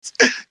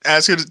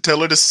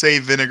Tell her to say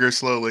vinegar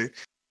slowly.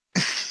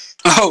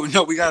 Oh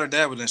no, we got her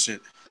dad with that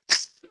shit.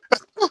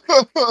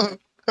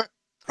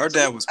 Her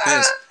dad was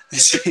pissed.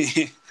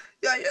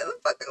 Yeah, you're the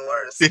fucking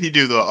worst. Did he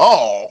do the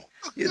oh?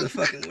 You're the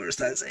fucking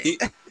worst, I say.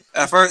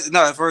 At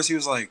first he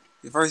was like,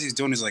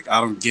 he's like, I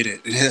don't get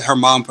it. And her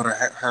mom put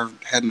her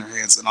head in her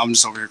hands, and I'm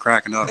just over here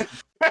cracking up.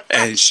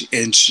 And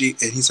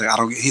he's like, I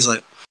don't. He's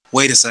like,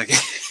 wait a second.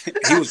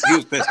 he was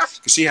pissed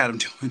because she had him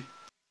doing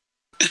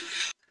it.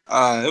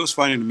 It was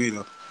funny to me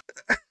though.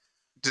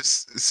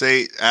 Just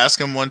ask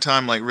him one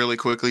time, like really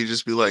quickly.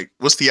 Just be like,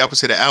 "What's the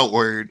opposite of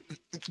outward?"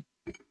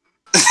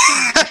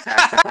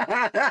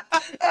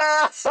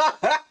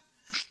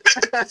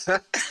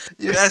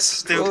 That's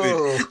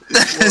stupid.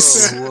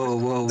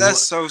 Whoa.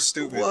 That's so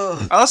stupid. Whoa.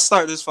 I'll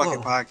start this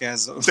fucking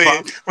podcast.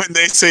 When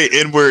they say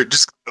N-word,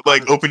 just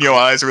like open your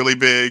eyes really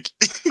big.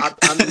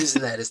 I'm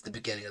using that as the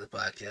beginning of the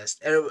podcast.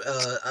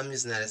 I'm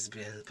using that as the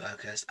beginning of the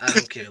podcast. I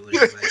don't care what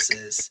anybody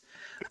says.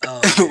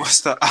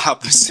 What's the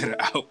opposite of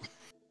outward?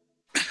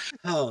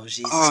 Oh,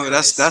 Jesus. Oh,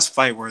 that's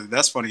fight worthy.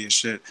 That's funny as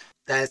shit.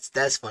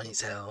 That's funny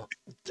as hell.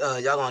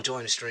 Y'all gonna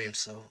join the stream,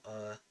 so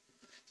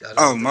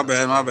oh, my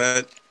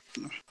bad.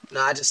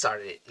 No, I just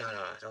started it. No,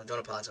 don't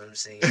apologize. I'm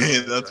just saying.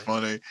 Yeah, that's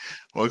funny.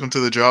 Welcome to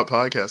the Drop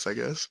Podcast, I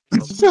guess.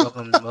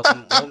 Welcome to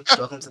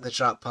the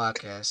Drop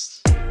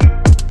Podcast.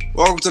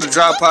 Welcome to the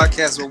Drop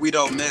Podcast, where we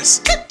don't miss.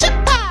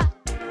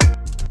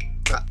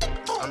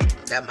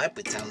 That might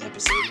be the title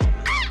episode.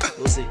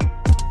 We'll see.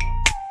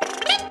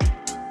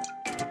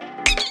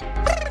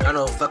 I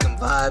know, fucking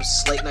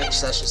vibes, late night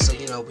sessions, so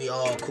you know we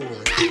all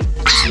cooling.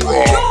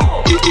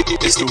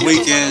 It's the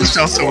weekend. You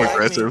sound so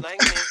aggressive.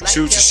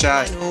 Shoot your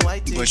shot,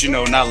 but you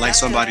know, not like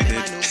somebody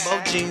did.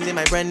 Shoot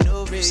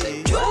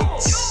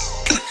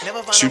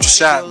your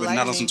shot, but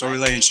not on some Tory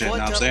Lane shit. Know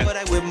what I'm saying?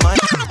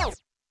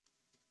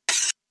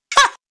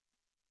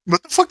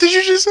 What the fuck did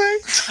you just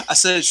say? I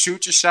said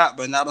shoot your shot,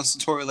 but not on some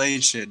Tory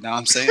Lane shit. Know what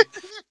I'm saying?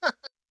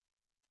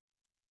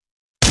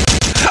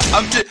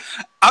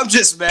 I'm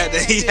just mad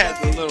that he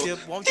had the little.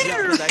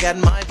 I got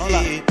my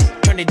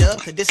turn it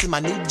up, cause this is my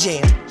new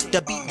jam.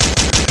 The beat.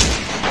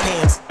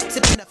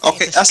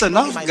 Okay, that's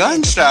enough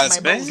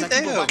gunshots, man.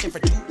 Damn. You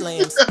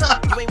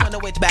ain't wanna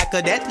wait back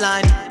of that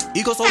line.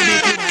 You go so big, you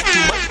have too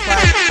much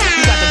pride.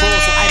 You got the ball,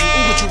 so I do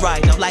what you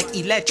ride. Now like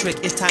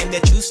electric, it's time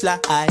that you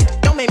slide.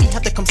 Don't make me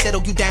have to come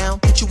settle you down.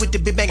 Put you with the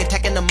big bang and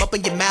tacking them up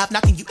in your mouth,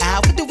 knocking you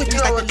out. What do it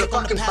You know what the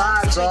fucking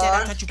vibes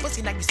are. Touch you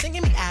pussy like you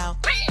singing me out.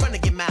 Run to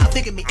your mouth,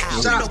 figure me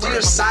out. Shout out to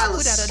your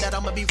Silas.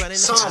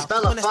 Song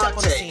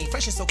Belafonte.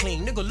 Fresh and so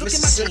clean. Nigga, look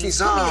Mississippi at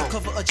Zone.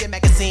 cover of your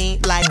magazine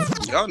like.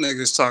 Y'all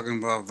niggas talking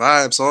about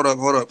vibes. Hold up.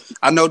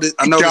 I know this is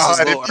a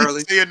little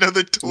early.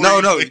 Another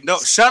No.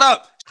 Shut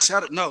up.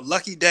 No,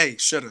 Lucky Day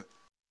shoulda.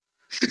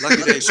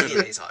 Lucky Day shoulda.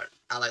 Lucky Day's hard.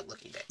 I like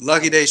Lucky Day.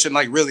 Lucky Day should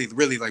like really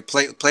like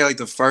play like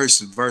the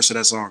first verse of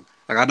that song.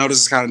 Like I know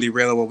this is kind of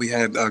derailing what we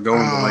had going,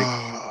 but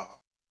like,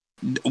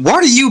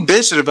 what are you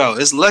bitching about?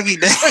 It's Lucky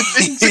Day. I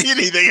didn't see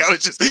anything. I was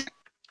just. I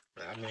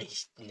mean,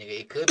 nigga,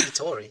 it could be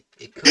Tory.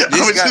 It could. I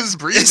was just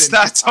breathing. It's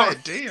not Tory.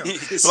 Damn.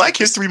 Black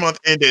History Month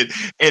ended,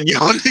 and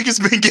y'all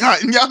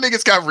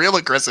niggas got real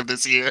aggressive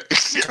this year.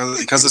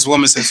 Because it's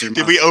Women's History Month.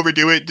 Did we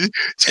overdo it?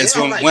 It's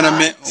when I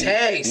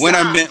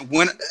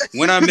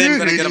men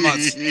gonna get them out.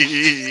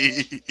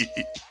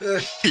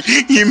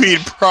 You mean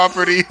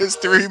Property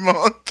History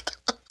Month?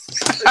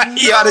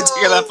 Yeah, I didn't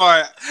take it that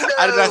far.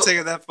 I did not take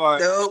it that far.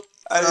 Nope.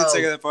 I didn't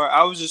take it that far.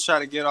 I was just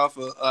trying to get off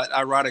an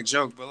ironic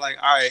joke, but like,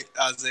 all right,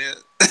 Isaiah.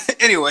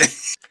 Anyway.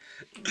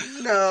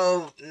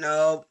 No.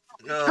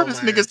 This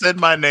nigga said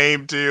my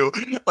name too.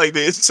 Like,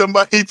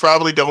 somebody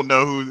probably don't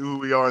know who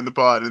we are in the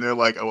pod, and they're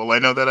like, "Oh, well, I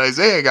know that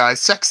Isaiah guy,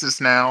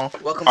 sexist now."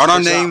 Aren't our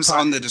names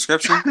on the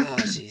description? Oh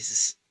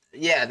Jesus!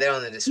 Yeah, they're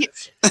on the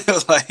description.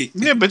 Like,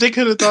 yeah, but they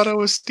could have thought I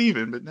was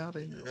Steven, but now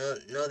they know.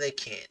 No, they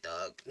can't,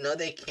 dog. No,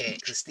 they can't,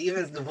 because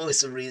Steven's the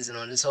voice of reason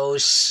on this whole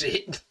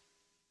shit.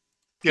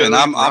 Yeah, and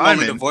I'm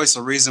only the voice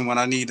of reason when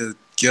I need to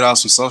get off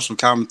some social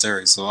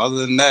commentary. So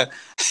other than that.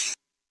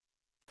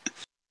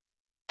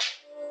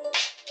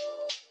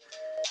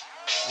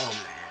 Oh, man.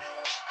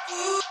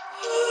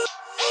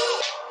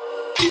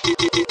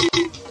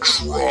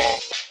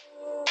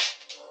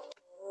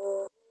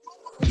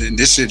 Then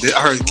this shit,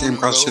 I heard it came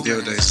across shit the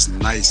other day. It's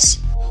nice.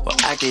 Well,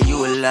 I gave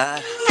you a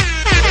lot.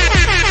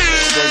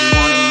 Said you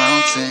wanted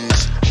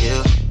mountains.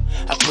 Yeah,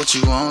 I put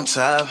you on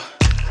top.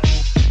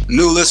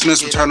 New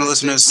listeners, returning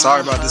listeners,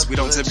 sorry about this. We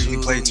don't typically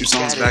play two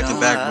songs back to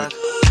back, but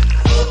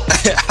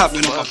I've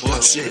been on my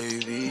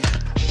bullshit.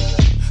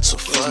 So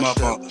it's my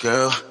fault,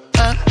 girl.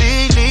 I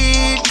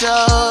believed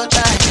all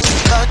night,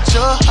 thought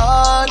your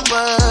heart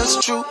was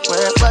true.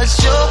 Where was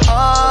your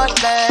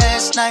heart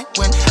last night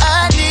when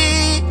I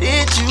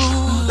needed you?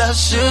 Love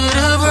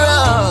should've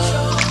brought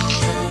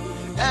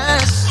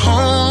us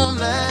home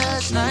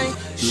last night.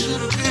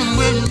 Should've been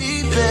with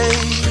me,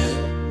 babe.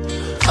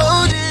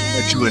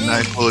 Get you a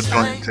nice little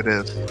joint to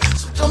this.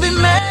 So don't be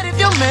mad if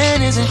your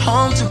man isn't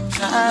home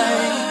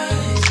tonight.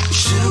 You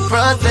should've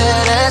brought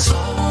that ass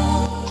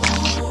home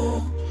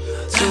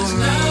to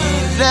me.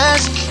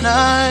 last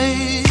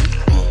night.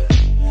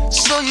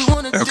 So you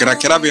wanna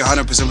Can I be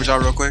 100% with y'all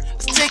real quick?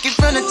 take it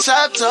from the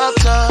top.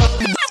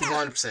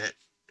 100%.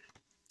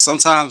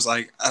 Sometimes,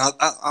 like,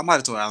 I might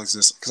have told Alex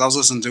this because I was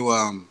listening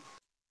to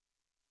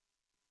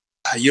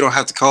You Don't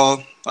Have to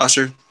Call,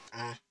 Usher.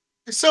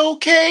 It's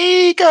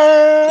okay,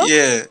 girl.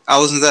 Yeah, I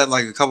listened to that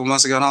like a couple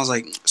months ago, and I was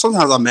like,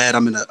 sometimes I'm mad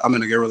I'm in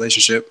a good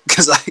relationship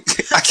because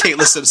I can't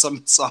listen to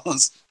some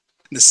songs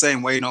the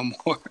same way no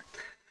more.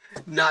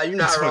 Nah, you're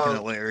not That's fucking wrong.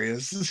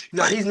 hilarious.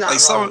 No, he's not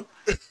Like wrong.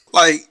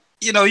 like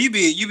you know, you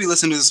be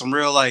listening to some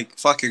real like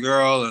fuck your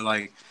girl or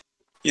like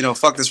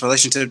fuck this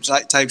relationship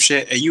type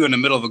shit, and you in the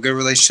middle of a good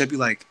relationship, you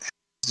like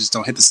just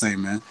don't hit the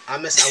same, man. I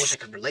wish I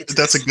could relate to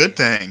That's a this. good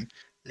thing.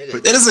 Nigga,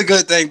 It is a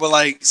good thing, but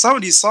like some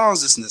of these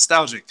songs is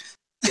nostalgic.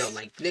 yo,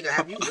 like, nigga,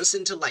 have you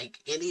listened to like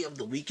any of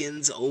the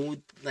Weeknd's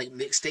old like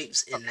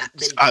mixtapes and not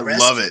been I depressed?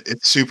 love it.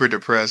 It's super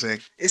depressing.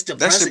 It's That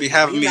depressing. should be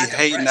having You're me not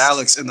hating depressed.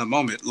 Alex in the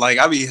moment. Like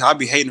I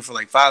be hating for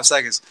like 5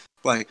 seconds.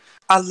 Like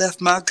I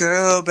left my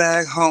girl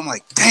back home.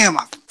 Like damn,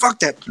 fuck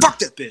that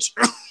bitch.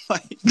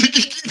 Like,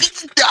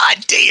 God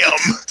damn.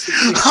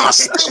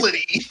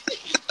 Hostility.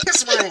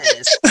 Kiss my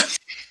ass.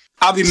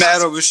 I'll be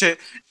mad over shit.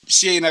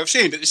 She ain't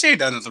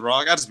done nothing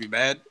wrong. I just be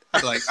mad. I'd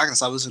be like, I can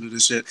stop listening to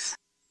this shit.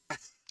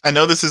 I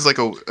know this is like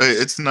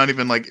it's not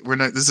even like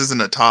this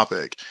isn't a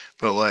topic,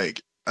 but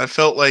like I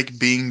felt like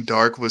being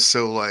dark was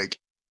so like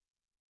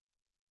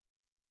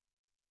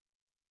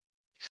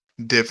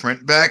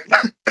different back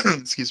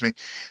excuse me,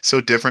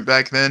 so different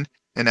back then,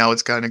 and now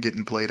it's kind of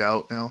getting played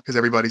out now because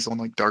everybody's on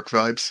like dark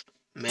vibes.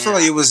 Man, I feel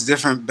like it was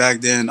different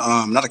back then.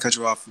 Not to cut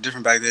you off,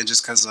 different back then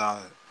just because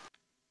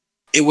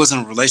it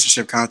wasn't a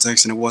relationship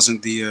context and it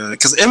wasn't the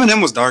because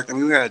Eminem was dark. I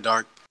mean, we had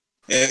dark.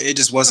 It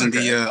just wasn't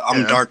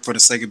I'm dark for the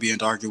sake of being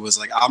dark. It was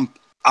like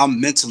I'm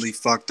mentally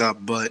fucked up,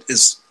 but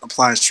it's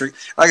applying strict.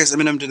 I guess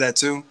Eminem did that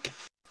too,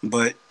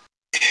 but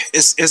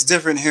it's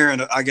different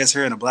hearing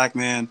a black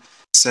man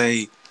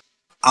say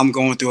I'm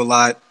going through a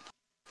lot.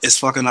 It's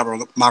fucking up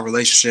my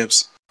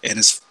relationships, and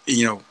it's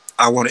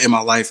I want to end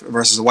my life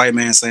versus a white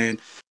man saying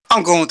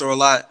I'm going through a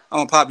lot. I'm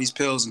gonna pop these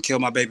pills and kill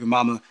my baby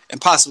mama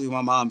and possibly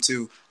my mom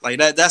too. Like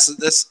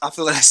that's I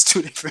feel like that's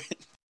two different.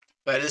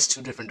 But it's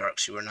two different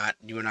darks. You were not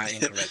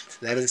incorrect.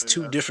 That is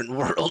two different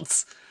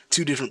worlds,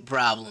 two different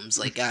problems.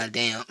 Like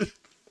goddamn.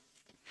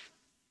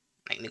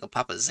 Like nigga,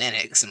 pop a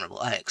Xanax and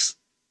relax.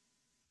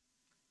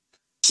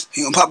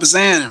 You gonna pop a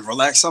Xan and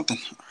relax something.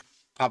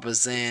 Papa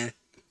Zan.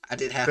 I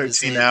did have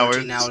 13 to hours.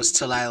 13 hours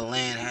till I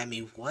land. Had me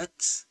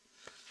what?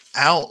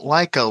 Out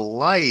like a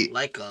light.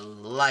 Like a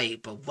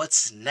light. But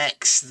what's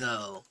next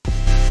though?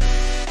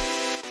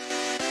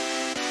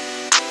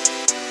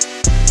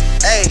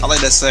 Hey, I like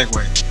that segue.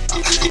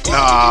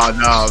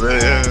 No,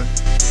 man.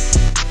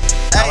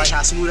 I like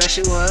how smooth that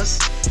shit was.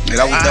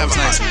 Yeah, that was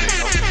nice.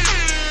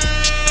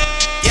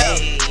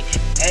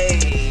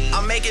 Hey.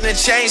 I'm making a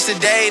change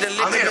today. The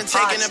I'm liquor here been to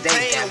pod taking the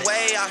today, pain damn it.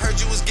 away. I heard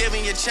you was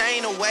giving your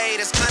chain away.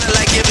 That's kinda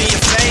like giving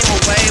your fame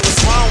away.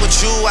 What's wrong with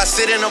you? I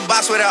sit in a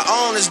box where the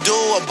owners do.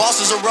 A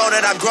boss is a role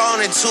that I've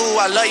grown into.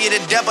 I love you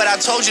to death, but I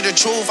told you the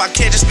truth. I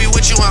can't just be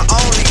with you and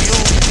only you.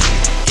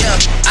 Yeah,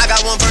 I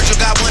got one Virgil,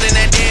 got one, and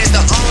that there is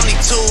the only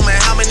two,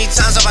 man. How many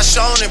times have I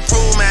shown and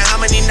proved, man?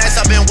 How many nights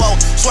I've been woke,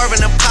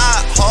 swerving the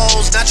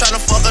potholes, not trying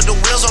to fuck up the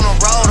wheels on the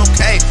road,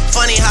 okay?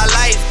 Funny how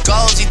life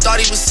goes, he thought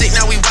he was sick,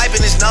 now we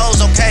wiping his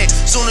nose, okay?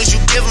 Soon as you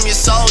give him your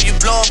soul, you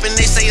blow up and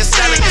they say you're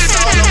selling your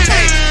soul,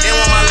 okay? They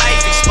want my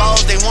life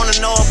exposed, they wanna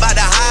know about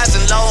the highs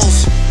and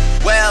lows.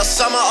 Well,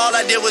 summer all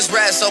I did was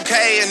rest,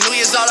 okay? And New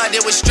Year's all I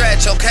did was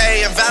stretch,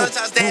 okay? And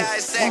Valentine's Day I had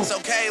sex,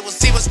 okay? We'll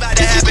see what's about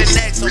to happen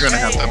next, okay? You're gonna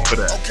have to put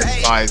an Okay.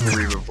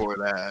 advisory before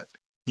that.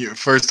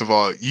 First of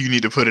all, you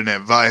need to put an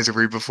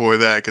advisory before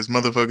that because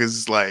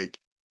motherfuckers like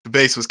the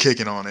bass was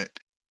kicking on it.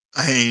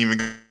 I ain't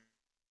even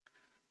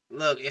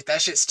Look, if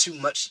that shit's too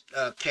much,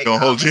 gonna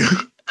hold you.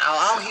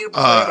 I'll hear it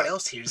before everybody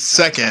else hears it.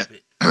 Second,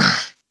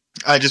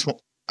 I just want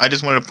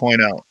to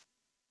point out.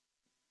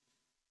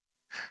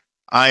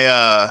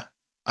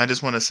 I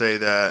just want to say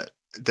that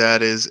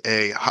this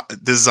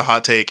is a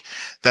hot take.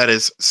 That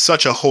is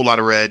such a Whole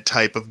Lotta Red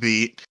type of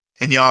beat,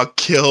 and y'all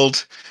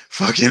killed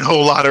fucking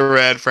Whole Lotta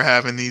Red for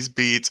having these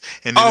beats,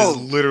 and it is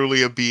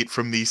literally a beat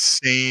from the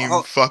same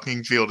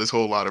fucking field as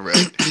Whole Lotta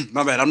Red.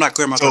 My bad, I'm not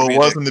clear my So thought. it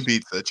wasn't the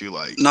beats that you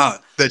liked. Nah,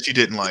 That you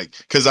didn't like,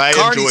 because I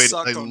Cardi enjoyed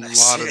sucked a on that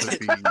lot of shit.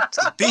 the beats.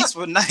 the beats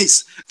were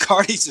nice.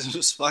 Cardi's just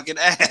was fucking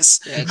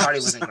ass. Yeah, Cardi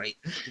wasn't great.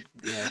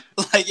 Yeah.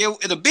 Like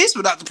the beats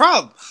were not the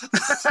problem.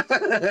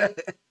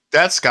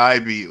 That Sky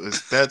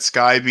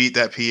beat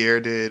that Pierre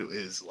did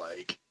is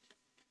like.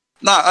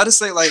 Nah, I just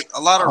say like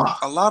a lot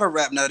of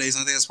rap nowadays.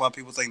 And I think that's why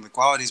people think the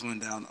qualities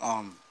went down.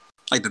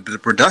 Like the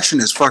production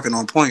is fucking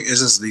on point. It's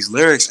just these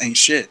lyrics ain't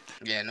shit.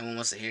 Yeah, no one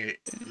wants to hear it.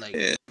 Like,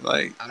 Yeah,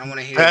 like I don't want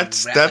to hear.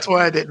 That's rap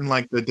why I didn't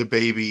like the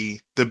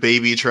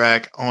baby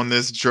track on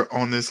this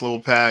little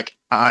pack.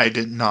 I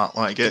did not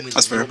like You it. mean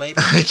That's the Lil fair.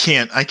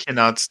 Baby? I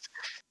cannot.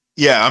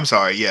 Yeah, I'm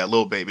sorry. Yeah,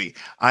 Lil Baby.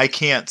 I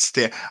can't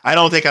stand. I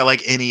don't think I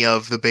like any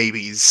of the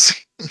babies.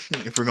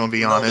 If we're gonna be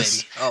Lil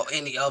honest. Baby. Oh,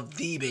 any of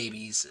the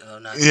babies.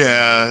 Not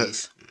Yeah. the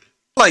babies.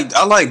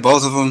 I like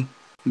both of them.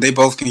 They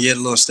both can get a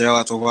little stale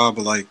after a while,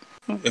 but like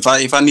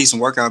if I need some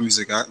workout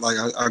music, I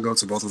go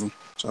to both of them.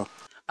 So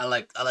I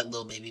like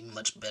Lil Baby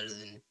much better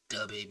than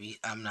Da Baby.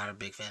 I'm not a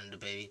big fan of Da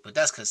Baby, but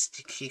that's because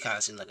he kind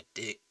of seems like a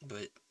dick.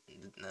 But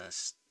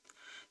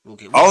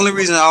only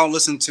reason I don't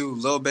listen to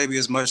Lil Baby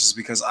as much is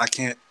because I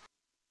can't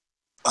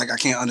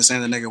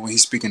understand the nigga when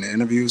he's speaking in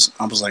interviews.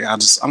 I'm just like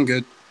I'm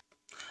good.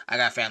 I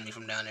got family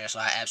from down there, so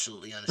I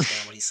absolutely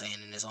understand what he's saying,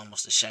 and it's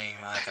almost a shame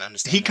how I can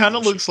understand. He kind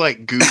of looks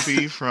like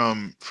Goofy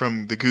from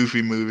the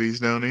Goofy movies,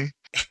 don't he?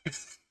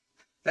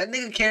 That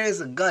nigga carries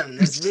a gun.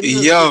 There's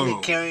videos of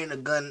him carrying a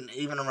gun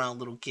even around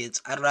little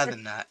kids. I'd rather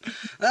not.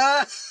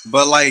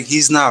 But like,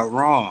 he's not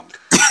wrong.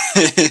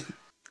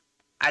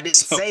 I didn't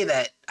say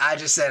that. I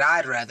just said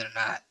I'd rather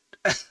not.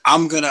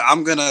 I'm gonna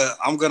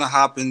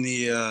hop in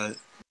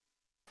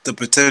the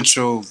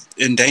potential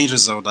in danger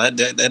zone. That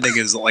nigga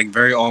is like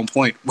very on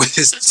point with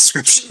his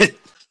description.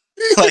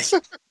 Like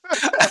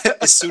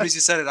as soon as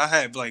you said it, I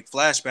had like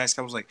flashbacks.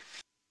 I was like,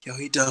 yo,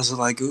 he does look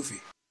like Goofy.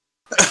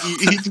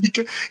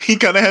 he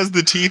kind of has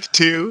the teeth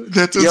too.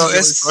 That's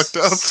really fucked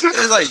up.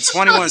 It's like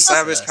 21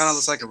 Savage kind of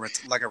looks like a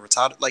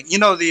Rattata. Like the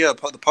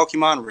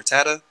Pokemon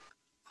Rattata.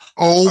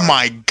 Oh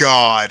my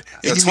god!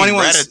 Yeah,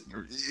 21.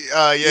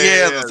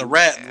 Yeah. The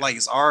rat like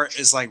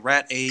it's like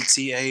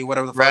Rat-A-T-A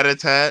whatever the fuck.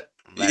 Rat-a-tat.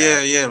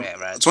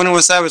 Yeah.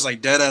 21 Savage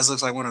like dead ass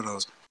looks like one of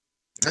those.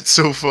 That's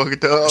so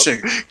fucked up.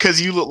 Because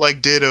you look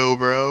like Ditto,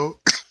 bro.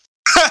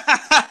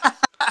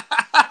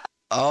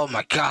 Oh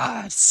my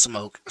god,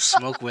 smoke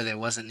where there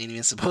wasn't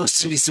even supposed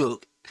to be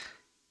smoke.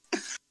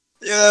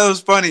 Yeah, that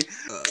was funny.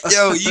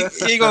 Yo,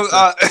 you go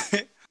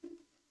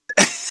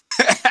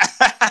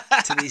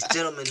to these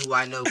gentlemen who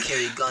I know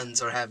carry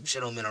guns or have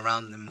gentlemen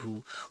around them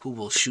who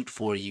will shoot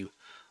for you.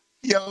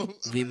 Yo,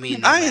 we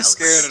mean I ain't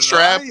scared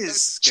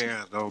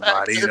of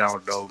nobody. You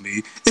don't know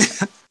me.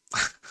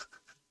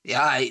 Yeah,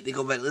 alright, they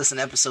go back and listen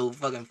to episode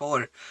fucking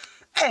 4.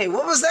 Hey,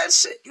 what was that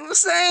shit you were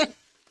saying?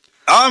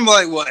 I'm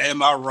like, well,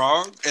 am I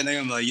wrong? And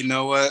then I'm like, you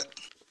know what?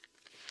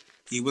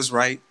 He was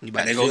right. You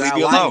about to go leave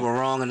me alone. You were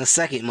wrong in a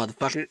second,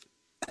 motherfucker.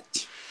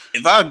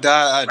 If I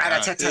die, I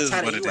die. It is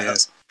what it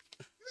is.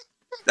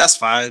 That's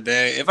fine,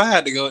 man. If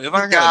I gotta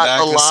die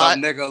because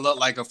some nigga look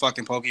like a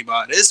fucking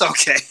Pokemon, it's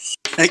okay.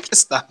 Like,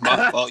 it's not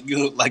my fault.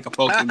 You look like a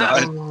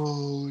Pokemon.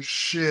 Oh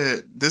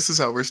shit! This is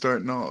how we're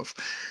starting off.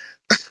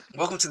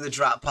 Welcome to the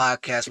Drop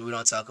Podcast, where we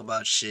don't talk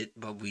about shit,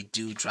 but we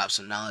do drop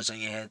some knowledge on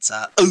your head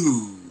top.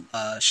 Ooh.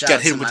 Shout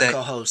out to my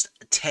co-host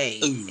Tay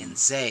and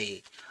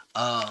Zay.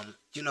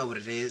 You know what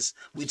it is.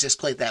 We just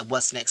played that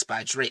What's Next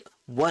by Drake.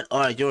 What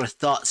are your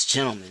thoughts,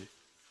 gentlemen?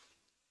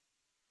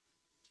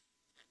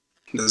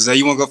 Zay,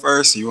 you want to go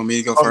first? Or you want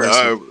me to go first?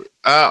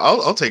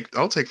 I'll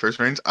take first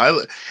reins.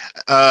 I'm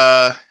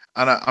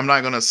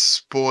not gonna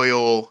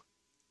spoil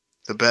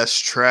the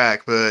best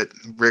track, but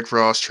Rick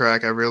Ross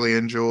track I really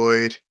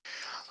enjoyed.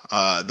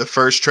 The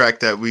first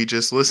track that we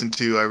just listened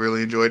to, I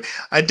really enjoyed.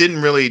 I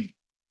didn't really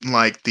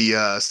like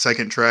the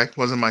second track.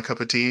 Wasn't my cup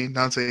of tea.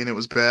 Not saying it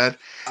was bad.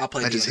 I'll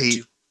play. I just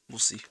hate. We'll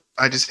see.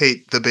 I just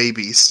hate the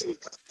babies.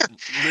 And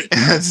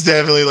that's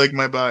definitely like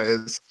my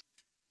bias.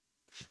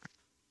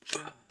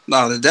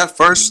 No, that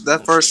first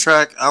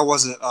track I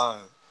wasn't.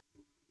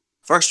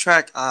 First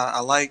track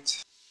I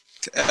liked.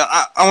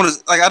 I want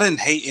to I didn't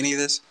hate any of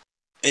this.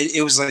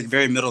 It was like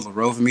very middle of the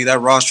road for me. That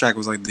Ross track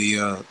was like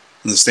the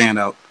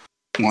standout,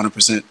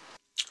 100%.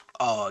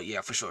 Oh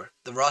yeah, for sure.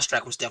 The Ross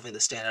track was definitely the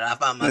standout. I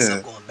found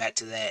myself going back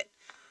to that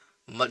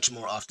much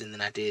more often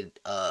than I did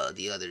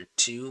the other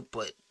two.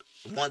 But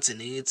Wants and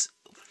Needs,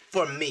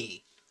 for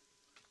me,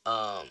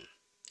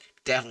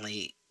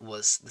 definitely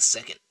was the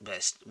second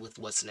best, with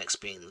What's Next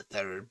being the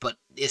third. But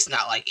it's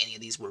not like any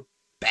of these were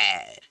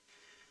bad.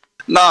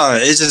 No,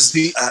 it's just.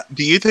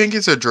 Do you think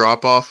it's a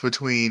drop off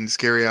between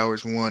Scary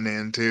Hours 1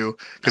 and 2?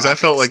 Because I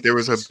felt like there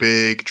was a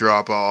big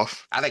drop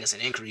off. I think it's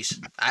an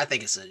increase.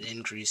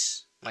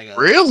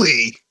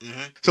 Really?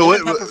 Mm-hmm. So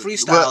Pepper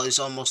Freestyle is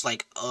almost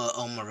like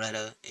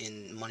Omeretta,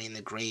 in Money in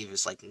the Grave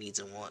is like Needs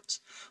and Wants.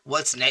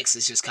 What's Next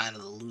is just kind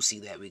of the Lucy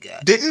that we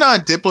got.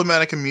 Didn't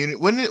Diplomatic Community?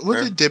 When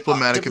did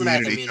Diplomatic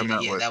Community come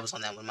out? Yeah, with? that was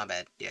on that one. My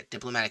bad. Yeah,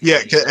 Diplomatic.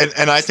 Yeah,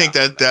 and I think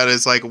that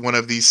is like one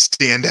of these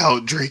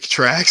standout Drake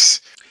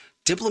tracks.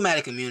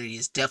 Diplomatic Immunity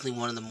is definitely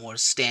one of the more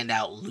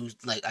standout,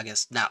 like, I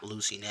guess not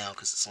Lucy now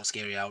because it's on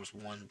Scary Hours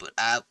 1, but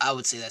I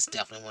would say that's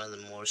definitely one of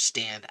the more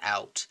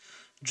standout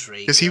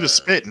Drake. Because he was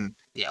spitting.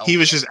 Yeah, he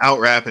was just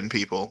out rapping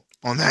people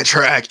on that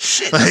track.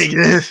 Shit, like,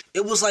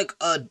 it was like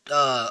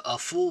a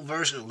full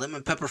version of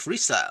Lemon Pepper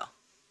Freestyle.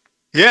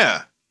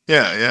 Yeah.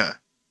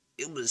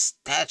 It was,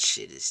 that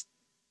shit is,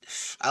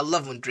 I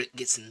love when Drake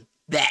gets in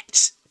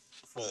that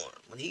form.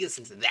 When he gets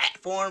into that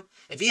form,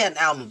 if he had an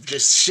album of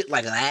just shit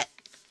like that,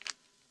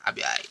 I'd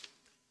be alright.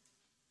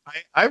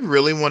 I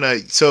really want to.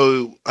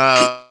 So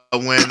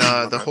when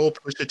the whole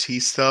Pusha T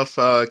stuff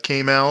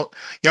came out,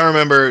 y'all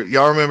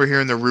remember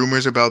hearing the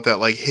rumors about that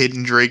like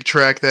hidden Drake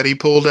track that he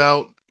pulled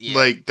out,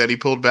 like that he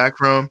pulled back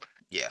from.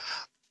 Yeah.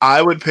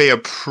 I would pay a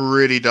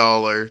pretty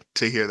dollar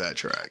to hear that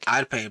track.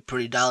 I'd pay a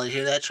pretty dollar to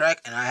hear that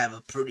track, and I have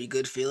a pretty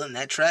good feeling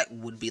that track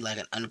would be like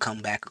an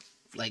uncomeback.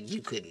 Like,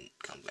 you couldn't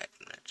come back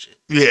from that shit.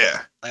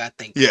 Yeah. Like, I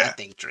think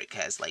Drake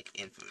has, like,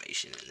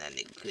 information, and that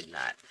nigga could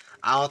not.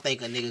 I don't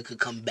think a nigga could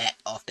come back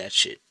off that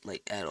shit,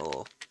 like, at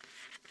all.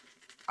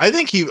 I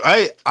think he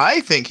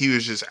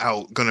was just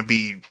gonna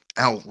be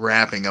out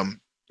rapping him.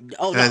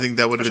 Oh, and no, I think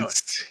that would have been.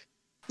 sure.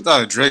 I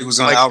thought Drake was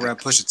gonna out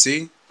rap Pusha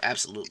T.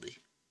 Absolutely.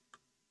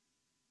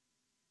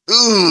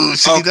 Ooh,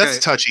 see, Okay. that's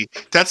touchy.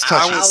 That's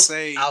touchy. I would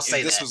say I'll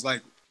say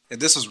if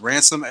this was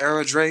Ransom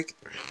era Drake,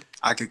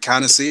 I could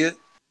kind of see it.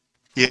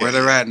 Yeah. Where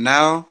they're at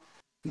now,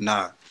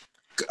 nah.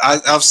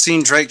 I've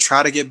seen Drake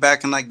try to get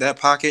back in like that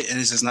pocket, and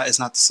it's not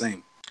the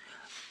same.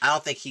 I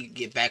don't think he could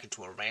get back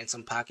into a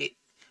Ransom pocket,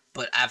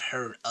 but I've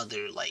heard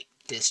other, like,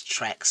 diss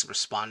tracks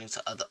responding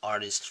to other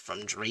artists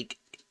from Drake.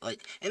 Like,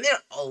 and they're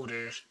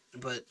older,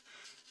 but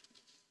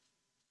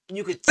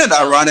you could Isn't it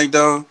ironic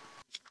though?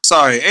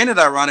 Sorry, ain't it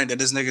ironic that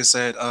this nigga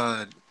said,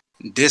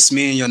 diss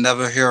me and you'll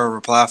never hear a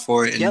reply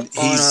for it, and Yep,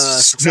 he's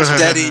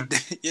steady.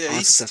 Yeah,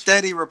 he's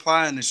steady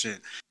replying to shit.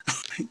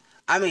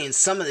 I mean,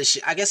 some of the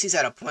shit, I guess he's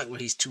at a point where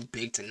he's too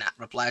big to not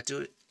reply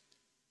to it.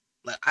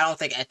 Like, I don't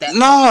think at that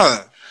Nah.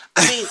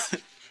 I mean,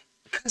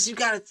 because you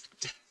gotta...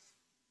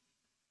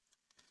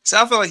 See,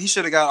 I feel like he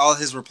should have got all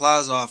his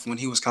replies off when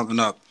he was coming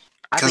up.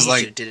 I think he like,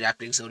 should have did it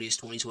after Exodius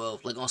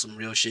 2012, like, on some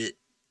real shit.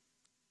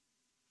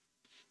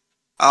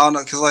 I don't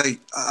know, cause like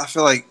I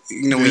feel like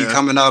when you're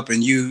coming up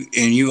and you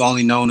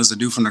only known as the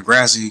dude from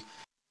Degrassi,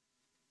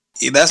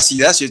 that's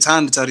your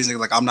time to tell these niggas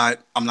like I'm not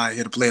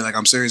here to play, like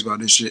I'm serious about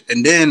this shit,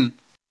 and then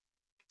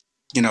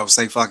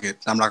say fuck it,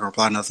 I'm not gonna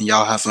reply to nothing,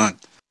 y'all have fun,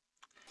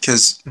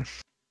 cause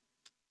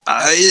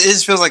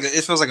it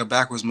feels like a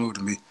backwards move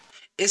to me.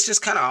 It's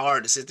just kind of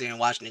hard to sit there and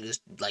watch niggas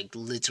like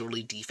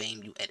literally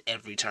defame you at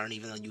every turn,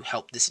 even though you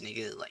help this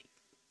nigga like.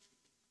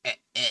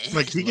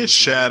 Like he gets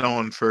shat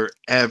on for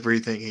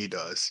everything he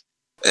does.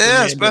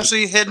 Yeah,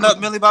 especially hitting up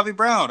Millie Bobby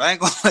Brown. I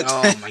ain't gonna let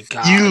Oh my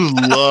god. You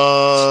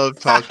love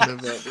talking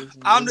about this.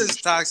 I'm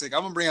just toxic.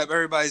 I'm gonna bring up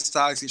everybody's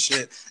toxic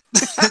shit.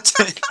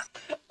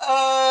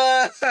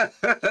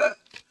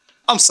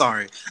 I'm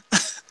sorry.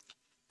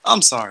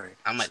 I'm sorry.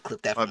 I might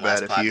clip that My from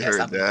last bad if you podcast.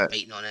 heard I've been that.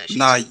 debating on that shit.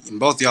 Nah,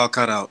 both y'all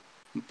cut out.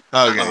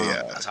 Okay,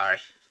 yeah. Sorry.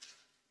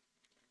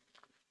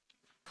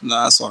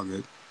 Nah, that's all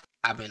good.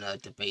 I've been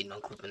debating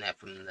on clipping that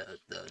from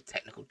the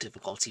technical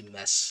difficulty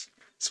mess.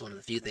 It's one of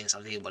the few things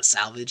I'm thinking about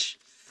salvage.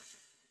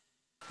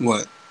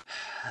 What?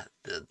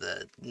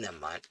 The never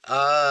mind.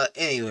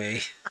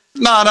 Anyway.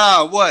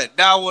 Nah. What?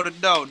 Now I want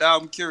to know. Now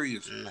I'm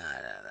curious. Nah.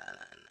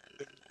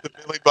 The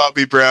Millie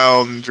Bobby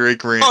Brown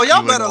Drake rant. Oh,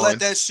 y'all you better went let on.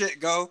 that shit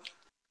go.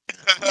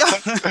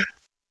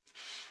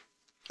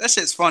 That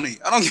shit's funny.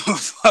 I don't give a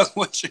fuck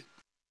what you.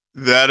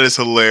 That is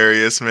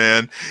hilarious,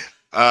 man.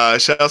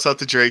 Shouts out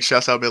to Drake.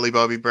 Shouts out Millie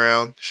Bobby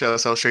Brown.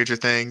 Shouts out Stranger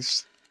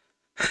Things.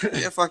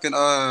 Yeah, fucking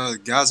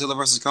Godzilla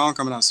vs Kong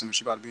coming out soon.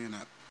 She about to be in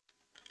that.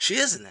 She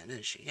is in that,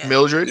 isn't she? Yeah.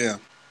 Mildred. Yeah.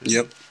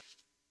 Yep.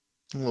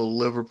 Little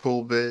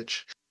Liverpool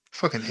bitch.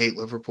 Fucking hate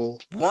Liverpool.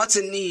 Wants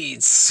and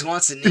needs.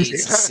 Let's see.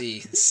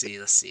 Where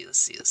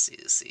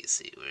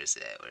is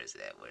that?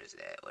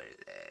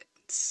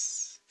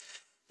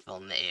 Fill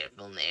in the air.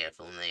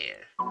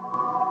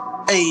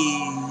 Hey.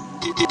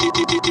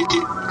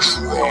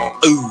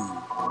 Ooh.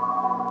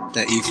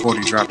 That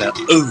E40 dropped that.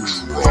 Ooh.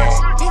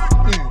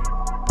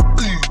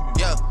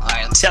 Yo.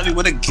 Alright, Tell me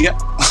what to get.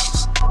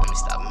 let me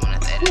stop. I'm gonna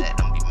have to edit that.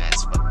 Don't be mad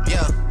as fuck.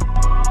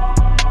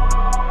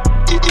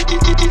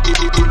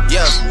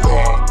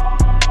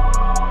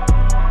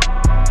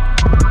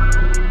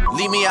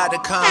 Leave me out the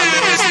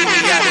comments, leave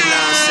me out the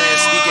nonsense.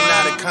 Speaking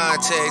out of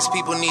context,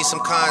 people need some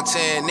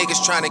content.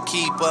 Niggas trying to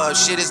keep up,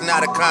 shit is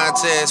not a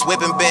contest.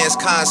 Whipping bands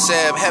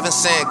concept, heaven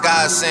sent,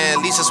 God sent.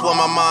 At least that's what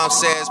my mom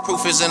says.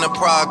 Proof is in the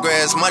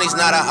progress, money's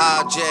not an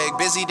object.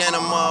 Busy than a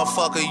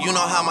motherfucker, you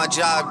know how my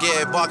job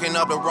get. Barking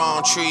up the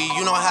wrong tree,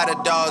 you know how the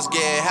dogs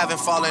get. Haven't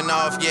fallen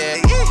off yet.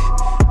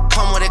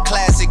 Come with a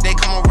classic, they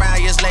come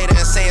around years later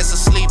and say it's a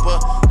sleeper.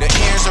 The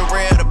ears are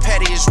real, the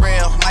petty is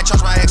real. Might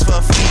charge my ex for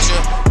a feature.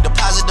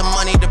 Deposit the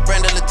money to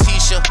Brenda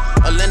Leticia,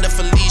 or Linda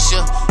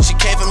Felicia. She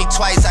came for me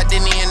twice, I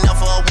didn't even know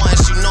for her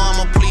once. You know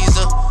I'm a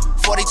pleaser.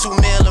 42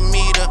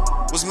 millimeter,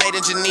 was made in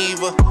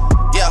Geneva.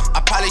 Yeah,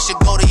 I probably should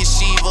go to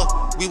Yeshiva.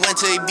 We went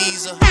to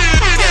Ibiza.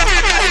 Yeah,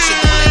 I probably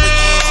should go live with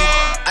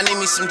Yeezy. I need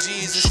me some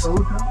Jesus.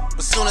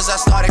 But soon as I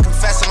started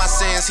confessing my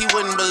sins, he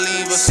wouldn't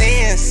believe us.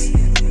 Sins.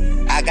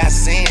 I got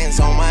sins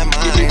on my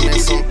mind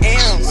and some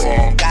M's.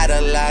 Got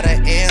a lot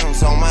of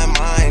M's on my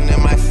mind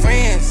and my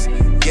friends.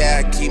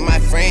 Yeah, I keep my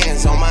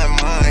friends on my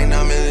mind.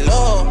 I'm in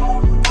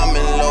love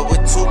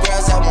with two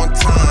girls at one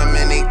time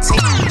and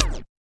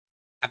 18.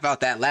 I felt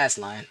that last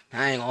line.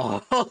 I ain't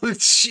gonna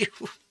hold you.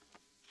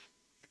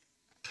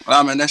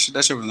 Wow, man, that shit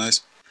was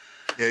nice.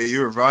 Yeah, you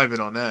were vibing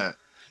on that.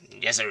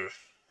 Yes, sir.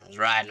 I was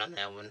riding on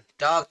that one.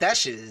 Dog, that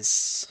shit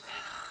is...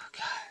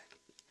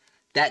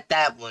 God.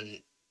 That one...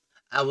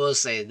 I will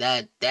say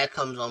that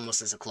comes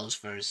almost as a close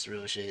first,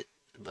 real shit.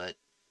 But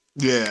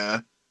Yeah.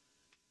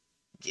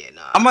 Yeah,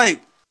 nah. I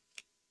might.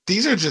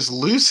 These are just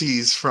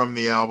Lucy's from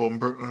the album,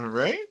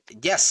 right?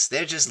 Yes,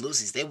 they're just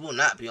Lucy's. They will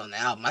not be on the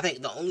album. I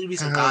think the only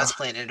reason God's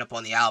Plan ended up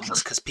on the album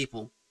is because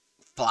people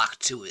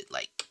flocked to it.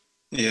 Like,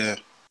 Yeah,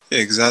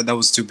 exactly. That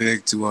was too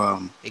big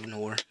to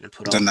ignore and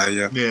put done on. that.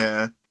 Yeah.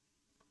 Yeah.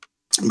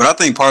 But I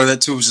think part of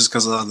that too was just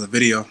because of the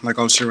video. Like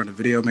I was sure when the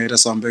video made that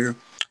song bigger.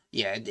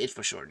 Yeah, it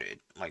for sure did.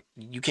 Like,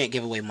 you can't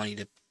give away money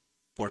to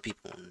poor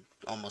people and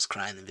almost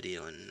cry in the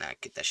video and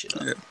not get that shit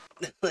up.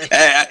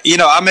 Yeah. You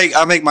know, I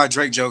make my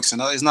Drake jokes,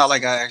 and it's not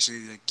like I actually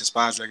like,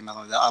 despise Drake and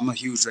nothing like that. I'm a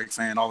huge Drake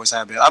fan, always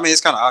have been. I mean,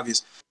 it's kind of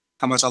obvious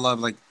how much I love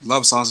like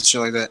love songs and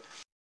shit like that.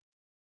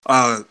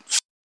 I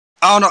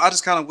don't know. I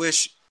just kind of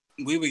wish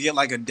we would get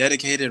like a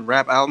dedicated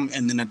rap album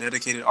and then a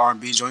dedicated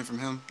R&B joint from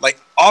him. Like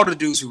all the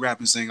dudes who rap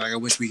and sing, like I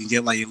wish we could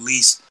get like at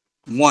least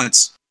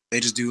once they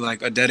just do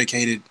like a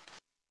dedicated.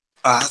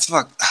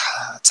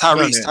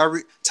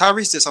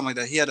 Tyrese did something like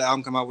that. He had an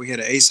album come out where he had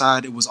an A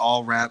side, it was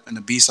all rap, and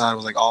the B side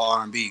was like all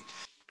R&B.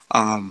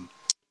 Or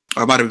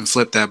it might have been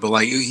flipped that, but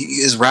like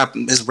his rap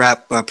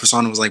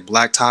persona was like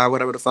Black Tie,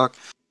 whatever the fuck.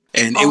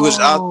 And it was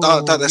I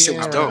thought that shit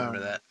was dope.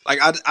 Like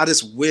I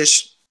just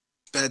wish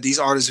that these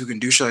artists who can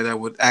do shit like that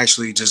would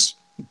actually just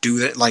do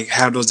that, like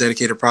have those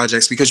dedicated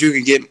projects, because you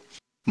can get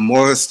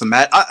more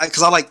thematic.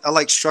 Because I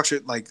like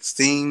structured like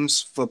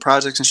themes for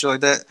projects and shit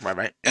like that.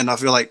 Right. And I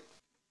feel like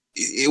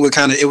it would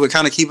kind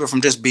of keep it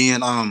from just being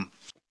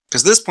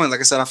because at this point, like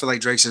I said, I feel like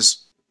Drake's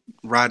just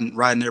riding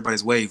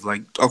everybody's wave.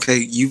 Like, okay,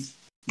 you've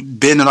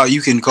been in all,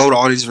 you can go to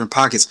all these different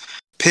pockets,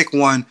 pick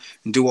one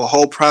and do a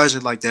whole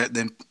project like that,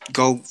 then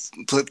go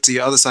flip to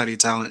your other side of your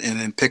talent and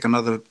then pick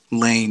another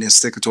lane and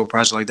stick it to a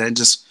project like that and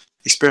just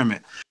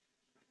experiment.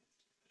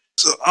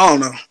 So I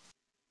don't know.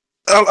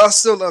 I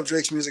still love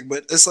Drake's music,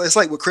 but it's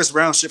like with Chris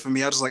Brown shit for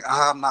me. I just like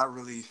I'm not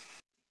really.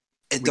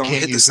 It don't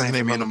hit the same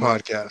name for me on the anymore.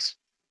 podcast.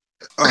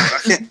 Oh, I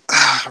can't.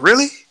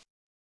 Really?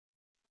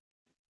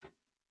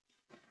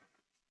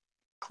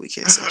 We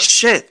can't say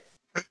shit.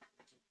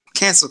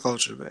 Cancel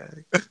culture,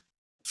 man.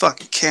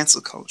 Fucking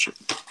cancel culture.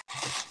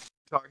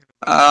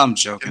 I'm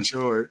joking.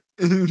 Short.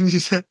 Trying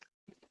to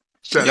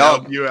Y'all-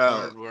 help you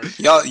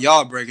out.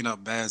 Y'all breaking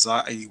up bad. So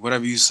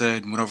whatever you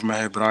said went over my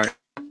head, but all right.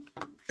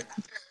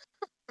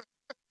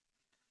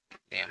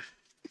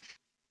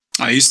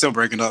 Damn. You still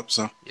breaking up,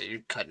 so Yeah,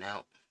 you're cutting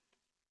out.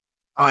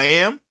 I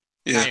am?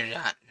 No, yeah. you're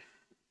not.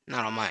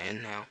 Not on my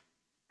end now.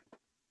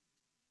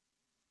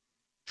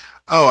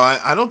 Oh,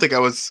 I don't think I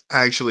was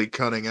actually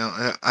cutting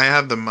out. I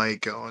have the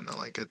mic going,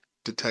 like a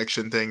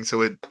detection thing,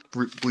 so it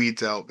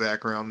weeds out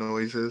background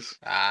noises.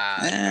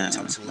 Yeah,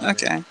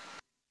 okay.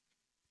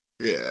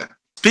 Yeah.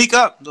 Speak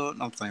up. No,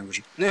 I'm playing with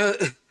you.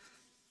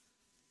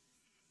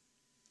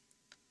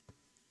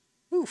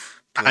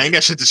 Oof. I ain't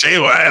got shit to say.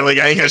 I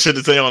ain't got shit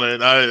to say on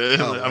it.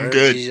 I'm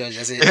good.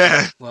 That's it.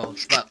 Yeah. Well,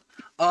 fuck.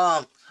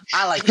 I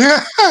like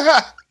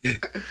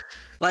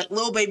like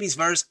Lil Baby's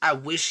verse. I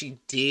wish he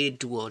did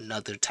do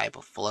another type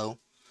of flow.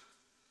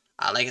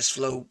 I like his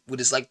flow when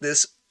it's like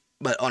this,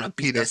 but on a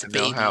beat He that's doesn't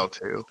know baby. how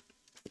to.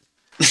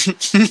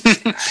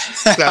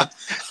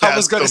 I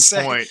was gonna the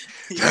say. point.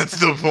 That's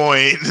the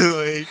point.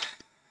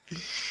 Like,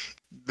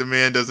 the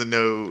man doesn't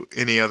know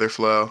any other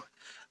flow.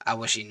 I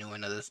wish he knew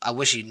another. I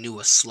wish he knew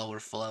a slower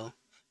flow,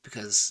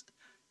 because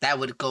that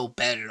would go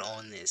better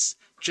on this.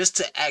 Just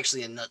to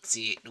actually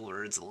enunciate the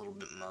words a little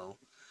bit more,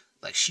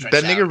 like stretch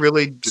That out. nigga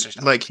really, Stretch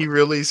out. like, he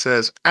really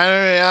says,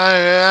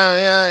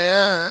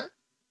 yeah.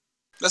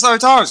 That's how he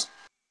talks.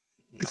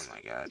 Oh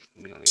my god.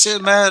 We gonna get Shit,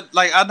 shot. man.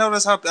 Like I know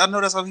that's how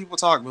people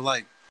talk, but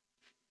like,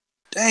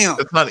 damn.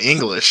 That's not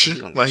English. You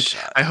gonna get Like,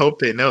 shot. I hope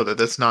they know that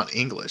that's not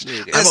English.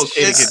 Yeah, I'm It's-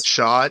 okay to it's- get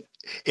shot.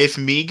 If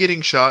me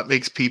getting shot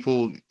makes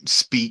people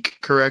speak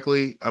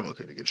correctly, I'm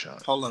okay to get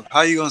shot. Hold up.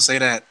 How you gonna say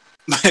that?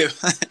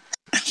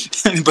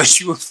 But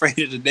you afraid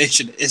of the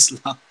Nation of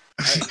Islam?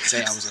 I didn't say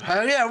I was.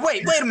 Yeah,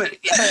 wait a minute.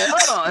 Yeah,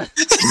 hold on.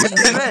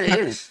 Wait a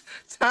minute.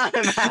 Time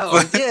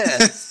out.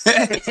 Yeah.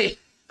 Hey,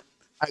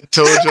 I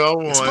told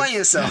y'all explain once.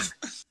 yourself.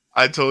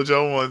 I told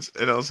y'all once,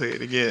 and I'll say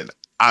it again.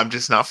 I'm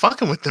just not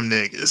fucking with them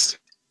niggas.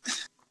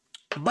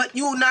 But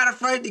you not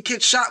afraid to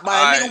get shot by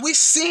a Alright. nigga. We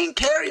seen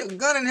carry a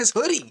gun in his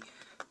hoodie.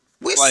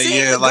 We Like, seen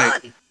yeah, the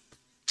like, gun.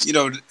 You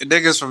know,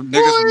 niggas from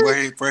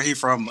where he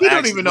from. He don't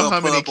actually even know will how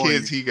pull many up on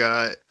kids you. he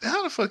got.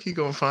 How the fuck he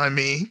gonna find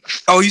me?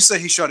 Oh, you say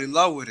he shot in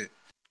love with it.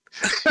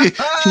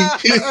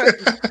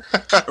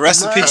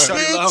 Rest in peace,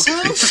 Shorty Low.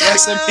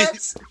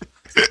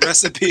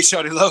 Rest in peace,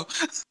 Shorty Low.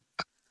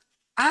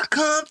 I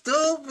come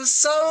through with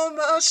so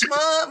much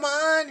more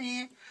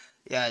money.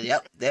 Yeah,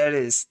 yep, there it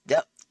is.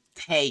 Yep.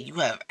 Hey, you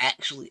have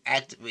actually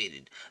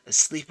activated a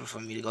sleeper for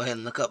me to go ahead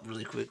and look up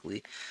really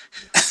quickly.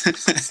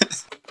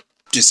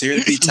 Just here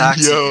to be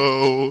toxic.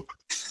 Yo.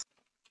 Just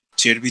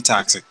here to be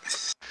toxic.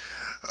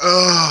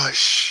 Oh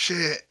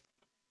shit.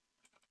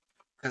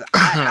 Cause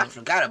I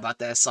forgot about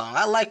that song.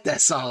 I like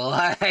that song a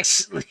lot,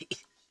 actually.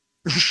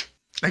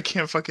 I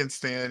can't fucking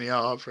stand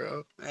y'all,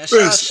 bro. Man,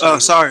 shout out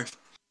to- Sorry.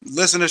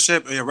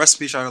 Listenership, rest in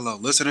peace, Shorty Low.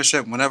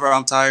 Listenership, whenever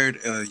I'm tired,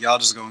 y'all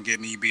just gonna get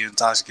me being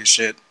toxic as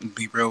shit and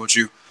be real with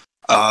you.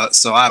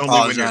 So I Only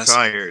when you're apologize.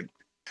 tired.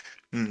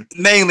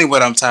 Mainly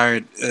when I'm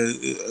tired.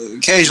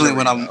 Occasionally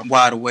when I'm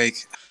wide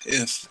awake.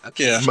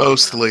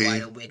 Mostly.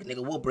 Wide awake, nigga,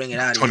 we'll bring it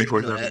out of you.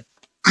 24/7.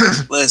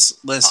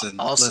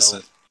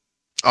 Listen.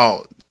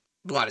 Oh,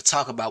 we got to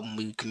talk about when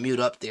we commute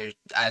up there.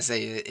 I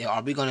say,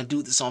 are we gonna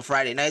do this on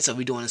Friday nights or are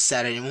we doing it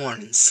Saturday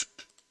mornings?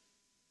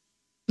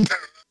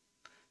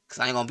 Cause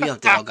I ain't gonna be up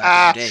there all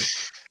goddamn day.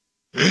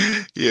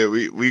 Yeah,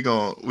 we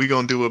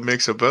gonna do a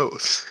mix of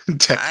both. I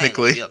ain't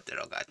Technically, gonna be up there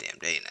all goddamn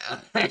day now.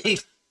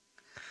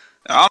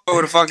 I don't know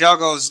where the fuck y'all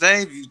gonna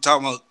stay. You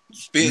talking about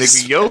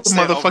nigga, yo,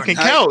 motherfucking overnight?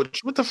 couch.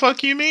 What the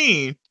fuck you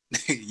mean?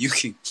 You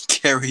can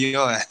carry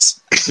your ass.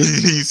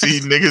 You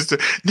see,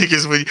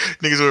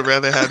 niggas would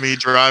rather have me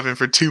driving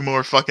for 2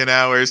 more fucking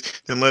hours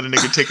than let a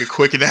nigga take a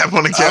quick nap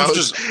on the couch.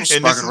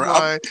 And this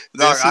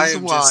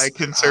is why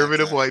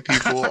conservative white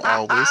people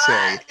always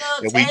say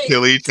that we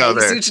kill each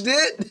other. See what you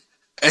did?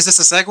 Is this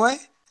a segue?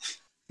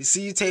 You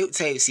see, you tape.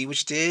 See what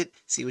you did.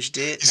 See what you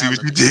did. You see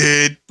what you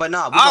did? But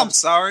no, I'm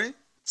sorry.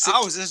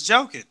 I was just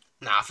joking.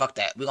 Nah, fuck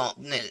that. We gon'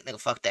 nigga,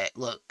 fuck that.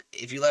 Look,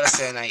 if you let us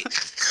stay the night,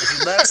 if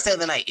you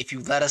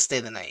let us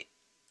stay the night,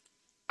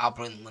 I'll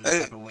bring lemon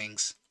pepper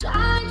wings.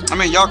 I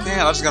mean, y'all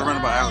can. I just gotta run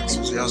about Alex. So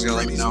y'all just gotta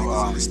let me know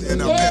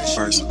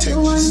first.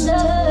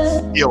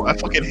 Yo, I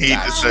fucking hate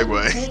this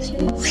segue.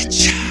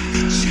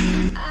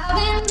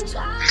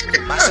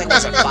 My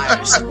segues are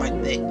fire. Suck my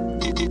dick.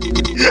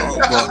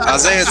 Well,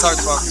 Isaiah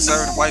talked about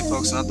conservative white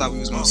folks, and I thought we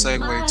was gonna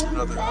segue to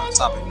another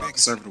topic about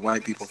conservative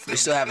white people. We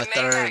still have a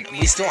third.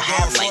 We still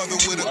have like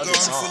 2 other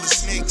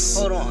songs.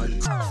 Hold on.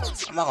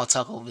 I'm not gonna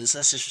talk over this.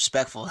 That's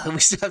disrespectful. We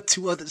still have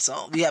 2 other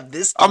songs. We have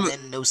this and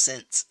then No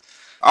Sense.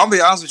 I'll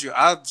be honest with you.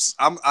 I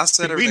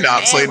said Can we everything.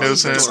 not play No And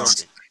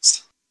Sense?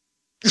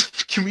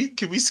 Can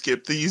we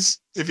skip these?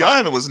 If y'all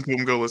haven't listened to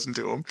them, go listen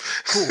to them.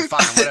 Cool,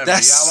 fine, whatever.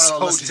 That's Y'all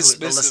wanna go so listen to it?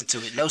 Go dismissive. listen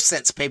to it. No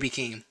Sense, Baby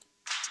Keem.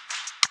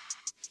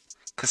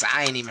 Cause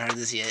I ain't even heard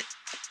this yet.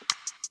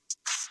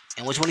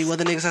 And which one of you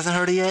other niggas hasn't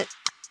heard it yet?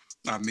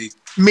 Not me.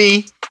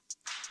 Me.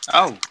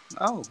 Oh,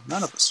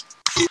 none of us.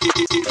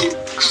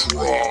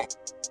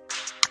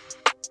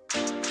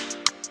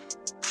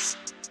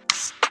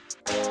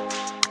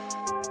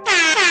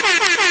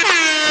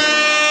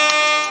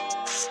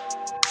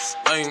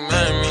 Are you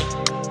mad at me?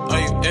 Are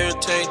you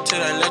irritated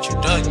till I let you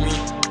duck me?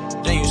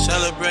 Then you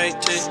celebrate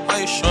it. Are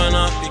you showing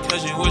off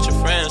because you with your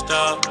friends,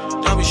 dog?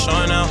 Don't be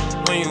showing out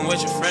when you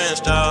with your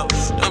friends, dog.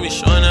 Don't be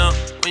showing out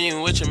when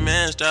you with your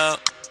mans, dog.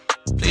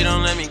 Please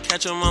don't let me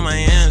catch them on my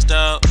hands,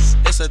 dog.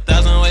 It's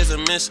 1,000 ways to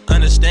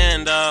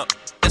misunderstand, dog.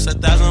 It's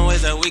 1,000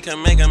 ways that we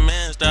can make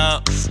amends,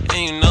 dog.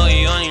 And you know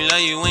he only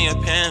love you when your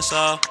pants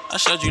off. I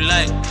showed you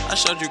light, I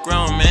showed you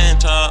grown man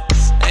talk.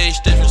 Age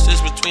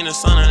differences between the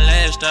sun and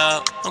ledge,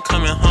 dog. I'm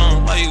coming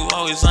home, why you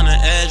always on the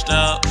edge,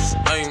 dog?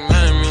 Are you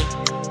mad at me?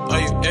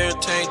 Are you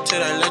irritated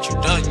till I let you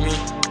duck me?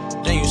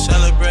 Then you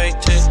celebrate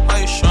it. Are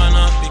you showing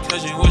up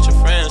because you with your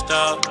friends,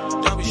 dog?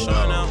 Don't be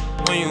showing up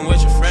when you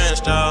with your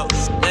friends, dog.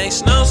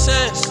 Makes no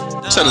sense.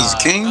 So this is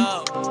King?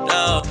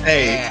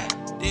 Hey,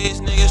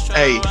 These niggas try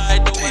Hey. to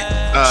ride the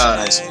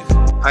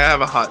wave. I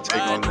have a hot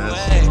take on this.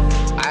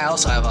 I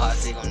also have a hot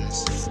take on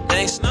this.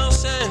 Makes no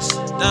sense,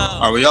 dog.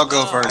 Alright, well, y'all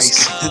go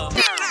first.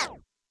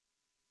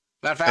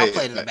 Matter of fact, I'll Hey,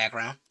 play it in the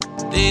background.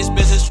 These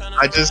bitches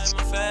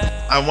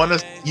tryna I want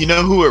to. You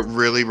know who would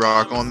really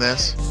rock on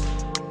this?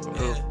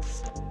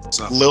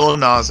 So, Lil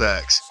Nas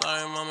X.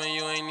 Sorry, mama,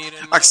 you ain't need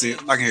I can see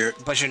it. I can hear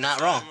it. But you're not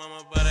wrong.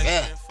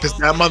 Yeah. Because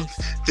that month,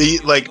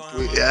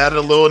 add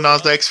a Lil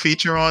Nas X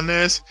feature on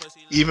this,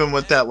 even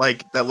with that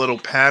little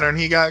pattern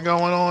he got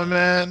going on,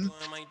 man.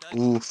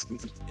 Oof.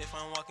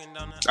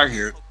 I can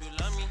hear it.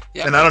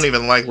 Yeah, And I don't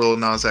even like Lil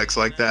Nas X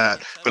like that.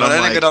 But But I'm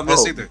that like, nigga don't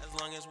miss oh, either.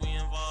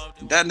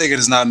 That nigga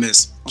does not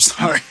miss. I'm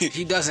sorry.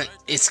 He doesn't.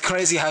 It's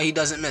crazy how he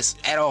doesn't miss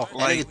at all. That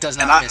Like, nigga does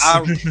and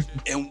not miss.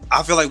 and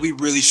I feel like we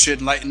really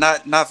shouldn't like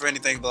not for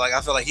anything, but like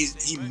I feel like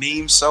he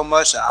memes so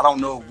much that I don't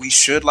know if we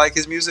should like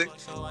his music.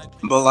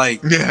 But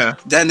like yeah,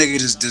 that nigga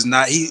just does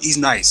not. He's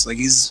nice. Like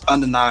he's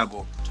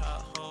undeniable.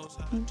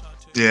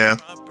 yeah.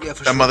 Yeah,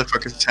 for That sure.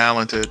 motherfucker's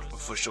talented.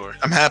 For sure.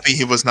 I'm happy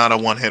he was not a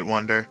one-hit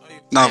wonder.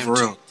 No, for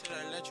real.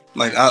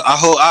 Like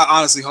I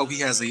honestly hope he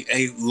has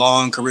a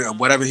long career of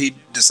whatever he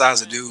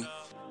decides to do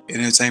in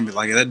entertainment.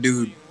 Like that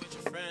dude.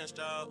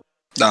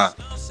 Nah,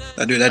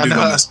 that dude don't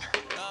miss.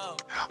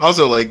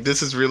 Also, like,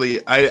 this is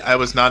really, I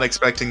was not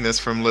expecting this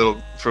from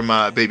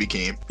Baby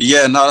Keem.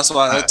 Yeah, no, that's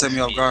why that took me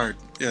off guard.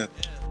 Yeah.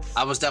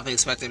 I was definitely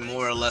expecting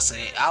more or less.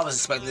 I was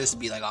expecting this to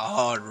be like a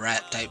hard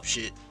rap type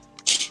shit.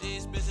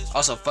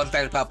 Also, fun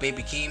fact about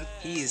Baby Keem: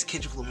 he is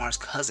Kendrick Lamar's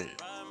cousin.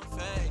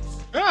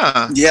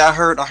 Ah, Yeah, I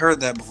heard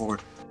that before.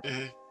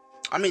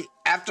 I mean,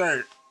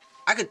 after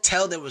I could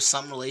tell there was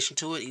some relation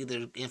to it,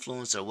 either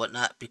influence or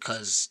whatnot,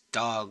 because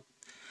dog,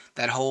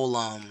 that whole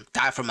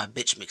 "Die for My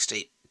Bitch"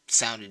 mixtape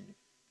sounded,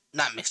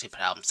 not mixtape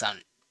but album,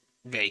 sounded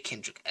very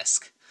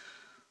Kendrick-esque.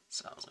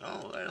 So I was like,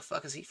 oh, where the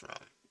fuck is he from?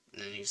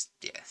 And then he's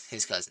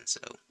his cousin, so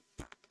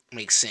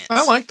makes sense.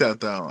 I like that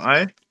though.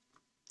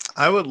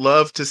 I would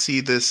love to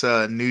see this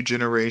new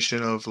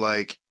generation of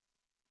like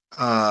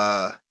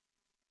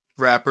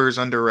rappers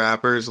under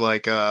rappers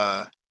like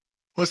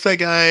what's that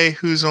guy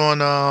who's on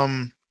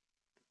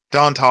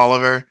Don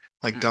Toliver?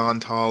 Like Don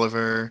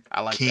Toliver,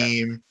 I like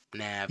Keem, that.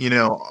 Nav. you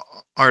know,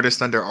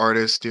 artist under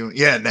artist doing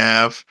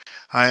Nav.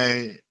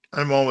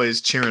 I'm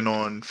always cheering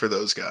on for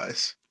those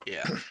guys.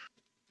 Yeah.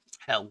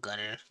 Hell,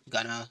 Gunna,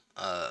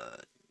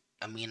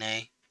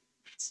 Amine,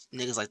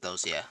 niggas like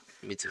those. Yeah,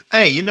 me too.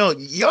 Hey,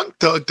 Young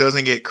Thug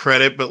doesn't get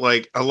credit, but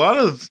like a lot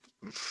of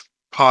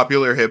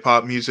popular hip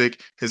hop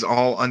music is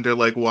all under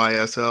like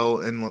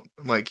YSL and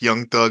like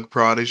Young Thug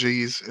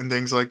prodigies and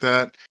things like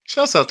that.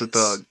 Shouts out to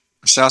Thug.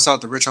 Shouts out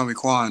to Rich Homie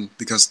Quan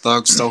because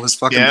Thug stole his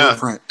fucking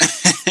blueprint.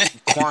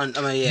 Quan,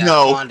 I mean, yeah.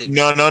 No, Quan did-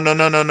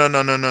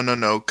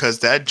 no. Because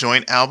that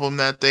joint album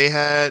that they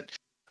had,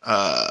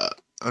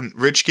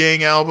 Rich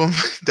Gang album,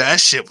 that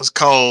shit was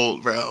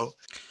cold, bro.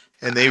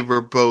 And they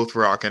were both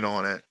rocking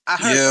on it. I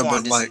heard Yeah, Quan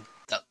but did like-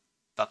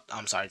 some-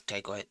 I'm sorry,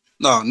 go ahead.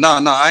 No,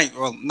 I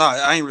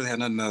ain't really had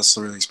nothing else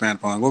to really expand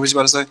upon. What was you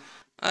about to say?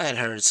 I had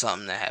heard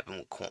something that happened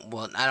with Quan.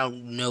 Well, I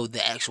don't know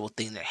the actual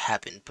thing that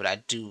happened, but I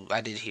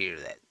did hear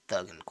that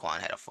Thug and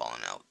Quan had a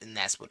falling out, and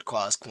that's what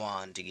caused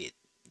Quan to get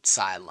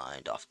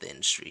sidelined off the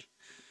industry.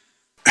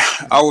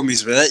 I would be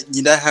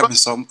that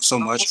happens so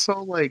much.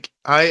 Also, like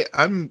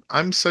I'm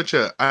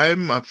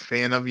a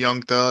fan of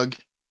Young Thug,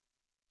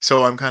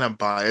 so I'm kind of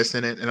biased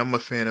in it, and I'm a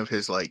fan of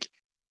his like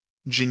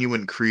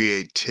genuine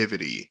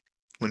creativity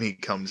when he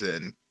comes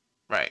in.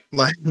 Right.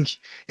 Like,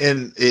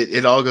 and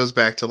it all goes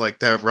back to like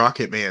that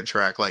Rocket Man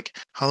track. Like,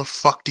 how the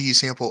fuck do you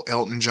sample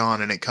Elton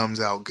John and it comes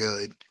out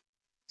good?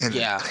 And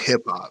Yeah.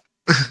 hip hop.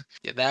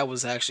 Yeah, that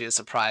was actually a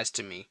surprise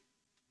to me.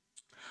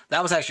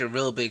 That was actually a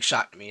real big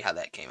shock to me how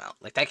that came out.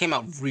 Like, that came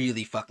out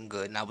really fucking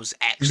good, and I was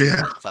actually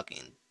like,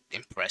 fucking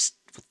impressed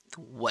with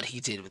what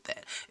he did with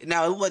that.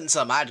 Now, it wasn't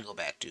something I'd go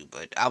back to,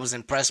 but I was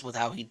impressed with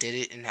how he did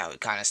it and how it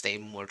kind of stayed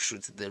more true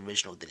to the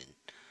original than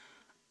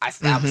I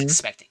was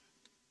expecting.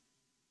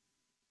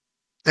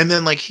 And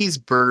then like he's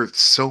birthed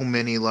so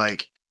many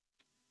like,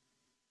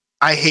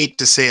 I hate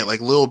to say it,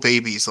 like Lil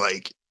Baby's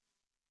like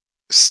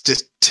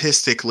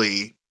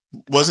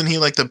wasn't he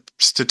like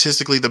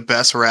statistically the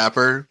best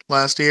rapper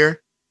last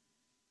year?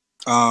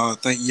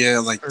 Like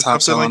Or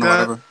top something selling like or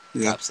that? whatever.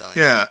 Yeah. Top selling.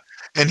 Yeah.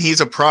 And he's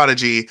a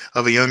prodigy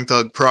of a Young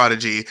Thug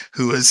prodigy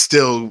who is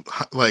still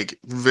like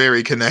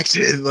very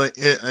connected. Like,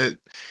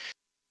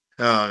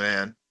 oh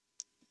man.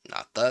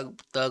 Nah,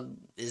 Thug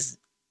is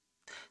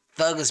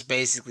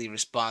basically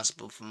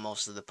responsible for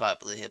most of the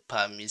popular hip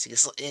hop music.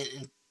 It's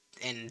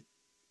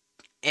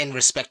in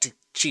respect to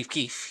Chief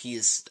Keef, he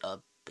is a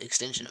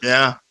extension of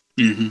Yeah.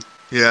 Mm-hmm.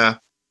 Yeah.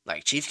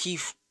 like Chief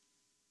Keef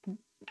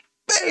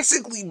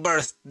basically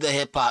birthed the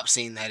hip hop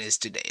scene that is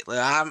today. Like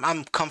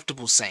I'm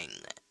comfortable saying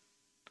that.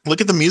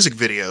 Look at the music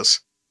videos.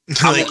 I'm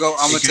gonna It take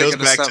goes it a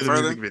back step to the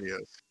further. music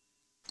videos.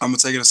 I'm gonna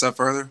take it a step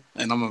further,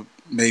 and I'm gonna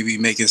maybe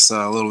make it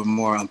a little bit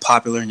more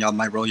unpopular, and y'all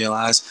might roll your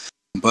eyes.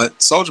 But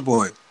Soulja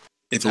Boy,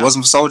 if it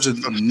wasn't for Soulja,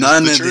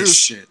 none of this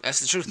shit. That's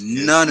the truth.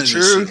 None of this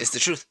truth. shit. It's the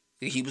truth.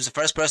 He was the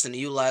first person to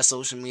utilize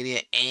social media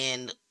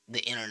and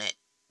the internet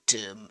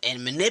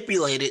and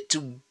manipulate it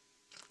to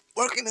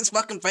work in his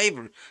fucking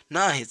favor.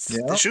 Nah, it's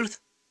the truth.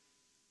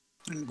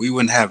 We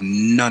wouldn't have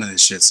none of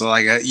this shit. So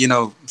like,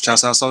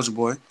 shouts out Soulja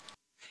Boy.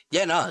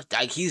 Yeah, no,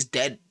 like he's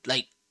dead.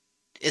 Like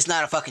it's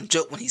not a fucking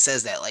joke when he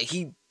says that. Like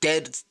he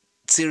dead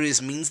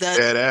serious means that.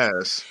 Dead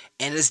ass.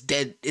 And it's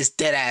dead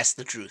ass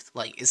the truth.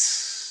 Like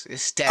it's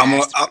dead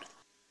ass.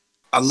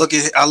 I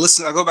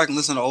go back and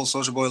listen to old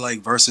Soulja Boy like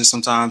verses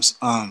sometimes,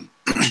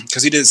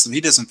 because he did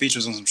some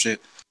features on some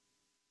shit,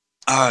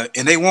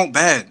 and they weren't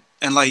bad.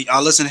 And like I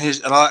listen to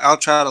his, and I'll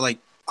try to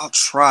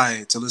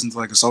listen to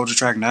like a Soulja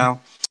track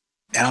now,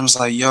 and I'm just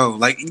like, yo,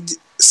 like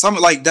some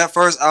like that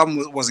first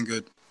album wasn't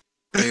good.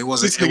 It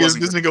wasn't.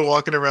 This nigga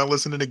walking around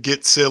listening to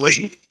Get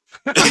Silly.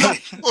 VIC.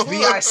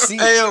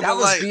 Hey, That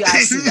was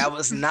VIC. That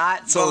was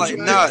not Soulja.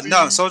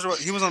 No, Soulja.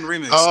 He was on the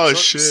remix. Oh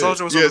shit!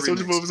 Soulja was on the remix.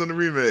 Soulja Boy was on the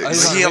remix. Oh,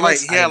 he's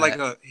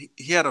on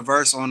He had a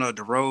verse on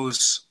the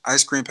Rose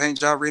Ice Cream Paint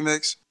Job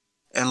remix,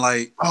 and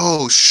like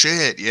Oh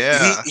shit!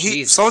 Yeah. he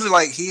Jesus. Soulja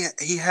like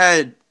he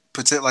had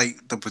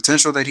the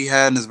potential that he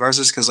had in his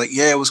verses, because like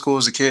it was cool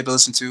as a kid to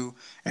listen to,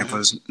 and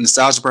for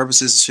nostalgia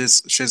purposes,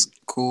 shit's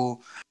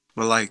cool,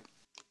 but like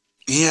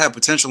he had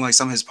potential like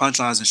some of his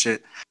punchlines and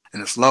shit,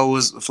 and the flow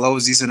was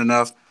decent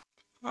enough.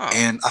 Oh.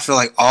 And I feel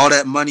like all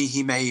that money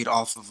he made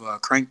off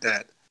of Crank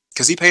That,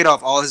 because he paid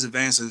off all his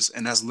advances,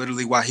 and that's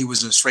literally why he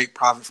was a straight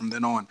profit from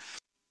then on.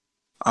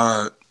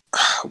 Off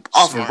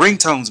of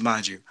ringtones,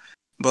 mind you.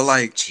 But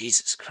like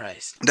Jesus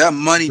Christ. that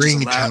money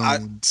just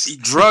allowed,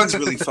 Ringtones. drugs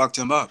really fucked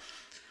him up.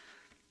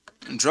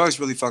 And drugs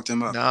really fucked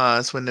him up. Nah,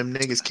 that's when them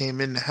niggas came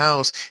in the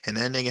house and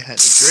that nigga had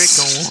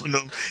the Drake on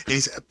them. And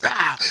he said,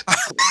 "Bah,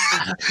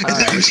 and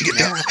then we should get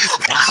down."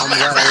 I'm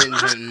glad I didn't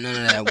drink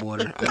none of that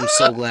water. I'm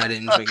so glad I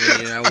didn't drink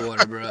any of that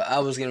water, bro. I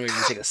was getting ready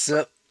to take a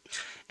sip.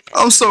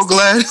 I'm so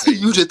glad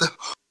you did the.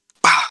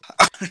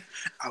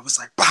 I was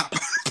like, bah.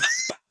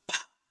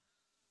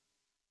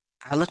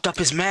 I looked up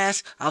his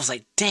mask. I was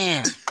like,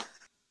 damn.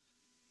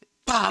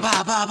 Bah,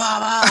 bah, bah,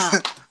 bah,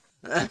 bah.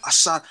 I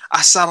shot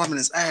him in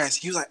his ass.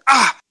 He was like,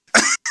 ah.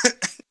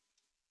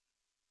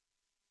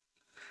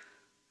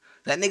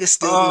 That nigga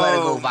still knew how to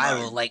go Oh, my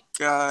viral. Like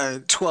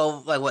God.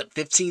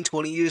 15,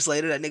 20 years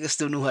later, that nigga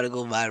still knew how to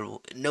go viral.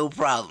 No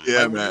problem.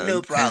 Yeah, Like, man.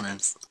 no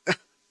problems.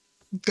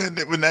 When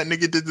that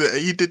nigga did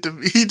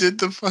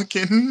the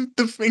fucking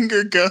the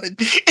finger gun in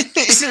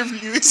the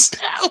interview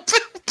style.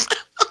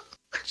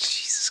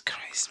 Jesus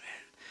Christ, man.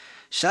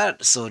 Shout out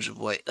to Soulja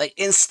Boy. Like,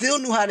 and still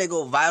knew how to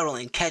go viral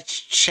and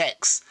catch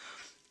checks.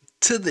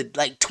 To the,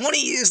 like, 20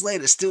 years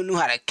later, still knew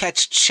how to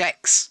catch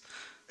checks.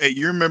 Hey,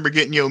 you remember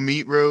getting your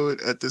meat rolled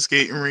at the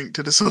skating rink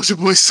to the Soulja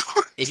Boy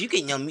song? If you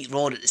get your meat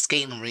rolled at the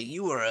skating rink,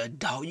 you are a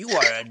dog. You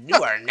are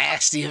a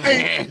nasty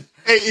man.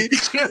 Hey,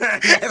 You're a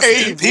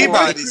hey, nasty boy.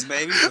 Peabody's,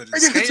 baby. I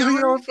gotta tell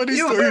you a funny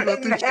You story are about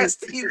a this shit.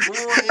 nasty boy.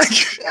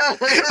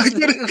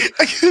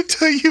 I gotta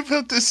tell you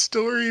about this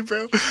story,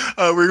 bro.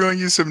 We're gonna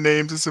use some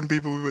names of some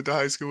people we went to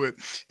high school with.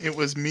 It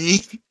was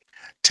me,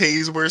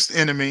 Tay's worst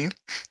enemy.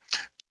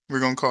 We're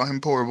gonna call him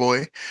Poor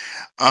Boy.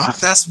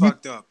 That's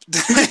fucked up.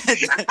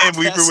 And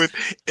we were with,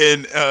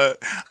 and I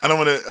don't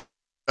want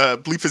to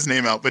bleep his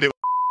name out, but it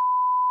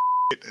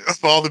was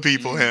of all the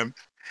people, him.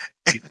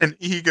 And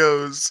he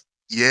goes,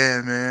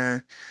 "Yeah,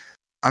 man,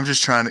 I'm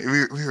just trying to."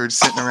 We were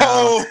sitting around.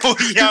 Oh,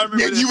 yeah, I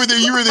remember Yeah, this. you were there.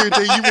 You were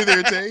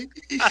there, Tay.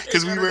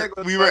 Because we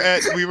were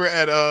at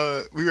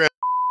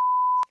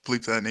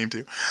bleep that name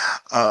too.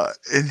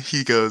 And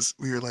he goes,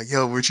 we were like,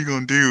 "Yo, what you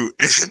gonna do?"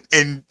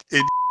 And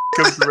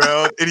comes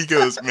around and he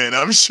goes, "Man,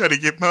 I'm just trying to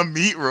get my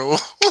meat roll."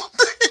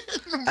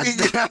 I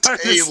think I've heard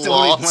this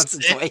story once or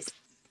twice.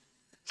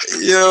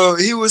 Yo,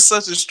 he was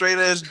such a straight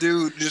ass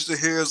dude just to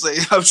hear him say,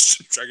 "I'm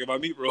just trying to get my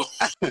meat roll."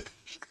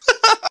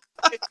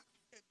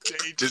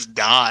 Jay just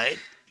died.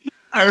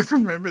 I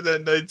remember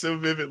that night so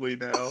vividly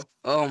now.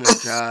 Oh my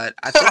god!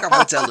 I think I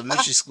went to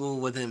elementary school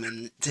with him,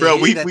 and to Bro,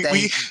 hear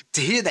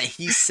to hear that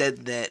he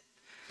said that,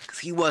 because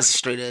he was a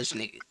straight edge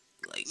nigga.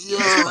 Like, Yeah,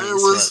 it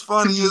was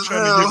funny as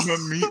Trying hell. to get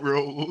my meat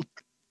roll.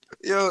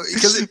 Yo,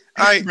 because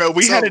alright, Bro,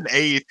 we so- had an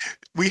eighth.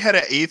 We had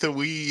an eighth of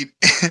weed,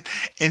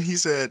 and he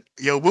said,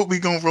 "Yo, what we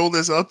gonna roll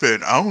this up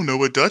in? I don't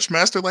know, a Dutch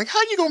master. Like,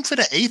 how you gonna fit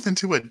an eighth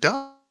into a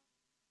Dutch?"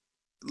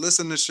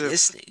 listen to shit.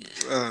 This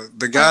nigga.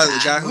 The guy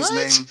whose What?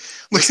 name. Looking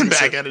Listen to back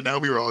shit. at it now,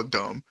 we were all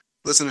dumb.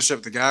 Listen to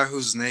shit. The guy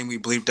whose name we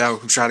bleeped out,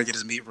 who tried to get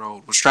his meat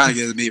rolled, was trying to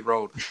get his meat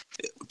rolled.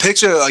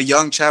 Picture a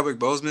young Chadwick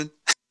Boseman,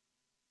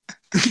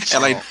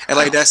 and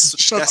like that's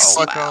Shut the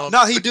fuck wow. up.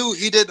 No, he do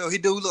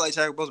look like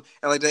Chadwick Boseman,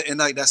 and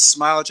like that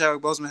smile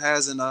Chadwick Boseman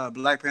has in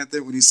Black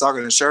Panther when he's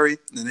talking to Shuri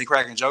and they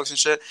cracking jokes and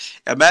shit.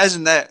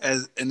 Imagine that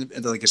as and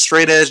like a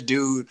straight edge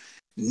dude,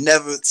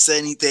 never said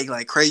anything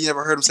like crazy. You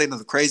never heard him say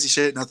nothing crazy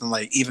shit, nothing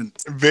like even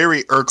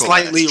Very Urkel.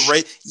 slightly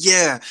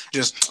yeah,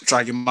 just try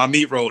to get my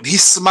meat rolled.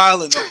 He's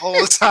smiling the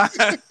whole time.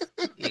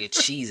 Nigga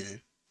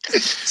cheesing.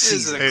 This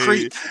is a Hey,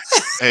 creep.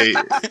 hey.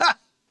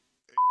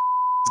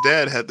 His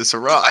dad had the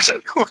Siraj.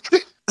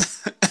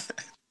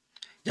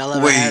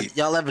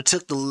 Y'all ever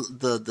took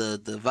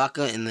the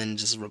vodka and then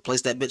just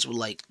replaced that bitch with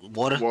like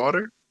water?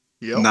 Water?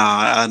 Yep.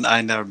 Nah, I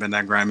ain't never been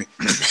that grimy.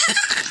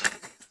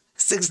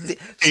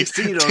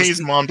 16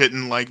 Tay's mom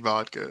didn't like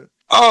vodka.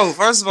 Oh,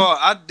 first of all,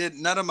 I did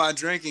none of my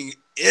drinking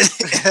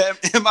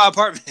in my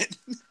apartment.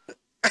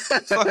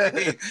 Fuck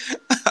me.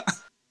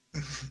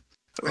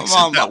 My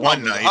mom, that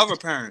one night. I'm a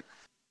parent.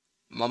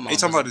 My mom You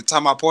talking about the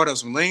time I poured up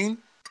some lean?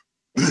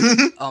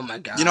 Oh my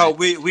god. You know,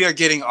 we are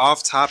getting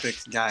off topic,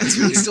 guys.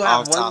 we still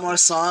have Off one topic. more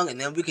song, and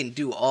then we can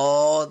do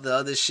all the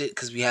other shit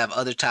because we have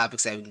other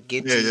topics that we can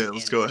get to. Yeah,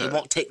 let's and go ahead. It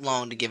won't take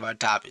long to give our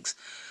topics.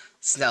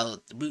 So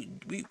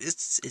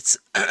it's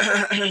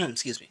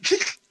excuse me.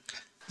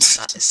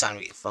 It's time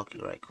to get funky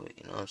right quick.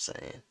 You know what I'm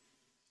saying?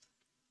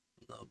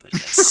 A little bit of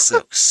that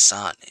Silk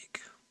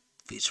Sonic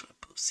featuring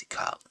Bootsy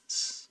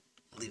Collins.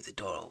 Leave the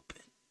door open.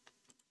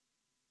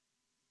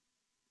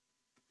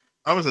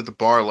 I was at the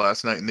bar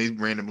last night and they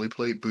randomly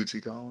played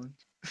Bootsy Collins.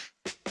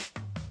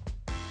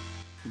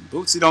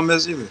 Bootsy don't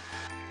miss either.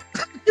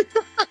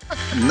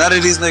 None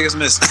of these niggas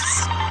miss.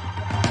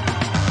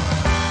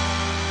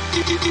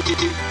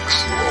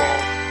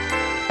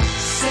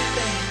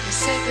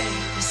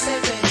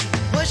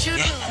 What you do?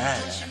 Yeah.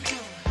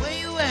 Where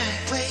you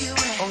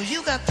at? Oh,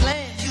 you got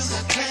plans.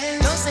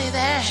 Don't say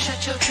that.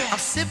 Shut your trap. I'm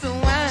sipping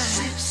wine.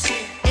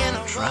 In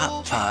a Drop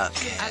robe.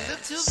 podcast. I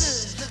look too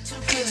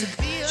good to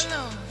be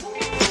alone.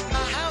 My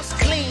house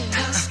clean.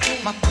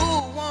 My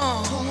pool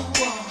warm.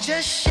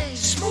 Just shake.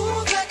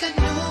 Smooth like a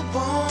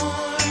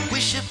newborn. We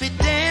should be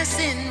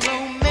dancing,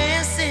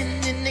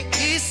 romancing in the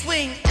east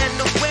wing and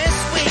the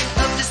west wing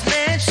of this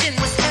mansion.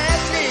 What's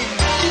happening?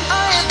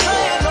 I ain't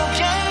playing no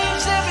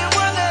games. Every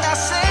word that I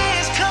say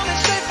is coming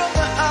straight from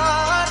the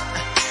heart.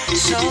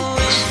 So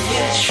if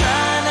you're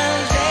trying to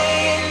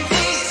lay in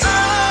these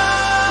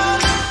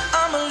arms,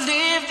 I'ma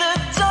leave the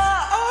door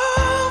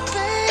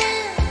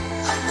open.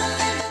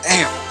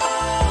 Damn.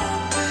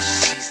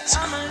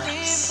 I'ma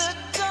leave the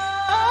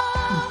door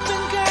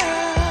open,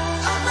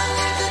 girl. I'ma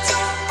leave the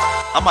door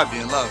open. I might be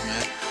in love,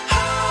 man.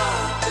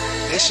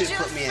 This shit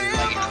put me in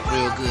like a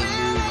real good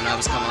mood when I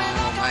was coming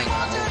home. I ain't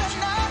gonna hold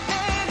you.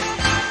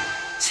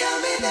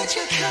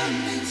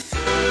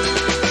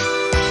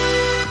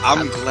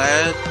 I'm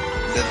glad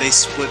that they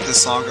split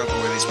this song up the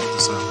way they split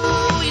this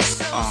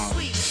up.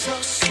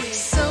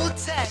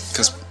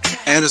 Because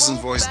Anderson's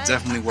voice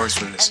definitely works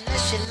for this.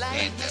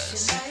 It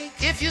does.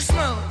 If you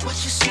smoke,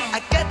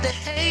 I got the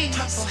haze.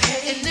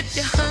 And if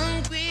you're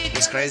hungry,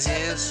 What's crazy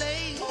is,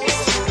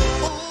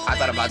 I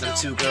thought about them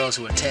two girls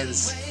who were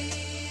 10s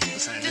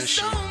listening to this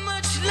shit. so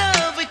much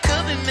love we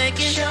could be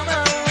making.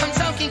 I'm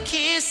talking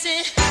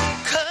kissing,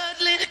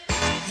 cuddling,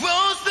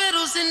 rose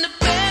petals in the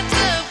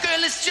bathtub.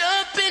 Girl, it's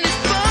jumping, it's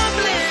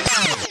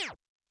bubbling.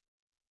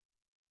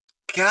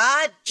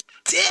 God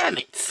damn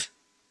it.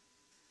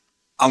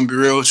 I'm gonna be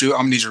real with you. I'm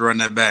gonna need you to run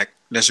that back.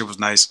 That shit was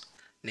nice.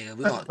 Nigga,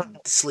 we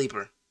want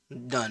sleeper.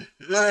 Done.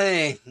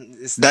 Hey,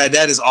 it's That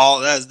is all.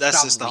 That's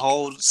just the Drop a week.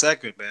 whole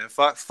segment, man.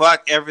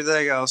 Fuck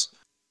everything else.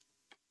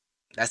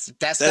 That's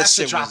That the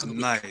shit drop was of the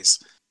week.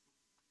 nice.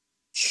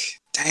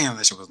 Damn,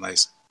 that shit was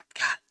nice.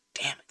 God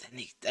damn it, that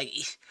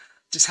nigga.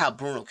 Just how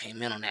Bruno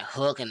came in on that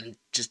hook and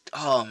just,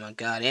 oh my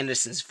God,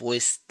 Anderson's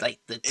voice, like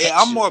the Yeah,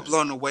 I'm more texture.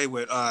 blown away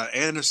with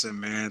Anderson,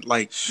 man.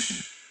 Like,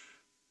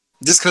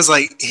 just because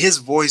like his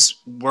voice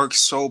works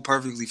so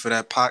perfectly for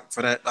that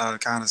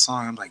kind of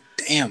song. I'm like,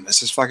 damn,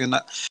 this is fucking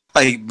not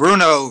like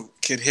Bruno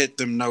could hit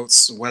them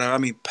notes. Whatever. I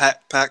mean, I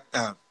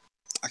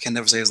can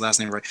never say his last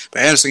name right,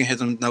 but Anderson can hit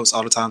them notes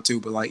all the time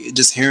too. But like,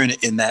 just hearing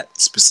it in that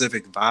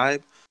specific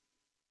vibe.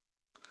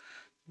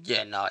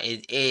 Yeah, no,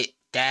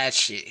 that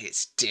shit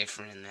hits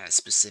different in that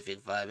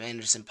specific vibe.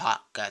 Anderson Paak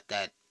got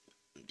that.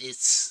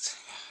 It's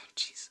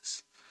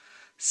Jesus.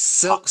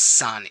 Silk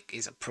Sonic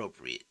is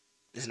appropriate.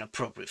 It's an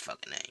appropriate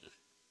fucking name.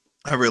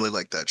 I really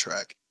like that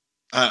track.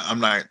 I'm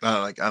not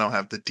like I don't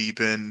have the deep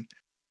in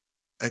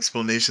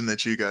explanation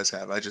that you guys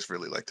have. I just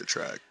really like the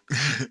track.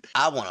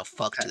 I want to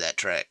fuck to that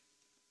track.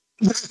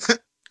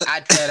 I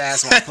dead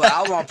ass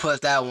I want to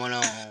put that one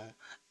on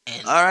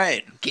and All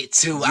right, get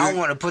to. I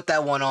want to put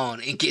that one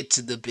on and get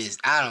to the biz.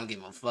 I don't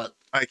give a fuck.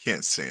 I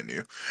can't stand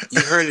you.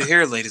 you heard it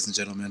here, ladies and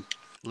gentlemen.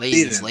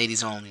 Ladies, Steven.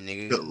 ladies only,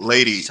 nigga.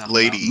 Lady.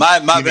 My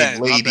You My mean bad,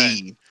 my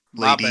lady.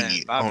 My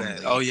Lady. bad.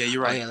 only. Oh yeah,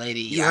 you're Oh right. yeah,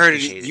 lady. You I heard it-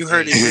 appreciate you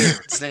heard it Thank you. here.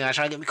 This nigga, I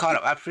try to get me caught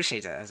up. I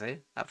appreciate that.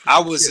 I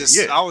was just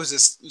Yeah. I was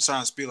just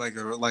trying to speak like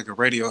a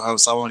radio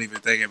host. I wasn't even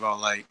thinking about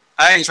like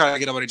I ain't trying to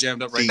get nobody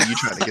jammed up right See, now. you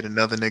trying to get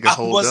another nigga I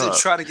hold wasn't up.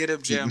 trying to get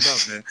him jammed up,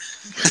 man.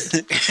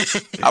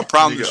 I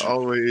promise Nigga you.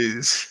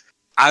 always.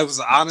 I was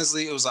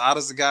honestly, it was an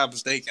honest to God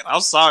mistake. And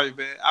I'm sorry,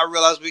 man. I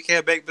realize we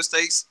can't make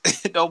mistakes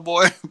no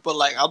more, but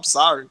like I'm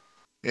sorry.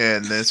 Yeah,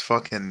 and this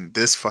fucking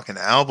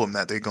album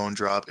that they're gonna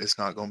drop is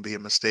not gonna be a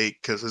mistake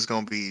because it's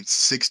gonna be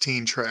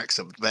 16 tracks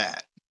of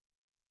that.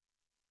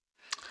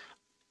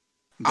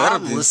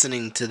 I'm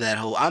listening to that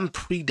whole. I'm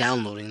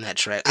pre-downloading that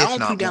track. I If don't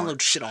not pre-download more.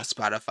 shit on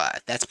Spotify.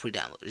 That's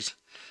pre-downloaded.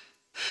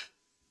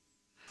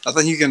 I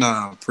think you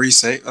can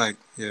pre-save like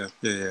yeah,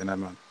 never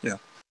mind. Yeah.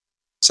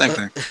 Same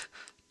thing.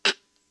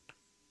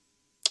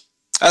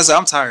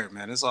 I'm tired,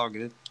 man. It's all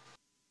good.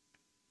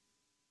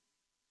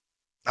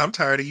 I'm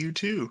tired of you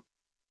too.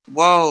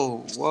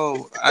 Whoa.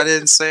 I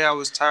didn't say I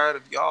was tired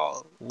of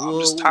y'all. I'm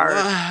just tired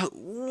of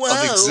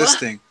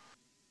existing.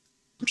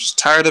 I'm just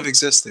tired of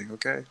existing,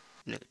 okay?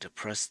 Nigga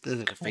depressed. This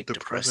nigga fake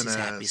Depressing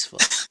depressed. He's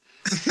happy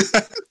ass. as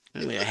fuck.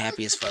 Nigga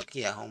happy as fuck.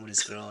 Yeah, home with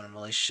his girl in a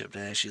relationship.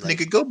 That she like.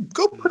 Nigga,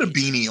 go put a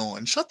beanie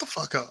on. Shut the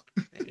fuck up.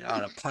 Nigga,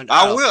 I oughta punch.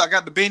 I will. I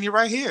got the beanie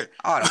right here.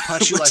 I oughta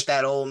punch you like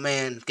that old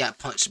man got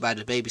punched by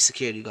the baby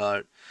security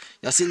guard.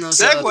 Y'all seen those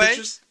Segway.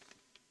 pictures?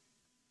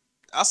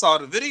 I saw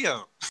the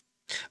video.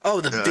 Oh,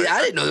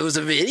 I didn't know there was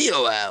a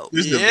video out.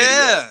 Here's the video.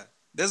 Yeah.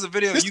 There's a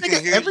video. This You nigga,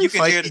 can hear every you can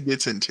fight hear he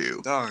gets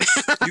into. dog.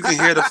 You can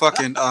hear the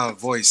fucking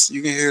voice.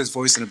 You can hear his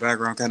voice in the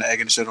background kind of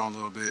egging the shit on a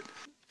little bit.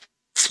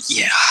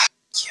 Yeah.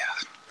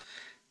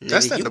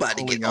 That's Nigga, that you about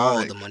to get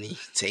Napoleonic. all the money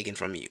taken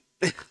from you.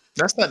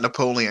 That's that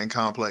Napoleon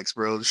complex,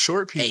 bro.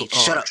 Short people. Hey,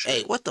 shut oh, up. shit.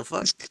 Hey, what the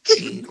fuck?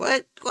 Hey,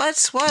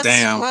 what's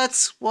Damn.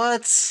 what's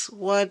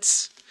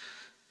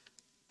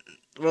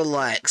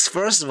relax.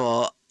 First of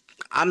all,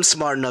 I'm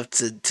smart enough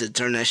to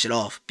turn that shit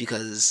off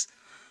because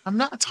I'm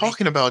not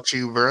talking about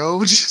you,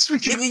 bro. Just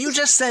because. nigga, you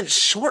just said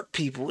short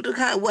people.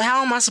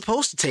 How am I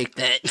supposed to take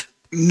that?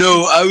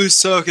 No, I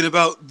was talking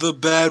about the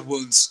bad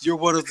ones. You're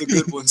one of the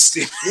good ones,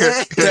 Steve.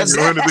 That's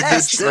You're one of the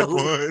ass, good dude.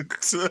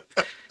 ones.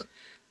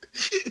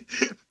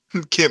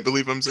 Can't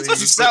believe I'm saying what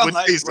you this, sound but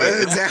like, Jay bro.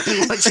 said- Exactly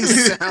what you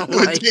sound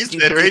what like. Jay you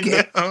said right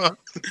dickhead. now.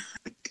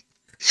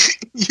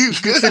 You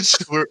good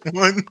short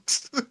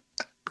ones.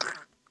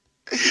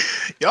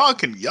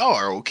 Y'all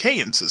are okay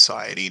in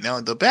society. Now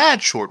the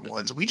bad short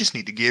ones, we just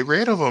need to get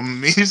rid of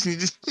them. We just need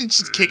to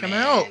just kick them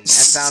out. Man, that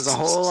sounds a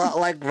whole lot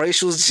like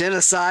racial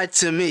genocide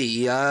to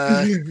me.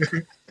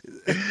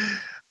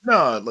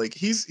 No, like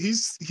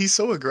he's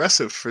so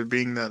aggressive for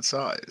being that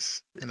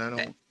size, and I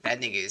don't.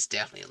 That nigga is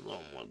definitely a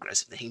little more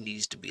aggressive than he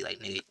needs to be. Like,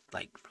 nigga,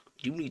 like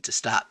you need to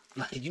stop.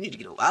 Like, you need to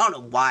get over. I don't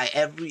know why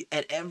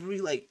at every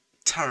like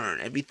turn,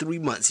 every 3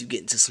 months you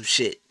get into some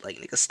shit. Like,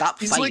 nigga, stop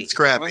He's fighting. like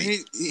Scrappy. Well, he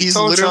He's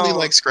told literally y'all-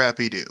 like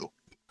Scrappy Doo.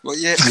 Well,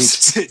 yeah.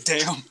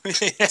 Damn.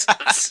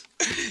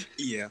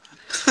 Yeah.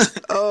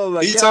 Oh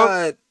my He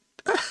god.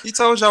 He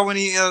told y'all when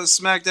he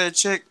smacked that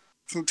chick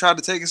who tried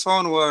to take his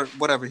phone or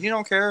whatever. He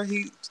don't care.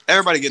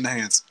 Everybody getting the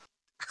hands.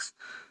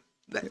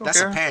 That's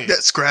care. apparent.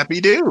 That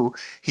Scrappy Doo.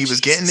 He was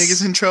getting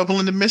niggas in trouble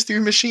in the Mystery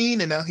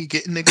Machine, and now he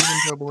getting niggas in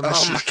trouble in the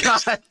Oh my shit.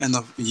 god. And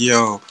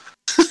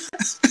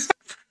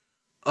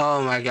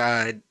Oh my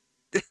god.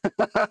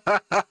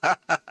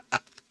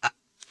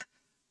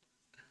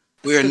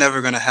 we are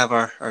never gonna have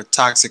our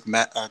toxic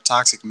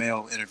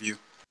male interview.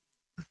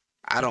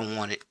 I don't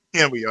want it.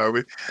 Yeah, we are.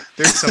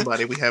 There's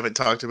somebody we haven't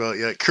talked about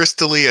yet. Chris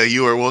D'Elia,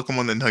 you are welcome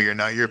on the No, you're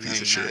not. You're a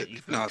piece of shit.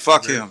 No,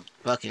 fuck him.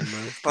 Fuck him, bro.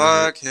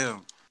 Fuck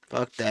him.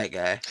 Fuck that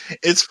guy.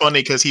 It's funny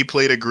because he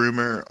played a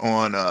groomer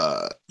on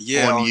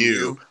On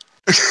You.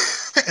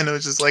 and it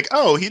was just like,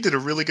 oh, he did a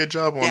really good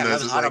job on Yeah, that this.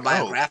 was It's like,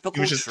 autobiographical, he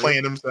was just true.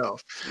 playing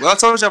himself. Well, I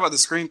told you about the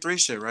Scream 3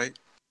 shit, right?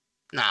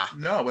 Nah.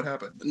 No, what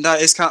happened? No,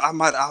 it's kind of,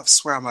 I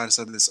swear I might have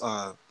said this.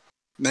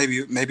 Maybe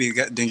it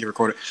didn't get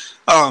recorded.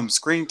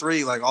 Scream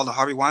 3, like all the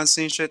Harvey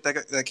Weinstein shit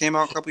that came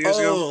out a couple years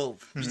ago. Oh,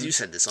 you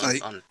said this on.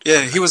 Like,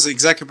 yeah, he was the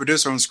executive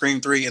producer on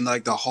Scream 3, and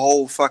like the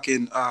whole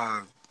fucking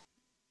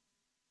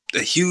a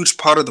huge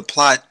part of the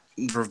plot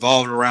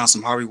revolved around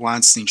some Harvey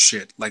Weinstein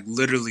shit. Like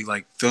literally,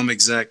 like film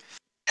exec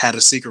had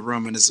a secret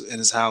room in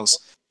his house,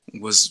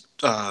 was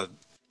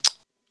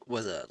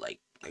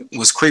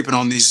creeping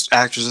on these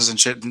actresses and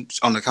shit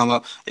on the come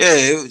up. Yeah,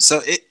 it's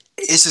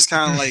just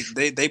kind of like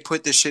they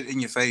put this shit in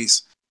your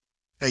face.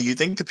 Hey, you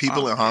think the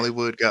people in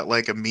Hollywood got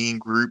like a mean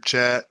group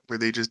chat where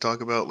they just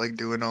talk about like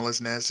doing all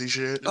this nasty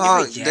shit?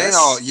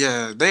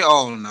 Yes. They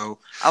all know.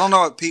 I don't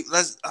know what people.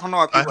 I don't know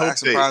why people act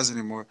surprised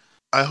anymore.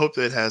 I hope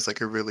that it has like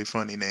a really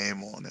funny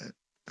name on it.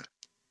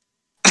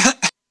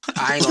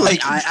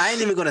 I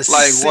ain't even gonna like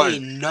say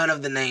what? none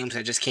of the names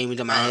that just came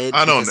into my head.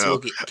 I don't because know. we'll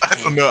get I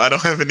don't know. I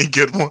don't have any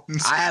good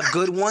ones. I have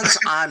good ones.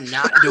 I'm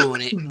not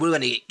doing it. We're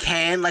gonna get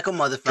canned like a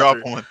motherfucker. Drop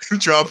one.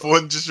 Drop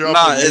one. Just drop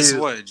Nah, one. it's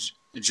what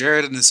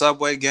Jared and the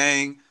Subway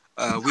Gang.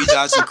 We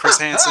dodging Chris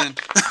Hansen.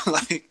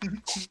 Like,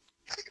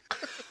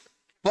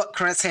 But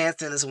Chris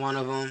Hansen is one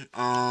of them.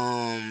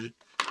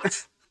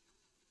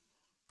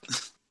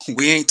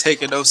 we ain't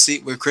taking no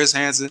seat with Chris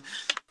Hansen.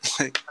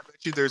 Like, I bet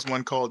you there's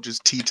one called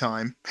just Tea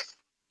Time.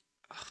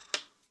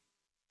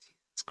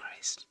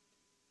 Christ.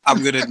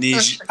 I'm gonna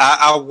need you.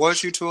 I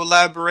want you to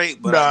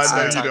elaborate, but Nah,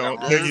 I'm no, you don't.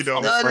 No, you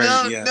don't. No,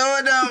 afraid, yeah.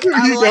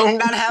 I You like don't.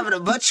 not having a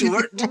bunch of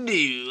work to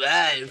do.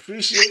 I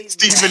appreciate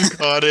Steven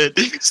got it.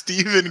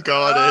 Steven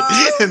got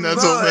it. And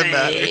that's all that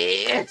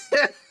matters.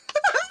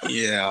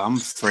 Yeah, I'm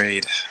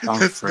afraid.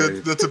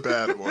 That's a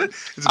bad one.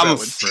 It's a I'm bad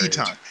one. afraid.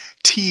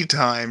 Tea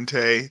time,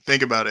 Tay.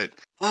 Think about it.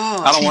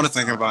 Oh, I don't want to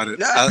think about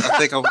it. I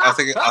think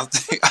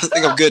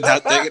I'm good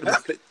not thinking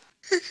about it.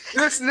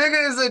 this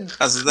nigga is a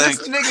That's the thing.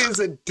 this nigga is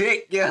a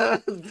dick, yo.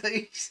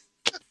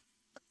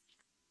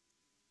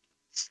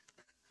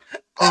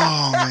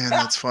 Oh man,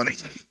 that's funny.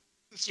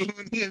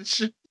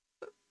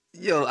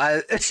 Yo,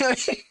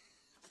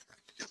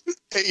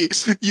 Hey,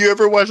 you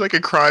ever watch like a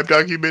crime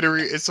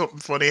documentary and something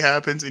funny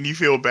happens and you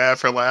feel bad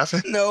for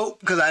laughing? no,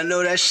 because I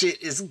know that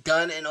shit is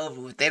done and over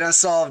with. They done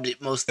solved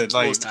it most times.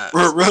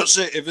 Real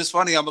shit. If it's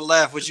funny, I'm gonna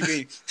laugh. What you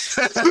mean?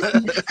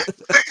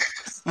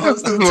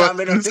 Most of the time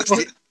they done fixed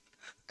it.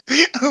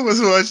 I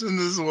was watching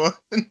this one.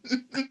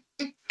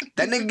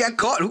 That nigga got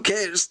caught. Who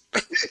cares?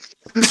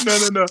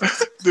 No.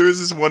 There was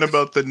this one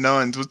about the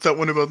nuns. What's that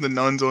one about the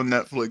nuns on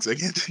Netflix?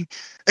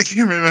 I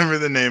can't remember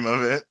the name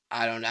of it.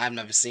 I've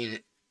never seen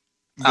it.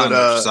 I don't But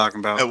know what you're talking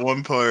about. at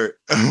one part,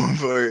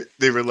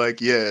 they were like,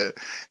 yeah,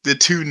 the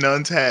two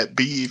nuns had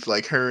beef.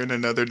 Like her and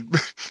another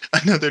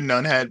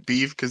nun had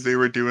beef because they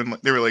were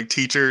like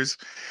teachers,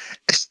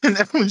 and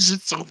that was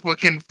just so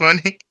fucking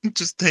funny.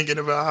 Just thinking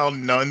about how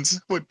nuns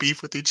would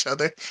beef with each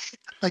other.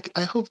 Like,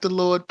 I hope the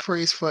Lord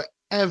prays for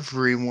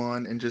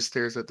everyone, and just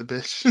stares at the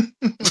bitch.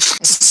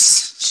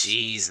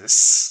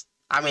 Jesus.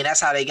 I mean,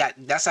 that's how they got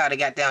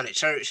down at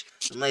church.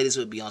 The ladies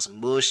would be on some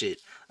bullshit.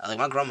 Like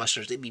my grandma's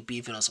church, they'd be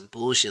beefing on some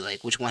bullshit,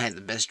 like which one had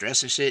the best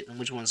dress and shit, and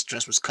which one's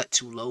dress was cut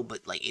too low,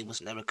 but like it was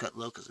never cut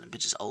low because the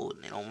bitch is old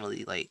and they don't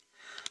really like.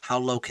 How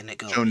low can it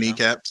go? Show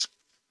kneecaps.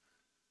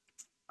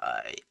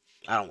 I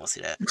don't want to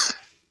see that.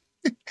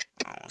 I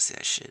don't want to see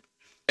that shit.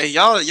 Hey,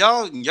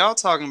 y'all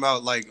talking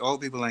about like old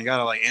people ain't got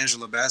it. Like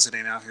Angela Bassett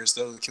ain't out here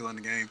still killing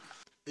the game.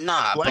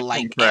 Nah, Black but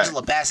like and crack.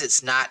 Angela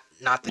Bassett's not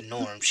the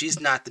norm. She's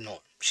not the norm.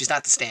 She's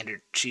not the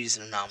standard. She's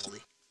an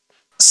anomaly.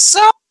 So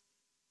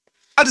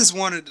I just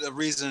wanted a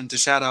reason to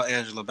shout out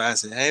Angela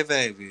Bassett. Hey,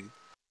 baby,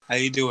 how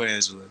you doing,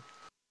 Angela?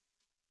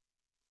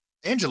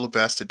 Angela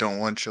Bassett don't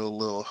want your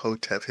little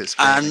Hotep I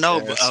Hispanic know,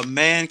 ass. but a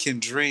man can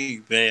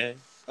dream, man.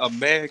 A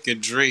man can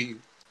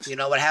dream. You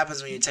know what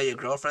happens when you tell your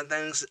girlfriend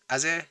things,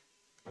 Isaiah?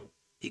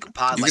 He can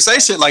pod You like can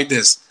say shit like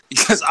this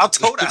because I've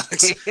told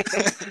Alex.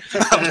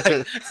 I'm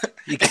like,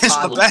 You can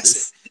Angela pod like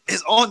Bassett this.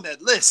 is on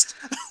that list.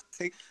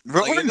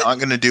 What Like, we're not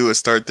gonna do is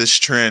start this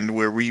trend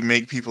where we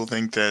make people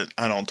think that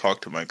I don't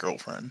talk to my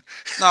girlfriend.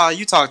 Nah,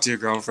 you talk to your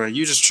girlfriend.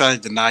 You just try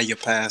to deny your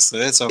past, so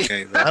it's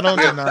okay. Bro. I don't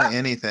deny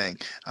anything.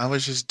 I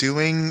was just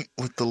doing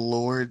what the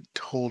Lord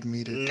told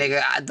me to do.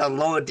 Nigga, the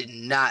Lord did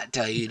not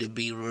tell you to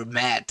be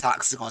mad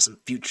toxic on some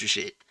future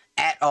shit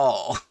at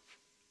all.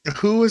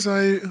 Who was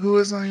I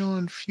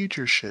on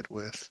future shit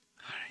with?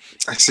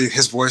 Actually,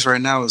 his voice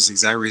right now is the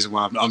exact reason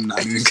why I'm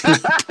not even gonna,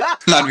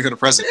 not even gonna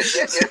press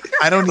it.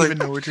 I don't even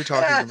know what you're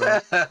talking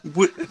about.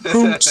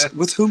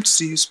 With whom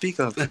do you speak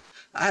of?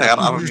 I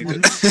don't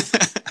need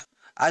it.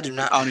 I do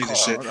not. I don't need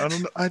this shit. I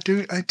don't know. I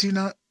do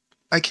not.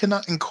 I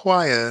cannot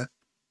inquire.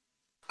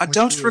 I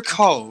don't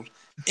recall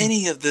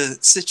any of the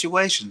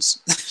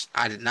situations.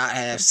 I did not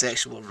have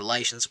sexual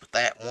relations with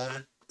that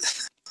woman.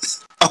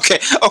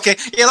 Okay,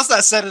 yeah, let's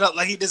not set it up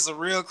like he did some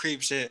real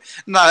creep shit.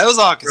 Nah, it was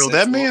all Bro, consensual.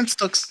 that man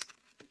stuck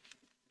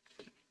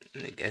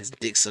Nigga, his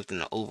dick sucked in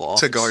the Oval Office.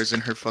 cigars in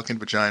her fucking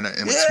vagina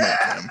and would smoke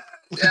them.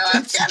 Yeah,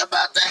 I forgot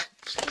about that.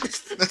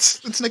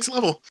 That's next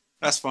level.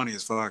 That's funny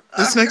as fuck.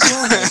 That's next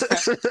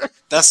level.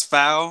 That's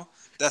foul.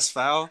 That's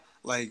foul.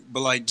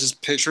 But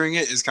just picturing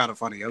it is kind of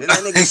funny. And that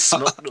nigga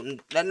smoked them.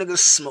 That nigga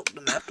smoked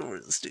them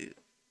afterwards, dude.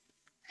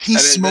 He That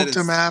smoked is-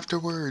 them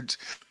afterwards.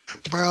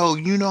 Bro,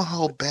 you know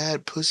how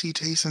bad pussy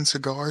tastes in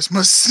cigars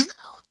must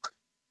smell.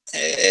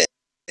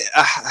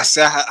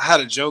 I had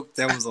a joke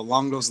that was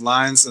along those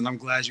lines, and I'm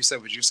glad you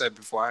said what you said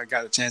before I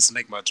got a chance to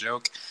make my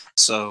joke.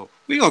 So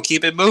we gonna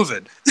keep it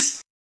moving.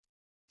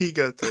 He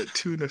got that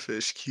tuna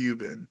fish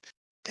Cuban.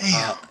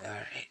 Damn. All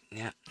right.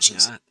 Yeah.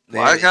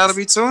 Why it gotta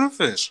be tuna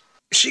fish?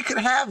 She could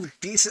have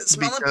decent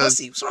smelling Because-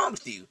 pussy. What's wrong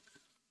with you?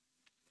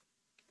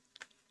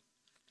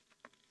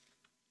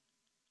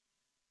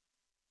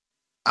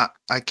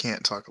 I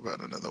can't talk about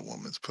another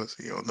woman's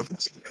pussy on the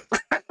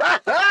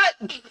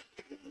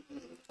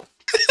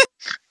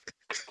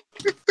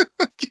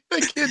I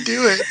can't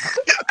do it.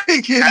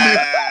 I can't do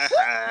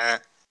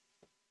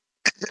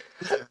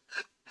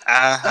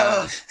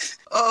it.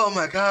 Oh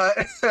my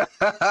god.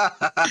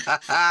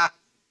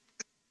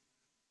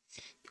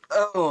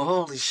 Oh,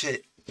 holy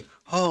shit.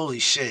 Holy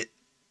shit.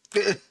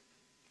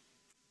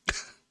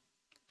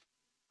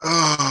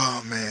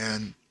 Oh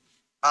man.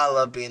 I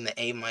love being the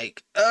A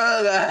mic.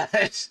 Oh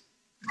gosh.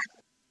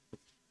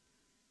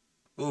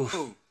 Oof.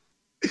 Ooh.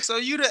 So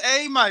you the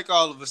A mic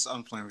all of us.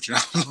 I'm playing with you.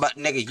 But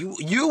nigga,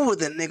 you were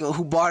the nigga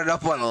who brought it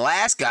up on the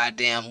last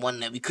goddamn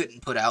one that we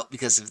couldn't put out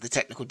because of the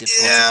technical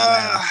difficulties.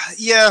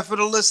 Yeah. For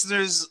the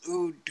listeners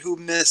who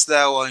missed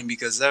that one,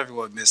 because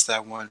everyone missed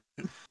that one.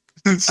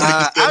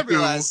 I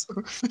realized.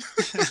 We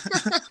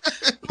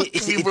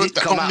were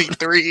the only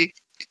three.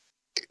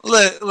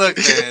 Look,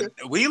 man.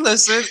 We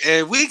listened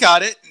and we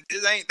got it.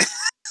 It ain't.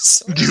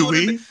 So Do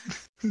we?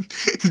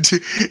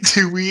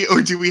 do we,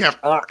 or do we have?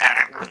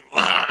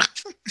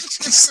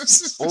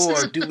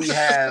 Or do we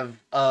have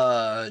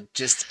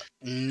just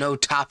no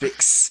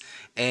topics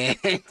and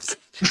a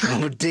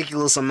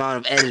ridiculous amount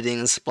of editing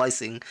and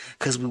splicing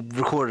because we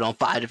recorded on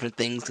 5 different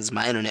things because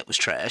my internet was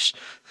trash.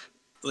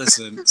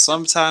 Listen,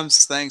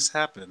 sometimes things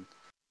happen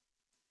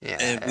Yeah.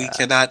 and we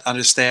cannot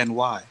understand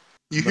why.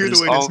 You But hear the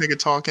it's way all- this nigga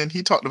talking?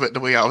 He talked about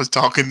the way I was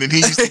talking, then he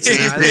used to say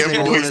his Yeah, this damn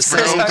nigga doing voice, the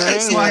bro. same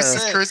That's thing. why I Yeah.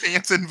 said. Chris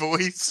Hansen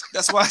voice.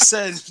 That's why I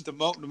said the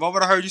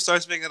moment I heard you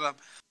start speaking up,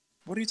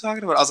 what are you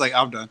talking about? I was like,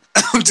 I'm done.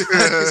 I'm done.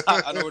 'Cause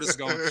I know where this is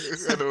going.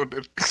 I don't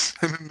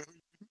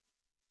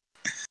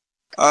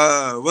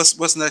know.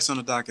 What's next on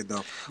the docket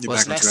though? Get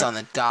What's back next track. on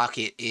the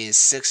docket is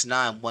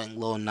 6ix9ine wanting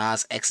Lil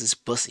Nas X's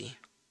pussy.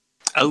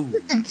 Oh,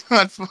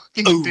 God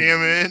fucking Ooh.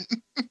 damn it.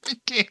 I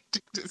can't do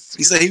this.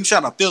 he said he was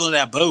trying to fill in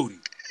that booty.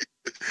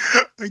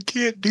 I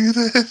can't do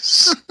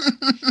this.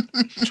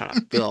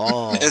 Trying to feel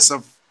all. And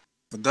so,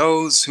 for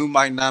those who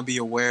might not be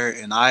aware,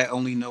 and I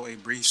only know a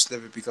brief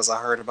snippet because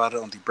I heard about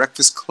it on the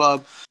Breakfast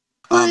Club.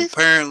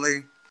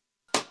 Apparently,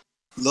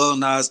 Lil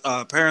Nas,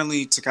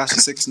 apparently Tekashi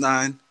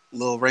 6ix9ine,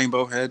 Lil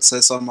Rainbow Head,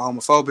 said something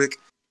homophobic.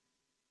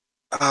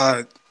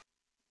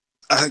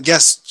 I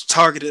guess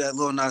targeted at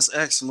Lil Nas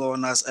X. Lil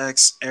Nas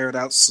X aired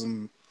out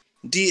some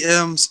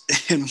DMs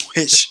in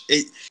which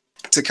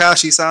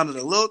Tekashi sounded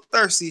a little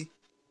thirsty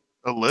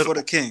A for little.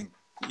 the king.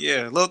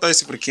 Yeah, a little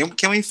thirsty for the king.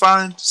 Can we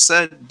find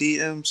said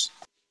DMs?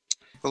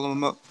 Pull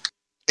them up.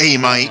 Hey,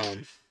 Mike.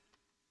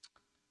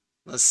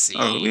 Let's see.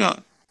 Oh, we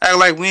don't act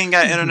like we ain't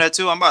got internet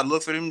too. I'm about to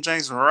look for them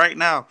Janks right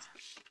now.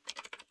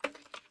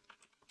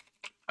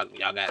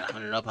 Y'all got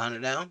 100 up,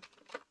 100 down?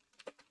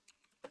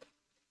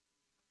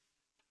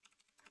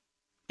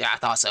 Yeah, I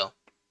thought so.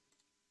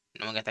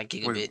 No one got that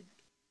gigabit. Wait.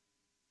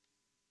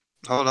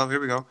 Hold up,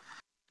 here we go.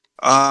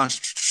 That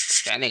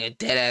nigga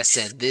deadass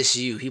said this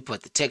you. He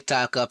put the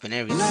TikTok up and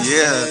everything.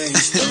 Yeah.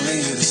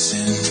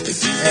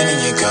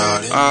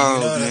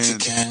 Oh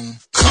man.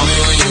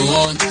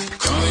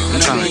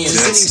 I'm trying to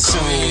guess.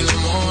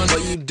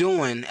 What you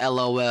doing?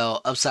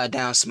 LOL. Upside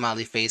down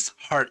smiley face.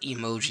 Heart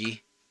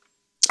emoji.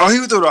 Oh, he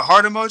threw the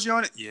heart emoji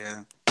on it.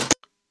 Yeah.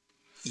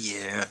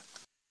 Yeah.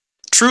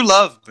 True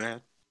love,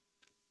 man.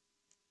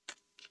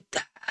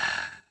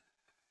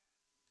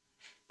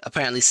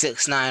 Apparently,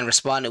 6ix9ine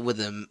responded with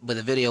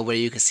a video where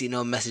you can see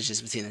no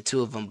messages between the two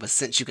of them, but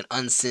since you can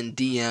unsend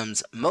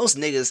DMs, most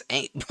niggas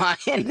ain't buying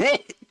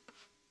it.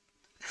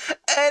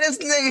 Hey, this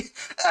nigga.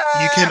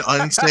 You can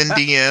unsend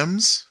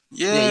DMs.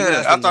 Yeah, you Yeah,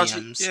 got I the thought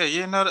DMs. you. Yeah,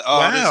 you know that. Oh,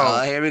 Wow.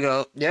 Oh, here we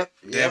go. Yep.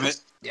 Damn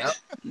it. Yep.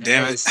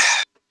 Damn it.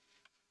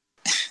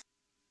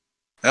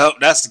 Oh,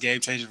 that's the game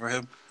changer for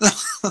him.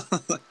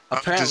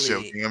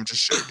 Apparently, I'm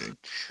just joking.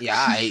 yeah,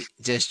 I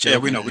just joking. Yeah,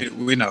 we know.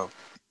 We know.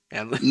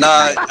 Yeah,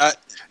 Nah,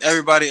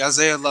 everybody.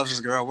 Isaiah loves his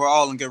girl. We're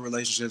all in good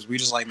relationships. We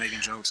just like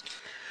making jokes.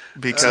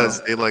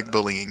 Because they like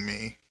bullying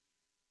me.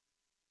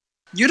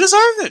 You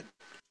deserve it.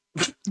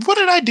 What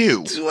did I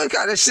do? What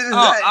kind of shit is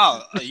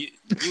that?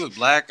 You was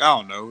black. I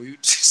don't know. You,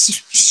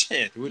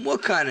 shit.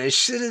 What kind of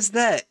shit is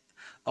that?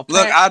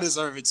 Look, I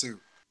deserve it too.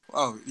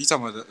 Oh, you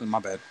talking about my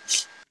bad?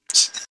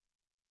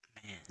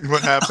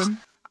 What happened?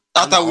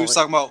 I thought we was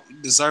talking about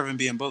deserving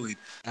being bullied.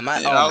 Am I?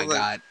 Yeah, Oh I my was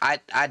god!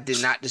 I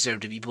did not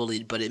deserve to be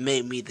bullied, but it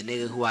made me the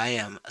nigga who I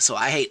am. So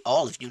I hate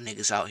all of you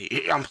niggas out here.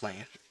 I'm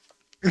playing.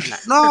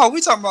 No, we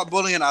talking about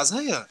bullying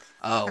Isaiah.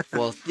 Oh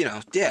well,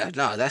 yeah.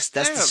 No, that's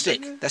the Damn,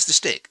 stick. nigga. That's the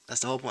stick.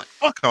 That's the whole point.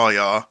 Fuck all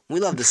y'all. We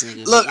love this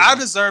nigga. Look, I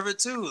deserve it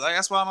too. Like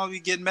that's why I'm gonna be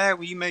getting mad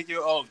when you make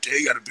your Jay,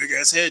 you got a big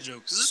ass head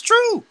joke. Cause it's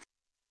true.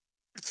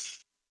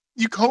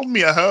 You called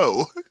me a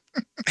hoe.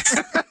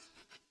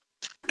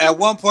 At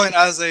one point,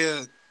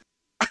 Isaiah.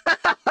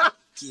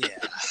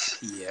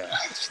 Yeah.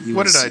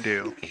 What did I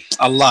do?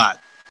 A lot.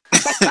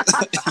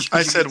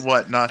 I said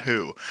what, not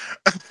who.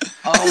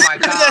 Oh my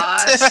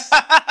gosh!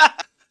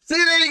 See,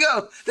 there you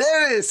go.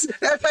 There it is.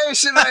 That famous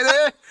shit right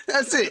there.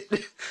 That's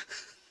it.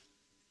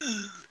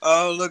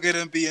 Oh, look at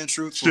him being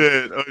truthful.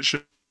 Shit. Oh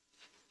shit.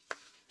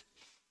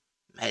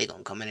 Maddie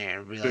gonna come in there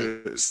and be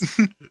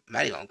like,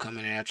 Maddie gonna come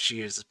in there after she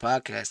hears this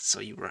podcast. So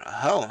you were a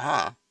hoe,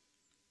 huh?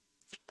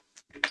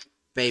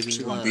 Baby,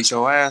 She gonna look. beat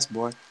your ass,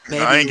 boy.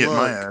 Baby, I ain't getting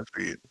my look. ass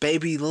beat.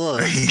 Baby,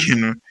 look. You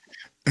know?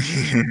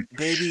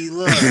 Baby,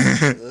 look.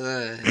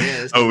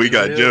 Yeah, Oh, we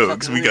got real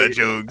jokes. fucking We got weird.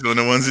 jokes on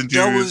the ones and twos.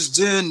 That was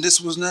then. This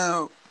was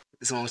now.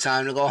 It's gonna be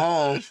time to go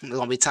home. It's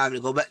gonna be time to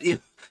go back. It's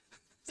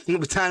gonna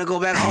be time to go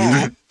back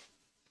home.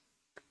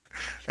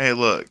 Hey,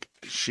 look.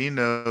 She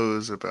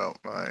knows about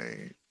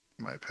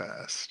my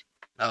past.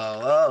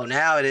 Oh,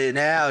 now it is.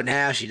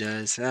 Now she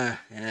does. Yeah.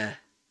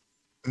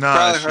 Nah,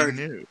 Probably she heard-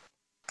 knew.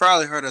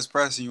 Probably heard us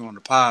pressing you on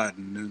the pod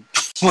and then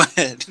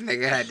went.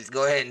 Nigga had to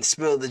go ahead and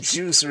spill the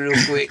juice real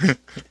quick.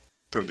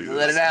 Don't do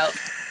Let this. it out.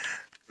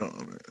 Oh,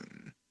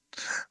 man.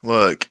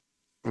 Look,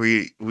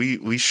 we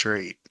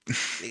straight.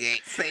 Nigga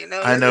ain't say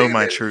no. I know Nigga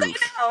my didn't say truth.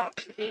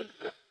 no.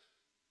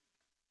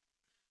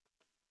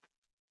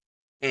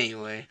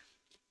 Anyway,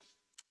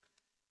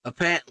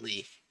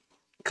 apparently,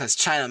 because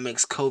China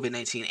makes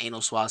COVID-19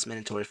 anal swabs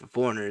mandatory for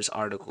foreigners,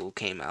 article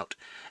came out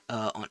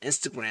on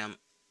Instagram.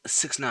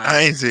 6ix9ine. I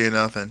ain't saying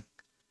nothing.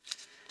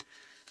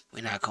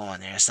 We're not going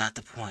there. It's not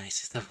the point.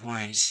 The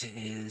point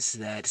is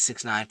that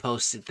 6ix9ine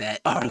posted that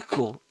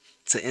article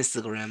to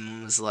Instagram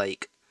and was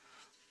like,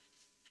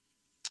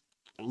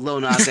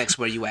 Lil Nas X,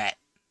 where you at?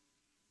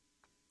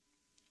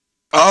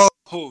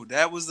 Oh,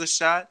 that was the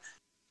shot.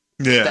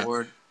 Yeah.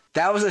 Lord.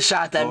 That was a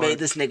shot that Lord. made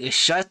this nigga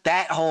shut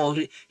that whole.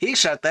 He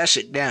shut that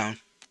shit down.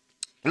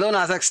 Lil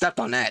Nas X stepped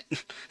on that.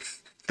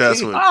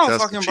 That's what, I don't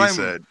that's fucking what she blame him.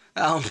 said.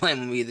 I don't blame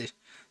him either.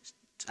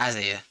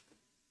 Isaiah.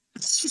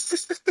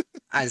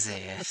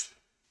 Isaiah.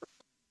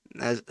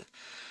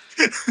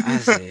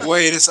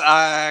 Wait,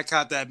 I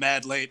caught that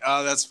mad late.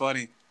 Oh, that's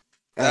funny.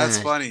 That's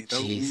funny.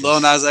 Jesus.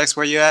 Lil Nas X,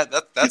 where you at?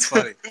 That's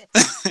funny.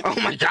 Oh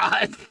my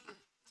god.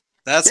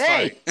 That's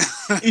Hey.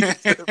 funny.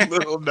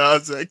 Little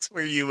Nas X,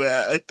 where you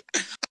at?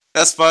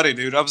 That's funny,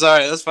 dude. I'm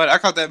sorry. That's funny. I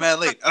caught that mad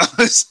late. I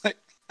was like,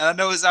 and I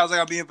know it sounds like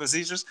I'm being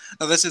facetious.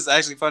 No, that's just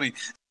actually funny.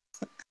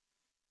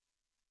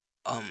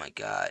 Oh my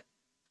god.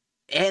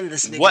 And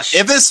this nigga. What?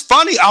 If it's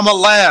funny, I'ma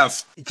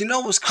laugh. You know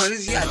what's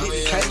crazy? I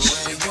didn't catch.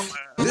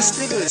 This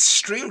nigga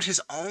streamed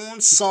his own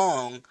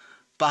song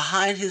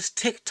behind his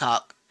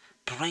TikTok,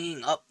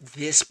 bringing up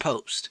this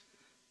post.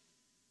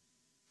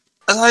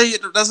 That's how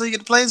you get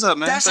the plays up,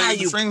 man. That's how you get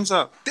the you- streams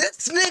up.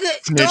 This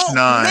nigga Snitch don't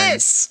 9.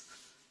 miss.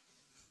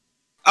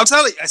 I'm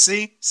telling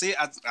you. See,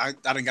 I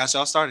done got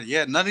y'all started.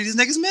 Yeah, none of these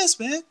niggas miss,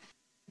 man.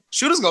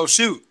 Shooters go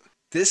shoot.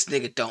 This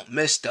nigga don't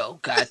miss though.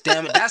 God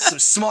damn it. That's some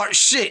smart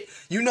shit.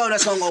 You know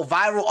that's gonna go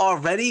viral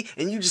already,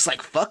 and you just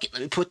like, fuck it,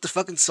 let me put the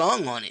fucking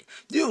song on it.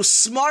 You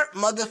smart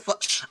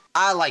motherfucker.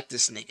 I like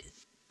this nigga.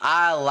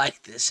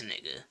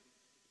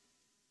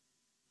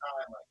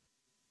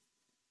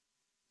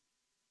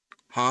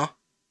 Huh?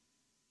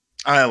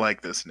 I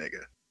like this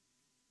nigga.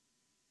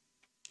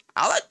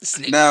 I like this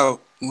nigga. Now,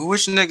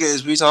 which nigga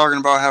is we talking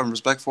about having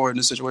respect for in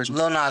this situation?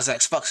 Lil Nas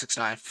X, fuck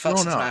 6ix9ine. Fuck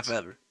Lil 6ix9ine Nas.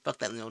 forever. Fuck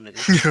that little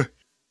nigga.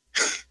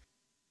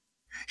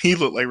 He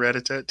looked like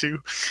Rat-a-tat too.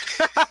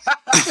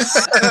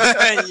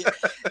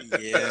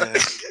 Yeah.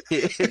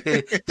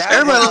 That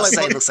Everybody looks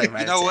like you know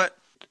Rat-a-tat. what?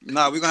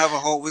 Nah, we're gonna have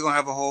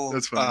a whole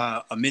That's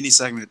funny. a mini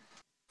segment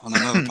on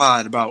another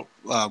pod about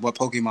what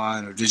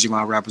Pokemon or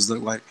Digimon rappers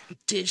look like.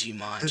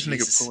 Digimon. This Jesus.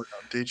 nigga pulling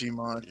out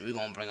Digimon. We're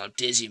gonna bring up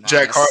Digimon.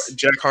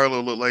 Jack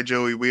Harlow looked like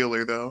Joey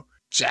Wheeler though.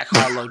 Jack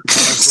Harlow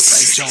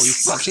does look like Joey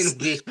fucking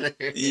Wheeler.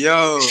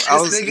 Yo,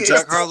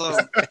 Jack Harlow.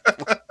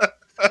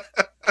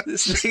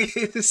 This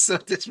nigga is so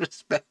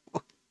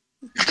disrespectful.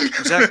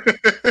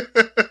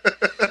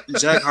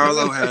 Jack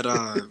Harlow had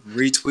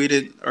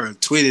retweeted or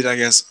tweeted, I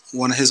guess,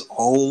 one of his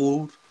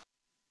old,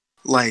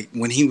 like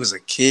when he was a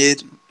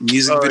kid,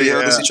 music video.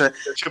 Yeah.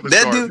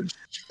 That dude,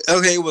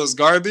 okay, it was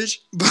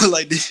garbage, but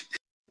like,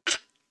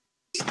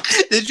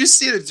 did you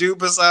see the dude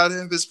beside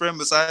him, his friend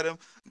beside him,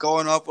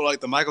 going off with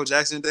like the Michael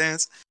Jackson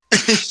dance?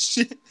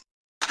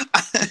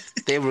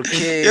 They were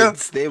kids. Yeah.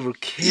 They were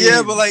kids.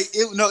 Yeah, but like,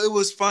 it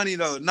was funny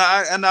though. No,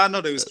 I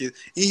know they was kids.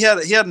 He had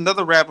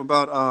another rap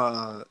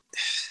about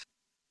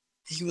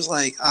he was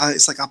like,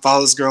 it's like I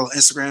follow this girl on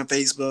Instagram,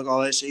 Facebook,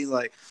 all that shit. He's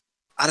like,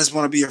 I just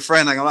want to be your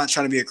friend. Like I'm not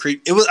trying to be a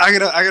creep. It was I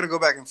gotta go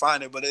back and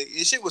find it, but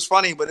shit was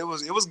funny. But it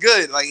was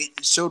good. Like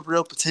it showed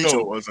real potential. No,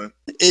 it wasn't.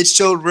 It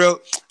showed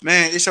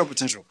it showed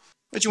potential.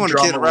 But you want a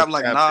kid to rap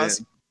like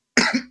Nas?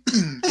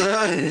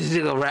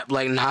 You gonna rap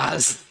like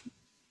Nas?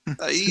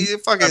 He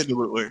fucking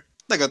Absolutely.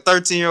 like a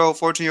 13-year-old,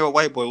 14-year-old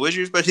white boy. What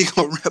you expect he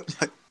gonna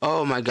rap like?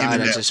 Oh my god!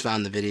 I just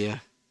found the video.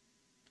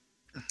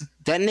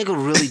 That nigga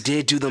really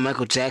did do the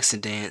Michael Jackson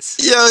dance.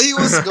 Yo, he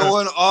was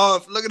going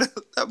off. Look at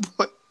that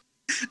boy.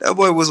 That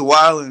boy was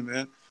wilding,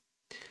 man.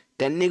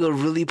 That nigga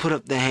really put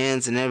up the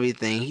hands and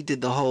everything. He did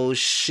the whole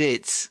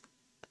shit.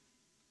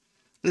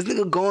 This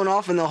nigga going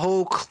off in the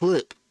whole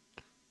clip.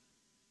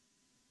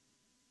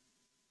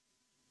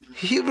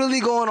 He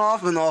really going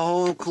off in the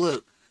whole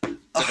clip.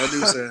 That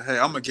dude said, "Hey,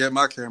 I'm gonna get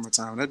my camera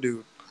time." That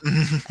dude.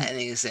 That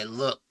nigga said,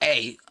 "Look,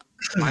 hey,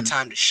 my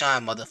time to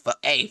shine, motherfucker.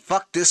 Hey,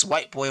 fuck this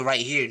white boy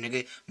right here,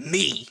 nigga.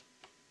 Me."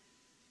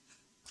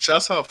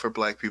 Shouts out for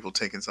black people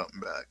taking something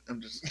back.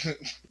 I'm just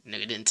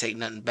Nigga didn't take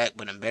nothing back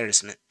but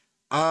embarrassment.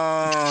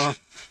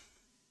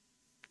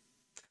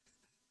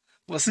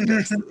 What's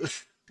next?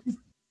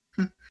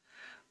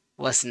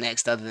 What's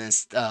next other than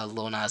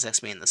Lil Nas X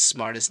being the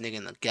smartest nigga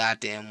in the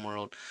goddamn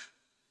world?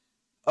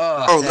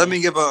 Let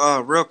me give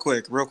a real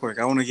quick.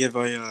 I want to give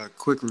a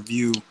quick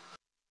review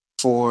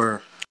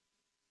for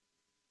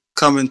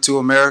Coming to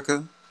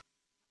America.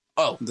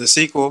 Oh, the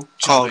sequel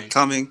called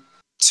Coming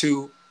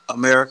to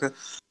America.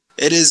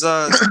 It is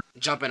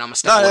jump in. I'm a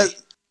step away.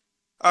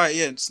 All right,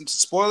 yeah.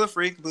 Spoiler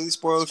free, completely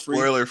spoiler free.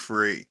 spoiler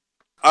free.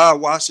 I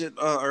watched it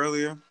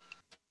earlier.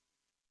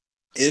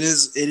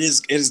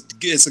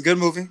 It's a good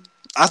movie.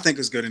 I think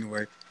it's good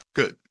anyway.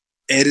 Good.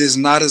 It is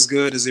not as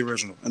good as the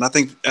original, and I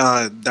think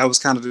that was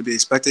kind of to be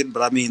expected.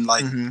 But I mean,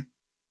 like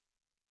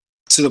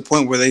to the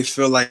point where they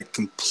feel like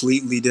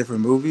completely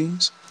different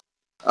movies.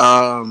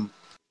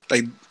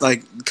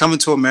 Like Coming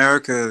to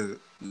America,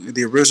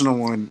 the original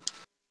one,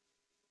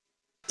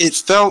 it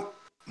felt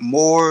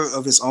more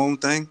of its own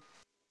thing.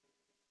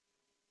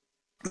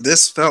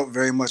 This felt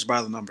very much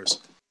by the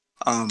numbers.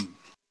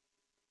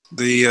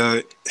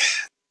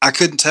 I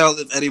couldn't tell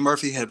if Eddie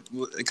Murphy had,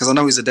 because I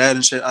know he's a dad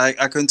and shit.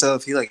 I couldn't tell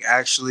if he like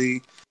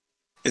actually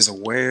is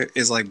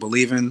like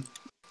believing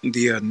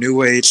the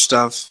new age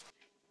stuff,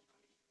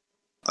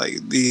 like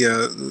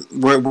the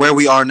where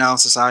we are now in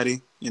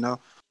society, you know,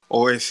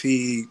 or if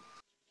he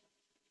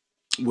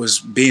was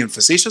being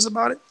facetious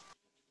about it.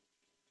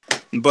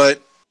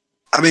 But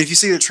I mean, if you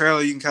see the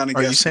trailer, you can kind of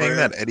guess. Are you saying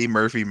that Eddie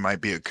Murphy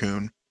might be a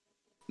coon?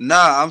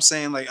 Nah, I'm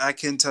saying like I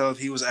can tell if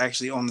he was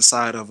actually on the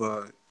side of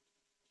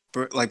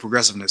like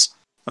progressiveness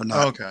or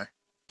not. Okay.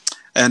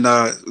 And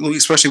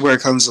especially where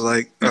it comes to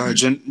like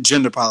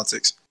gender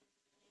politics.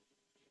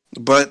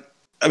 But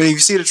I mean, if you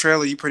see the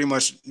trailer, you pretty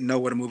much know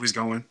where the movie's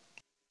going.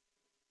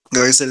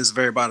 Like I said, it's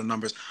very by the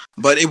numbers,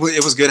 but it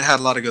was good. It had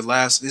a lot of good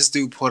laughs. This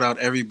dude put out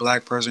every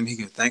black person he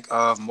could think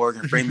of.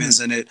 Morgan Freeman's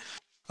in it.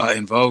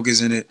 In Vogue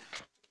is in it.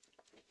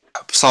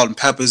 Salt and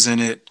Pepper's in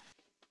it.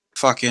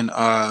 Fucking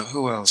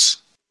who else?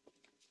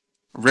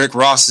 Rick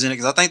Ross is in it,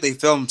 because I think they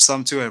filmed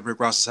some too at Rick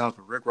Ross's house.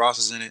 But Rick Ross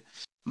is in it.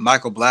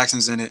 Michael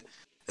Blackson's in it.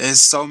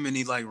 There's so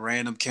many like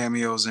random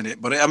cameos in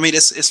it. But I mean,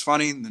 it's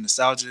funny. The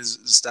nostalgia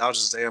is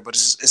there, but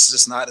it's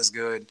just not as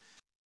good.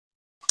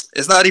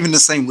 It's not even the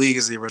same league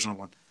as the original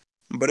one.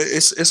 But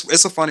it's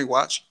a funny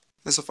watch.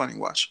 It's a funny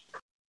watch.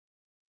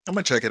 I'm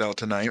gonna check it out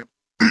tonight.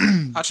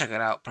 I'll check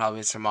it out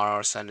probably tomorrow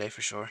or Sunday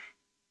for sure.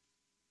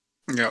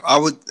 Yeah, I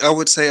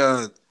would say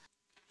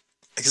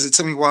because it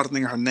took me a while to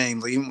think of her name.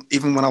 Like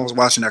even when I was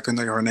watching, I couldn't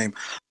think of her name.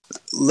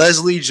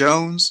 Leslie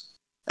Jones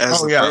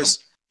as the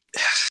first.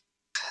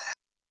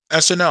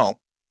 SNL.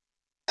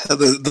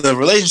 The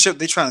relationship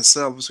they're trying to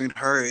sell between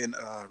her and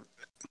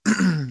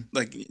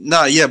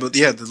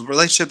the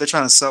relationship they're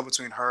trying to sell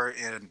between her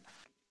and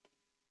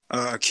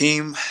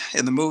Akeem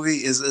in the movie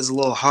is a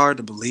little hard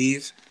to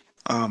believe.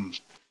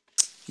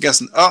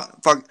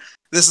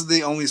 This is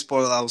the only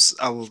spoiler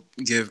I will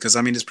give, because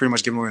I mean it's pretty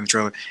much given away in the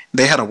trailer.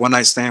 They had a one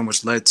night stand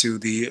which led to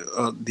the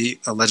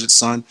alleged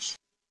son,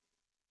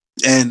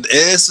 and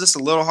it's just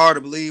a little hard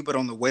to believe. But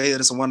on the way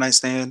that it's a one night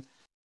stand,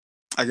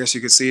 I guess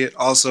you could see it.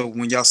 Also,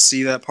 when y'all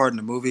see that part in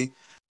the movie,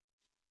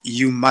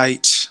 you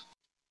might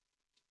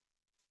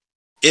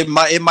it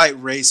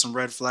might raise some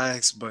red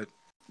flags, but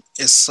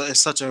it's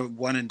such a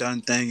one and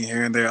done thing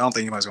here and there. I don't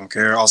think anybody's gonna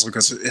care. Also,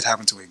 because it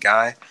happened to a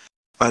guy,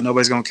 but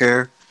nobody's gonna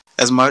care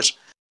as much.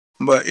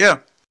 But yeah,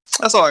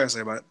 that's all I gotta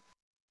say about it.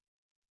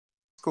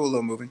 Cool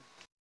little movie.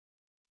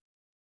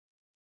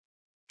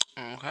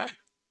 Okay.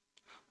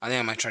 I think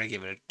I might try to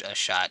give it a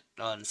shot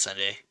on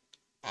Sunday.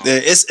 Yeah,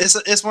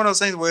 it's one of those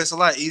things where it's a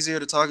lot easier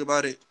to talk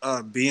about it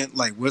being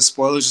like with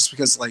spoilers, just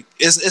because like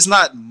it's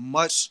not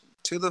much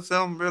to the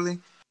film really.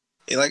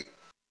 Like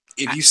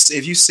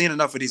if you've seen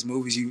enough of these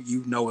movies,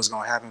 you know what's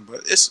gonna happen.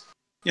 But it's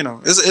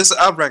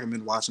I'd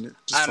recommend watching it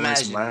just for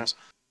some laughs.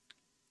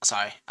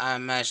 Sorry, I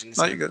imagine it's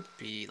gonna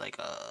be like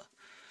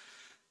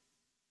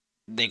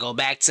they go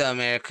back to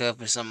America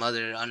for some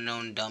other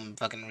unknown dumb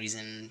fucking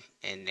reason,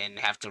 and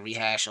have to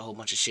rehash a whole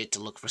bunch of shit to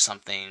look for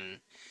something.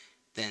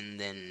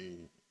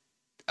 Then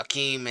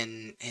Akeem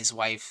and his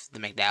wife, the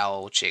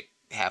McDowell chick,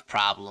 have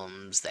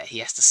problems that he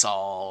has to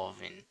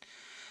solve, and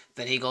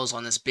then he goes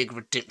on this big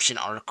redemption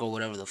arc or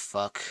whatever the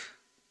fuck.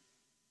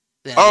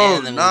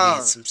 Then the movie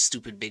is some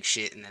stupid big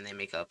shit, and then they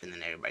make up, and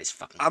then everybody's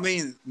fucking. I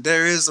mean,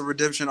 there is a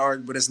redemption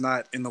arc, but it's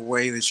not in the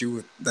way that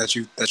you're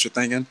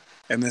thinking.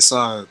 And this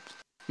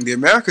the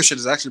America shit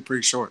is actually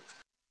pretty short.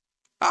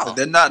 Oh, but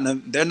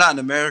they're not in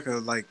America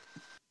like,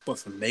 but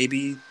for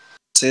maybe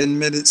 10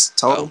 minutes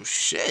total. Oh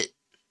shit!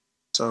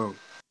 So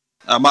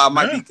I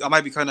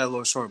might be cutting that a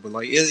little short, but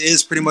like it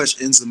is pretty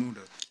much ends the moon.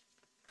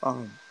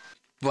 Well,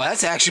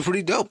 that's actually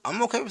pretty dope.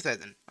 I'm okay with that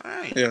then. All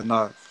right. Yeah,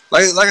 no,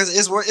 like I said,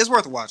 it's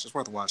worth a watch. It's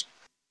worth a watch.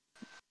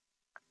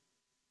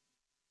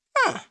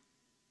 Huh.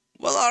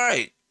 Well, all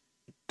right.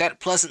 That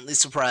pleasantly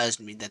surprised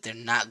me that they're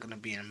not gonna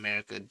be in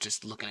America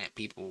just looking at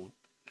people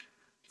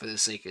for the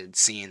sake of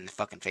seeing the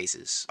fucking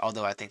faces.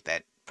 Although I think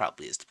that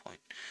probably is the point.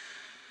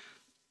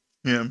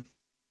 Yeah.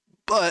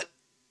 But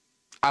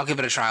I'll give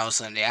it a try on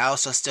Sunday. I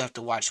also still have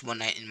to watch One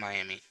Night in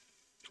Miami.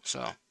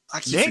 So I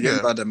keep forgetting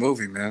about that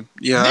movie, man.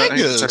 Yeah, I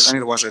need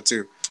to watch that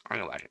too. I'm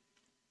gonna watch it.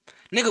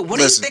 Nigga, what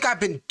do you think I've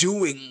been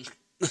doing?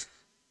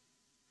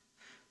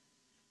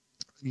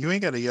 You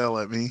ain't gotta yell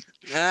at me.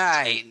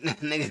 Alright,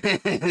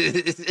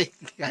 nigga.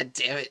 God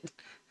damn it.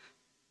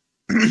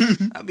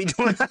 I'll be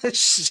doing that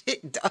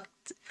shit, dog.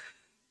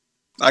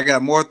 I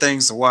got more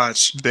things to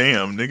watch.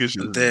 Damn, niggas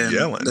just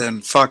yelling.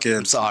 Than fucking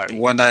I'm sorry.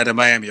 One Night in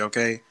Miami,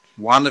 okay?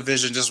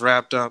 WandaVision just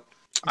wrapped up.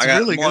 I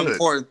got really more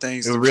important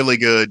things. It was really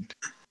good.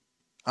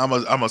 I'm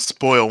a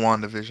spoil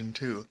WandaVision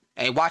too.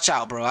 Hey, watch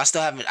out, bro. I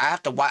still haven't. I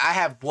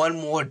have one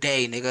more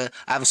day, nigga.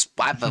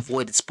 I've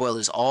avoided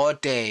spoilers all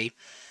day.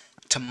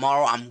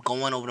 Tomorrow, I'm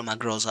going over to my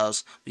girl's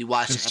house. We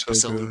watching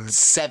episode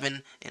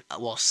 7 and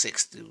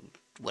 6 through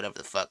whatever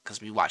the fuck,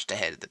 because we watched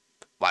ahead of the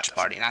watch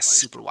party, and I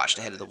super watched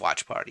ahead of the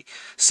watch party.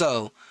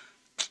 So,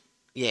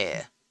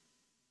 yeah.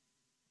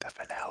 The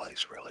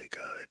finale's really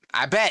good.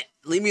 I bet.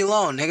 Leave me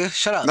alone, nigga.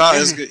 Shut up. No,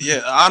 it's good.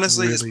 Yeah,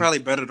 honestly, it's probably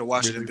better to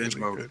watch it in binge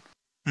mode.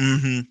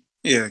 Mm-hmm.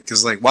 Yeah,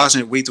 because like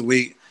watching it week to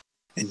week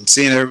and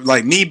seeing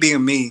like me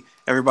being me,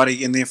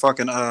 everybody in their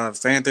fucking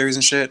fan theories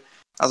and shit.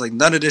 I was like,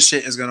 none of this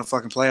shit is gonna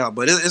fucking play out,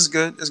 but it's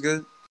good. It's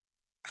good.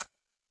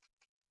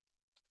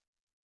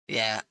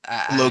 Yeah.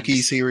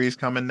 Loki series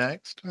coming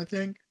next, I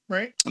think.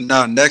 Right?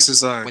 No, next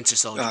is Winter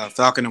Soldier.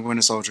 Falcon and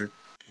Winter Soldier.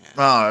 Yeah.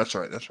 Oh,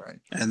 that's right.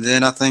 And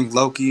then I think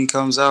Loki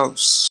comes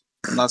out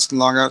not too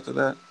long after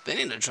that. They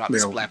need to drop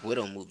this Black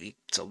Widow movie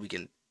so we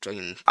can.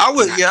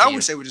 I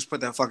wish they would just put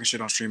that fucking shit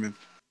on streaming.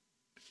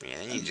 Yeah,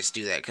 they need to just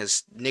do that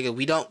because, nigga,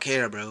 we don't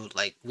care, bro.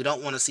 Like, we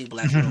don't want to see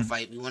Black Widow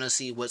fight. We want to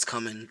see what's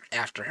coming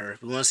after her.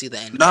 We want to see the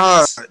end.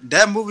 Nah,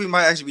 that movie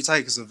might actually be tight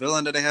because the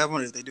villain that they have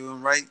on it, if they do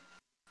him right,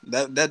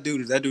 that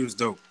dude is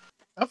dope.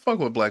 I fuck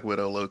with Black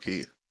Widow low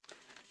key.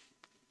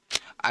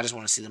 I just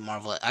want to see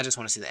I just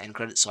want to see the end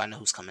credits so I know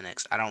who's coming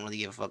next. I don't really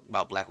give a fuck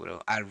about Black Widow.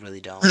 I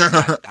really don't.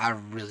 I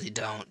really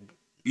don't.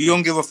 You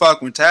don't give a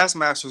fuck when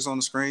Taskmaster's on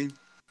the screen.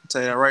 I'll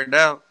tell you that right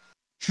now.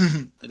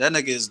 That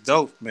nigga is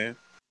dope, man.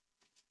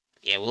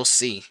 Yeah, we'll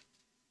see.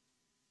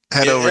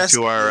 Head over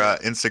to our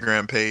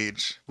Instagram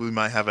page. We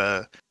might have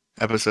a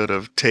episode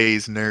of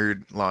Tay's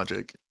Nerd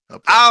Logic.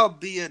 I'll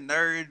be a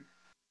nerd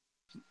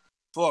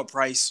for a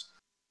price.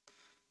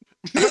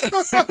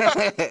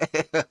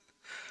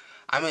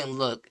 I mean,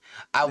 look,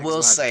 I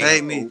will say,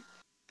 pay me.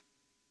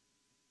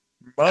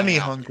 Money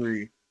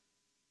hungry.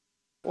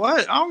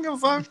 What? I don't give a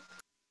fuck.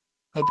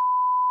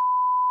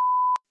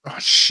 Oh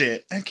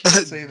shit! I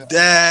can't say that.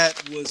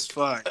 That was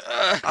fun.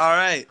 All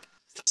right.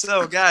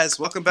 So, guys,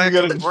 welcome back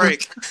from the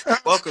break.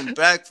 Welcome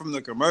back from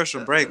the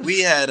commercial break.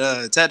 We had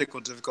technical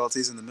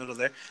difficulties in the middle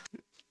there.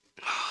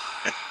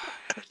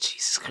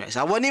 Jesus Christ!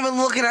 I wasn't even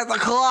looking at the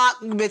clock,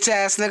 bitch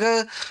ass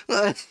nigga.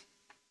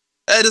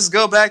 Hey, just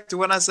go back to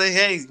when I say,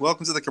 "Hey,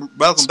 welcome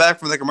back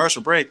from the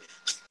commercial break." Bro,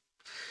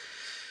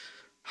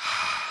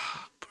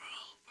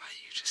 why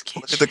you just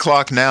can't look at the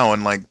clock now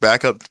and like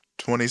back up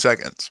 20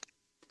 seconds.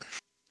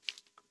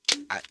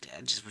 I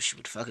just wish you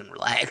would fucking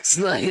relax.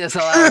 Like, that's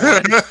all I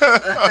want.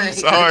 I'm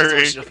sorry. I just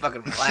wish you would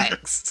fucking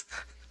relax.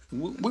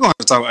 We're gonna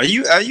have to talking. Are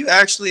you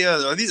actually?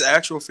 Are these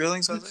actual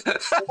feelings? Jose?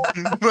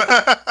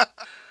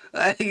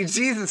 Like,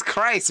 Jesus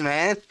Christ,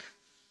 man.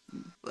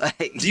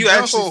 Like, Do you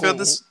actually feel No.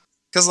 this?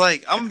 Because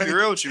like I'm gonna be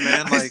real with you,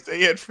 man. I Like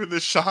say it for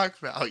the shock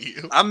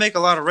value. I make a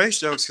lot of race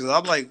jokes because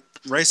I'm like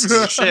racist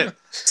as shit.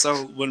 So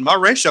when my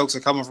race jokes are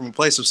coming from a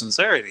place of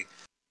sincerity,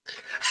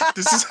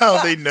 This is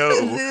how they know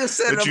You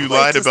said that a you place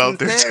lied of about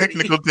their sincerity.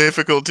 technical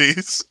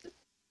difficulties.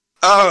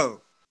 oh,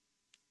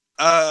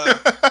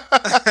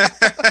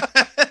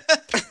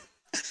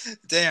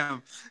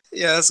 damn,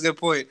 yeah, that's a good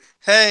point.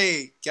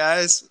 Hey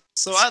guys,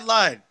 so I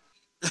lied.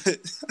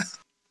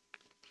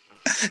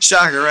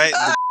 Shocker, right?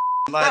 The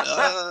lied.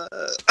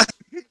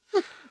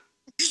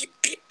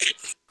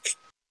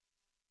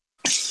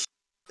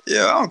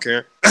 Yeah, I don't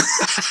care.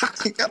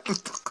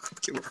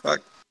 Give a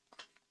fuck.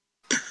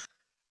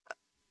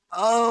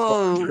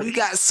 Oh, we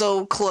got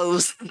so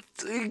close.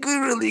 We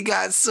really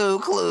got so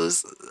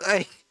close.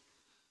 Like,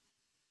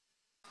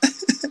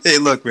 Hey,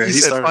 look, man. He He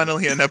said started.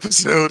 finally an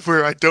episode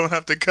where I don't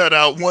have to cut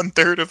out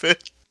 1/3 of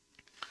it.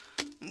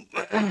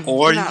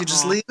 Or you're you not could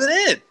just wrong. leave it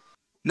in. You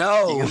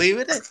No, can leave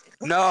it in.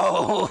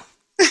 no.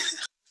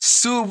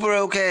 Super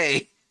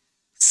okay.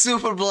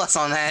 Super bless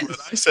on that. What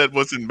I said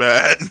wasn't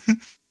bad.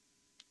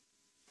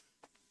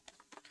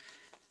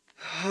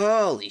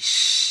 Holy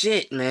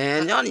shit,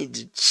 man. Y'all need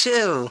to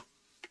chill.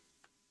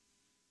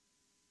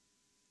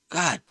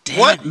 God damn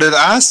What it. did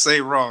I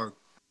say wrong?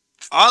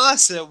 All I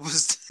said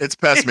was, It's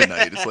past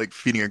midnight. It's like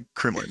feeding a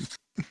Kremlin.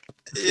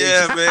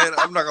 yeah, man.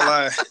 I'm not gonna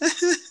lie.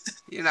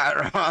 You're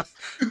not wrong.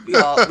 We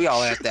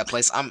all at that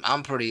place.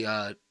 I'm pretty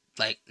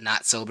like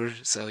not sober,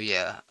 so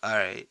yeah.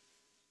 Alright.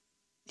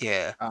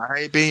 Yeah. I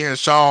ain't being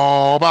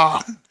sober.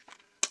 I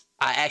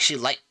actually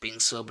like being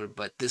sober,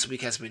 but this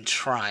week has been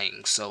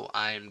trying, so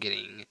I'm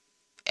getting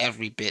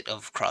every bit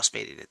of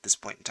crossfaded at this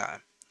point in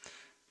time.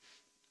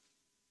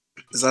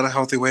 Is that a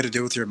healthy way to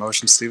deal with your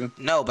emotions, Steven?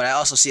 No, but I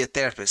also see a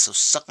therapist, so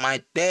suck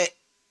my dick.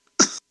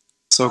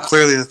 So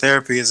clearly, the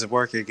therapy isn't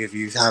working if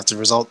you have to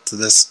result to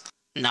this.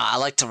 No, I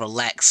like to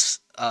relax.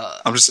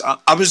 I'm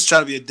just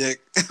trying to be a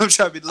dick. I'm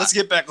trying to be. Let's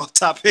get back on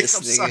topic. This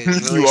I'm nigga sorry.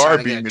 is really You are trying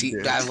to get being a a deep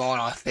dick. dive going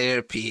on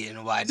therapy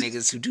and why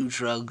niggas who do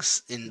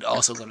drugs and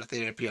also go to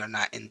therapy are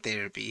not in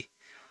therapy.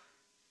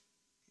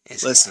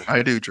 It's- Listen,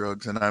 I do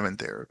drugs and I'm in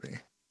therapy.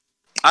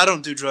 I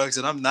don't do drugs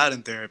and I'm not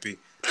in therapy.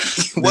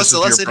 This What's the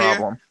is lesson your here?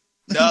 problem.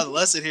 No, the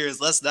lesson here is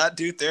let's not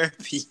do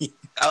therapy.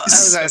 I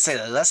was gonna say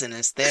the lesson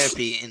is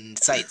therapy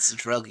incites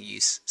drug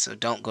use, so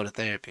don't go to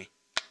therapy.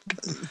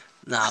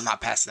 No, I'm not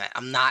passing that.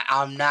 I'm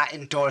not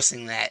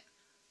endorsing that.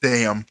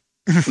 Damn.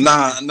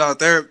 No,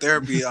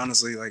 therapy.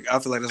 Honestly, like I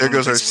feel like that's There one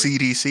of goes our the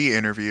things CDC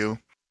interview.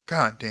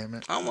 God damn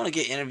it. I don't want to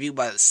get interviewed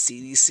by the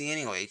CDC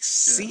anyway. why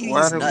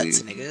CDC's do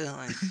nuts, we- nigga.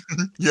 Like,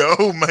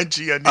 Yo, my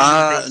G, I knew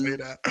you were gonna say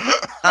that.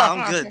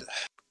 I'm good.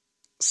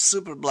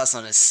 super blessed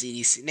on the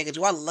CDC. Nigga,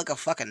 do I look a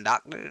fucking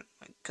doctor?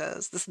 Like,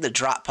 cuz this is the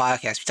Drop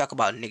Podcast. We talk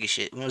about nigga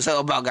shit. We don't talk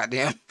about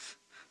goddamn.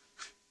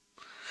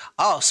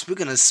 Oh,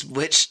 speaking of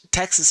which,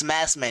 Texas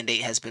mask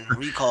mandate has been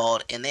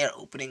recalled and they are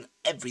opening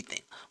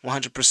everything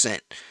 100%.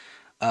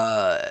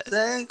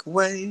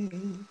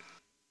 Segway.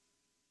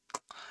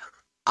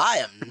 I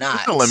am not.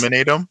 Just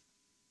eliminate them.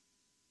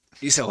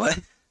 You said what?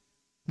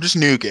 Just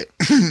nuke it.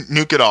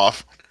 Nuke it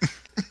off.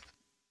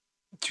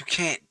 You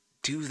can't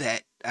do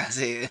that,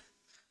 Isaiah.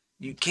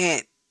 You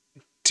can't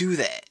do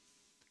that.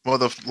 Well,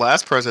 the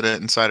last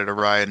president incited a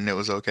riot and it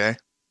was okay.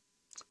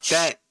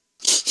 That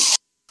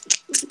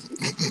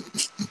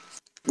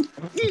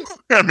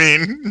I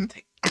mean,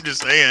 I'm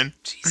just saying.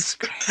 Jesus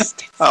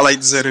Christ. I like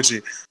this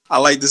energy.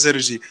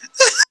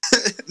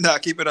 Nah,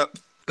 keep it up.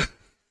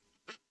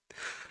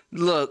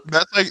 Look,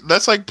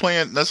 That's like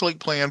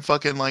playing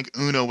fucking like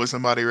Uno with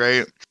somebody,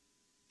 right?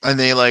 And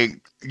they like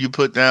you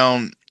put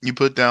down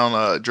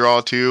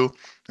draw 2,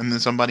 and then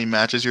somebody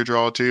matches your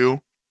draw 2,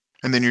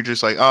 and then you're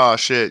just like, oh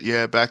shit,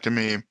 yeah, back to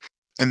me.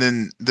 And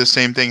then the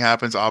same thing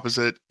happens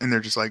opposite, and they're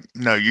just like,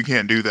 no, you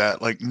can't do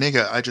that. Like,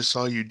 nigga, I just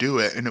saw you do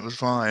it, and it was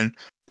fine.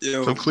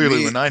 Yo, So clearly,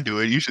 me, when I do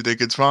it, you should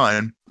think it's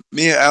fine.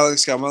 me and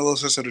Alex got my little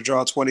sister to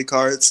draw 20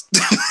 cards.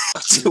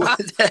 Doing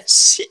that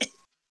shit.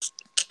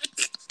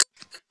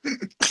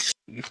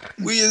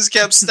 We just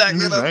kept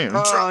stacking up. Damn.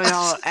 oh,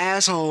 y'all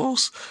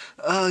assholes.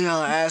 Oh,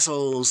 y'all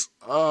assholes.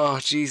 Oh,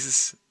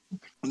 Jesus.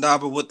 Nah,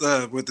 but with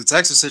the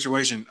Texas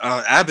situation,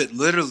 Abbott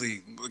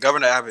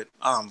Governor Abbott,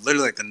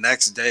 literally like the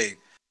next day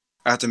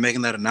after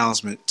making that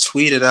announcement,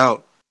 tweeted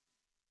out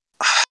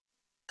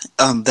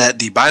that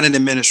the Biden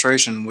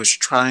administration was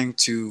trying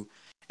to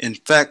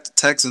infect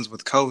Texans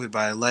with COVID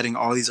by letting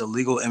all these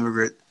legal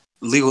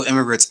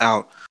immigrants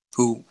out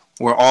who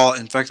were all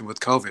infected with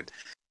COVID.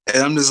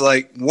 And I'm just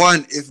like,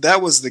 one, if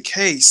that was the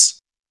case,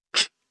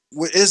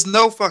 there's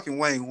no fucking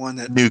way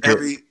that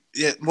Nuke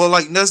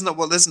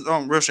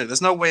real shit.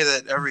 There's no way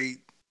that every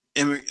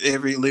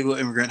legal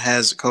immigrant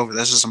has COVID.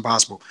 That's just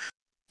impossible.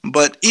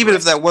 But even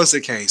if that was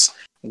the case,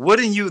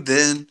 wouldn't you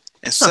then,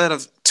 instead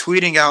of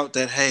tweeting out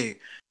that, hey,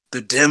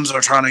 the Dems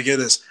are trying to get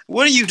us,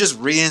 wouldn't you just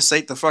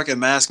reinstate the fucking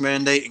mask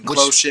mandate and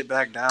close shit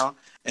back down?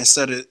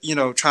 instead of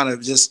trying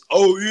to just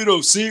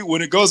see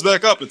when it goes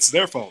back up, it's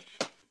their fault.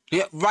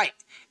 Yeah, right.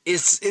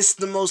 It's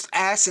the most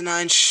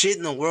asinine shit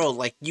in the world.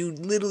 Like, you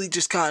literally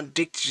just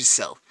contradicted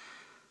yourself.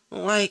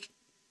 Like,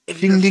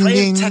 if you're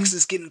afraid of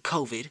Texas getting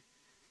COVID,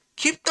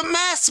 keep the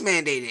mask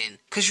mandate in,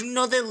 because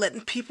they're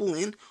letting people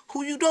in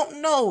who you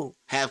don't know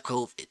have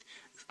COVID.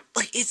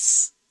 Like,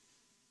 it's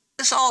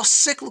all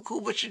cyclical,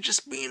 but you're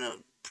just being a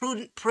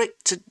prudent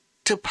prick to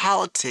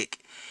politic.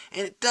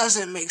 And it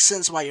doesn't make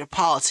sense why you're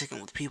politicking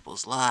with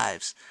people's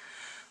lives.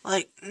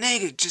 Like,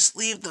 nigga, just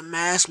leave the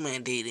mask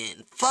mandate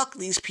in. Fuck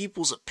these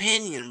people's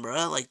opinion,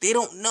 bruh. Like, they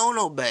don't know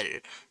no better.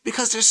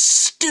 Because they're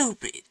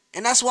stupid.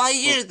 And that's why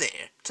you're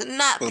there. To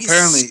not be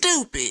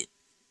stupid.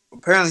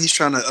 Apparently he's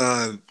trying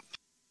to,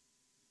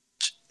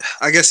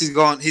 I guess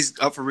he's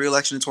up for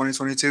re-election in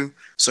 2022.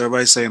 So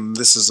everybody's saying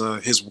this is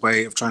his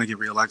way of trying to get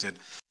re-elected.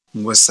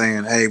 Was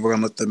saying, hey, we're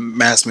gonna let the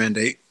mask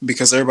mandate,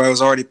 because everybody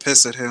was already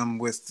pissed at him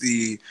with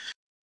the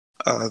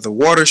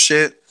water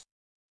shit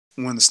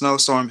when the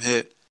snowstorm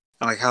hit,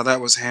 and like how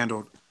that was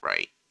handled.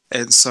 Right.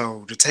 And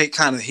so to take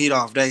kind of heat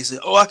off, they said,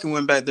 I can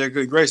win back their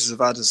good graces if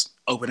I just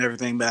open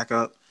everything back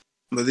up.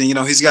 But then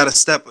he's got to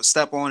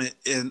step on it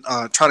and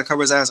try to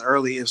cover his ass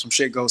early if some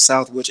shit goes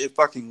south, which it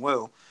fucking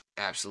will.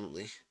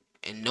 Absolutely.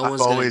 And no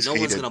one's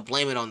gonna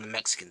blame it on the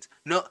Mexicans.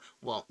 No,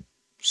 well,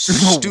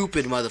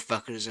 stupid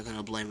motherfuckers are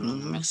gonna blame it on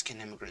the Mexican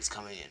immigrants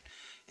coming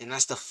in, and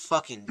that's the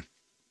fucking.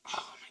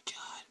 Oh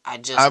my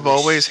god! I've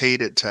always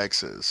hated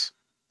Texas,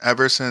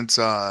 ever since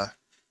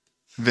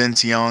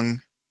Vince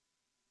Young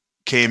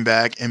came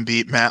back and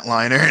beat Matt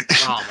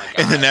Leinart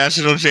in the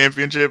national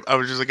championship. I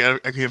was just like,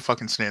 I can't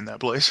fucking stand that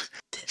place.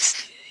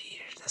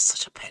 That's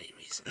such a petty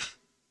reason.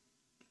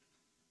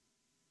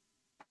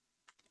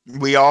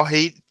 We all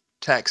hate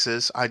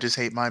Texas. I just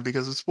hate mine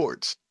because of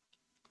sports.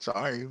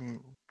 Sorry.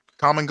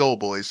 Common goal,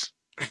 boys.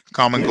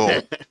 Common goal.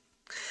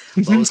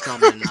 Lowest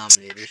common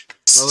denominator.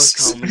 Lowest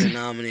common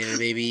denominator,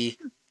 baby.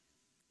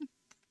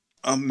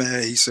 I'm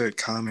mad he said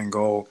common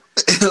goal.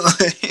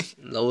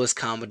 Lowest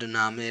common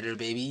denominator,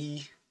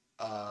 baby.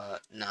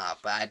 Nah,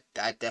 but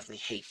I definitely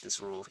hate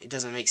this rule. It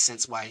doesn't make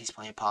sense why he's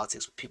playing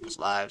politics with people's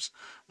lives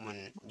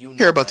when you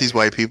care about these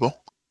white people.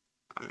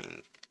 I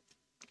mean,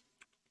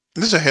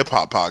 this is a hip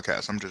hop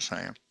podcast. I'm just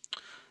saying.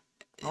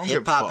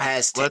 Hip hop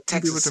has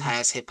Texas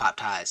has hip hop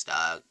ties,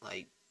 dog.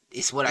 Like,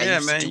 it's what I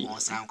used to do on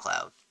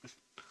SoundCloud.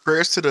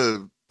 Prayers to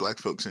the black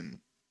folks in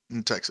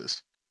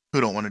Texas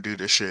who don't want to do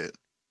this shit.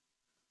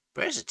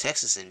 Prayers to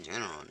Texas in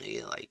general,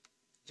 nigga. Like,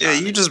 yeah,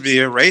 you just be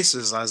a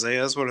racist,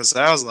 Isaiah. That's what it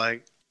sounds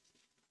like.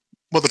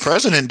 Well, the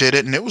president did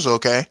it, and it was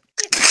okay.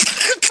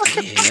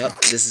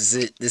 Yep, this is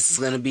it. This is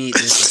gonna be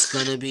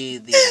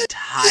the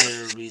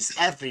entire reason.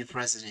 Every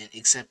president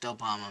except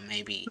Obama,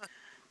 maybe,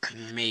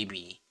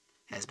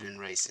 has been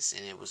racist,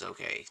 and it was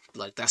okay.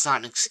 Like, that's not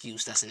an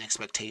excuse. That's an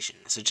expectation.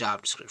 It's a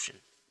job description.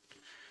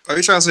 Are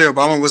you trying to say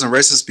Obama wasn't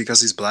racist because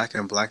he's black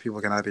and black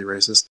people cannot be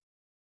racist?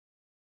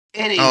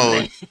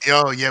 Anyway.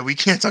 Oh, yeah, we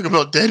can't talk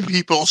about dead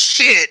people.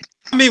 Shit.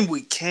 I mean,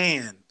 we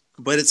can,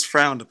 but it's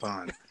frowned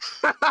upon.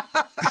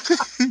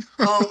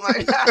 Oh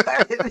my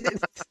god.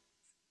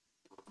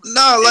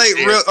 No, like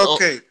real.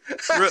 Okay,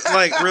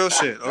 real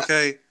shit.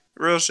 Okay,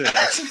 real shit.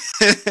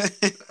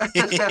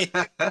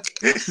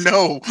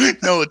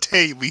 No,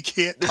 Tate, we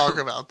can't talk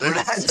about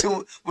this.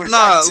 We're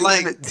not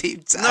doing a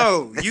deep dive.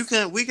 No,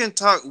 we can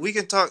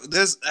talk.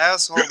 There's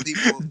asshole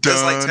people.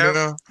 There's like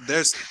terrible.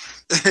 There's.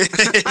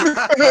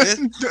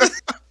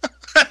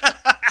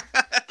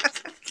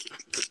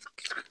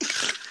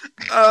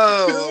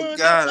 Oh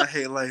god, I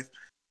hate life.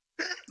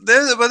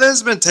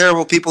 There's been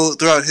terrible people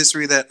throughout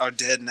history that are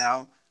dead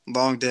now,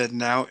 long dead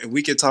now, and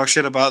we can talk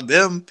shit about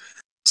them.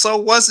 So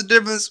what's the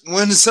difference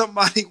when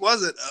somebody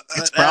wasn't?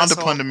 It's frowned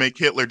upon to make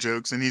Hitler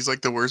jokes, and he's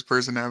like the worst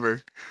person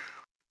ever.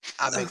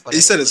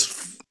 He said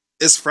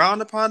it's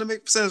frowned upon to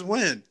make since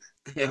when?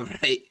 Yeah,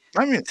 right.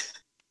 I mean,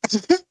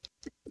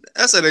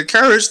 that's an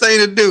encouraged thing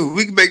to do.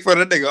 We can make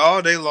fun of that nigga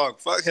all day long.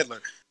 Fuck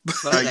Hitler.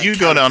 You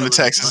go down to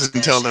Texas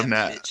and tell them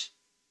that.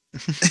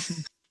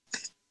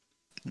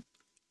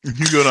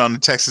 You go down to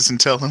Texas and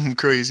tell them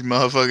crazy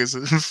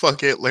motherfuckers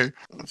fuck Hitler.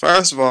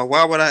 First of all,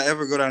 why would I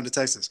ever go down to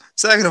Texas?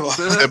 Second of all,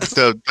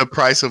 the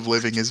price of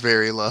living is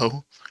very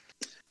low.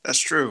 That's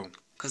true.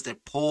 Because they're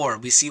poor.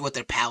 We see what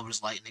their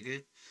power's like,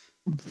 nigga.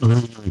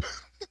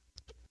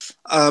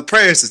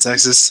 Prayers to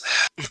Texas.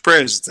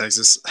 Prayers to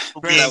Texas.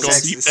 We ain't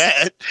gonna beep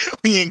that.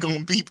 We ain't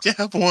gonna beep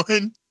that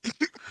one.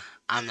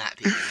 I'm not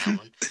beeping that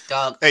one.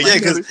 Dog.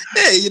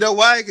 Hey, you know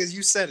why? Because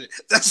you said it.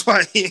 That's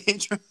why he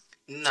ain't trying.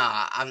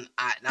 Nah, I'm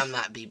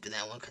not beeping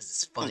that one because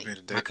it's funny.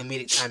 My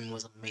comedic timing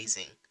was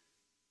amazing.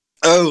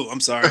 Oh,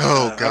 I'm sorry.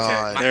 Oh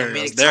god, okay. My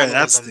comedic timing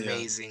was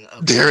amazing. Okay.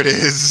 There it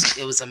is.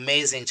 It was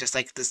amazing. Just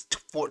like this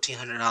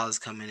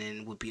 $1,400 coming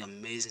in would be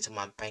amazing to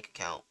my bank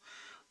account.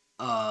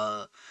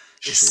 I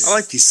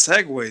like these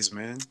segues,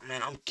 man.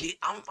 Man, I'm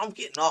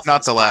getting off.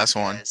 Not the last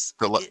one.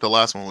 The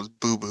last one was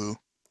Boo Boo.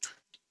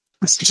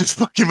 I'm just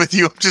fucking with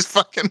you. I'm just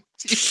fucking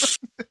with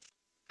you.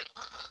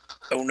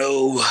 Oh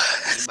no.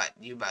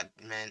 You about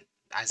man.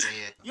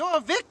 Isaiah. You're a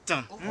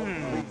victim.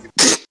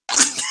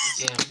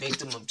 Yeah,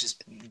 victim of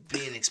just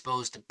being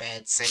exposed to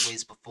bad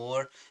segues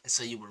before, and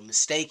so you were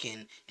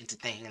mistaken into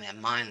thinking that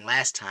mine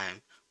last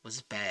time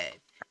was bad.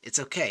 It's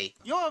okay.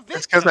 You're a It's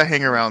victim. because I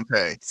hang around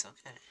Tay. It's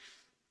okay.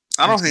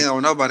 I don't hang out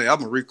with nobody.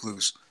 I'm a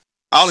recluse.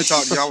 I only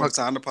talk to y'all when it's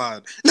on the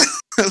pod.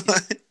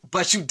 Like,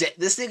 But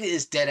this nigga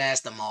is dead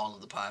ass the mall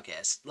of the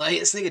podcast. Like,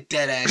 this nigga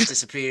dead ass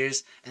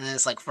disappears, and then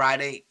it's like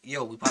Friday.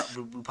 Yo, we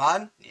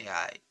pod? Yeah,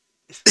 alright.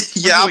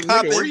 yeah, I'll Like,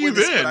 pop nigga, where in you with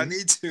this when been? I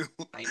need to.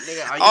 Like,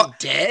 nigga, are Oh, you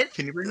dead?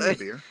 Can you bring me a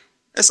beer?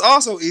 It's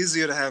also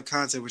easier to have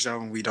content with y'all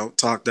when we don't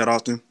talk that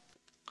often.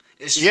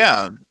 It's true.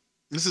 Yeah,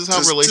 this is how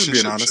Just being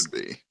relationships honest. should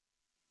be.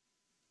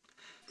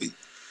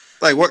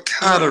 Like, what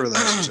kind of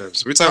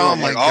relationships? We talking Oh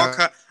about like my all God.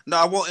 kind. No,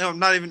 I won't. I'm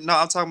not even. No,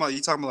 I'm talking about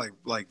you. Talking about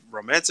like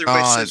romantic God,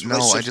 relationships. no, I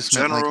relationships just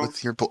in meant like general.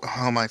 with your.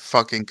 Oh my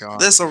fucking god!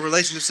 This or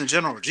relationships in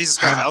general. Jesus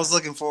Christ! I was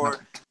looking for.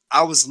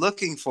 I was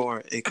looking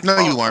for a. No,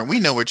 you weren't. We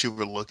know what you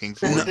were looking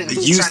for. No,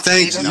 He's you trying to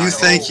think lead you us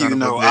think on. you Son of a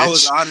know. I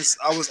was bitch. honest.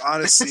 I was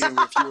honest seeing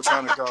if you were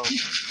trying to go.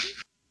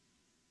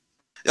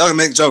 Y'all can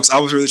make jokes. I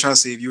was really trying to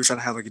see if you were trying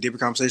to have like a deeper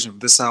conversation.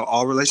 This is how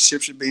all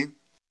relationships should be.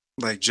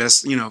 Like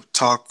just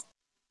talk.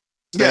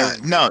 Yeah,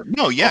 yeah, Or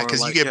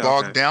because like, you get yeah,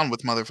 bogged okay. down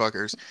with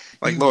motherfuckers.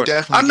 Like You Lord, I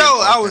definitely know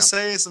get I bogged was down.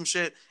 saying some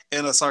shit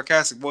in a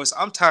sarcastic voice.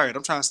 I'm tired.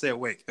 I'm trying to stay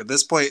awake at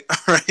this point.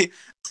 Right?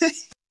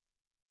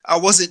 I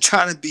wasn't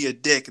trying to be a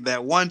dick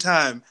that one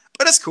time,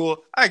 but it's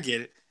cool. I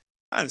get it.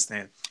 I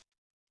understand.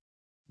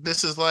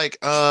 This is like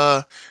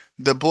the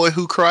boy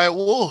who cried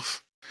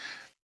wolf.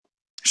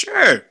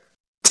 Sure.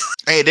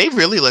 Hey, they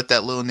really let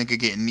that little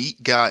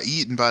nigga got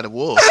eaten by the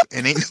wolf,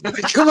 and ain't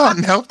nobody come out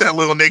and help that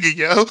little nigga,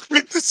 yo.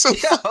 It's so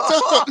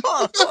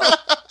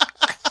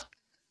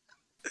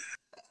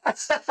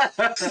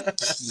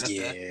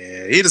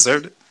Yeah, he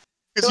deserved it.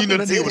 because you know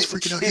that nigga was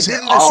freaking out. He said,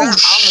 didn't "Oh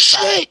deserve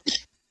homicide.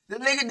 shit!" The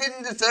nigga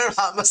didn't deserve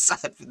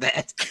homicide for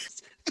that.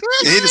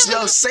 He deserved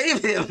Yo, it.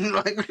 save him.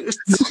 Like,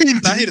 He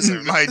Nah, he didn't,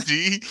 deserved it. my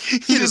G.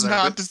 He does deserved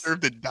not it. deserve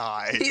to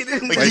die. he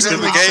didn't Like, he deserve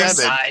should've been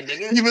homicide,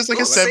 nigga. He was like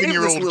Go a save this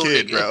 7-year-old little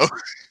kid, nigga. bro.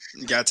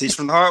 You gotta teach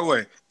from the hard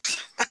way.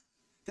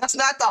 That's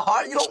not the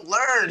hard. You don't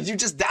learn. You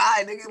just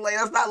die, nigga. Like,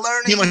 that's not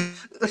learning. He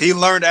like, He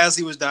learned as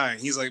he was dying.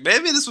 He's like,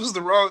 maybe this was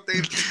the wrong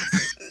thing.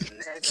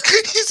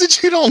 he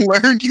said, "You don't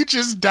learn, you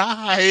just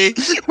die.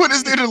 What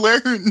is there to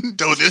learn?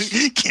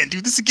 Can't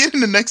do this again in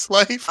the next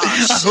life. Oh,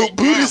 I shit, hope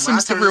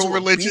Buddhism's the damn, I turned real into a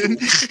religion."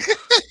 beetle.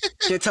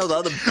 Can't tell the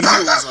other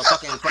beetles or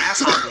fucking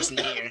grasshoppers in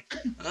here.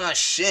 Oh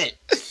shit.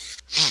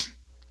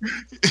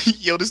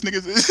 Yo, this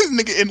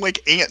nigga in like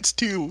ants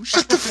too.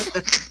 Shut the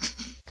fuck.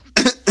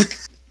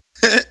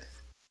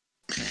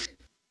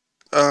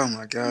 Oh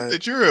my god.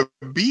 That you're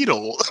a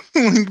beetle.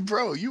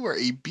 Bro, you are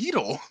a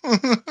beetle. I'm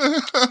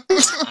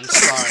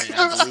sorry.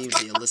 I believe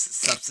the illicit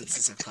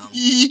substances have come.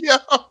 Yo.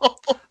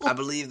 I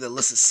believe the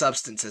illicit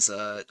substances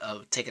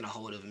have taken a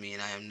hold of me,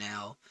 and I am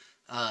now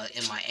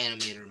in my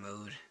animator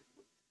mode.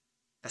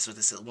 That's what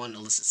this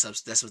illicit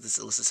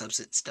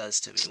substance does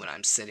to me when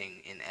I'm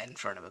sitting in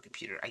front of a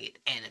computer. I get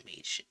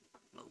animation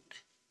mode,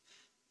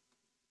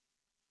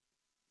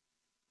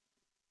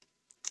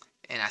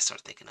 and I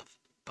start thinking of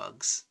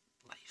Bugs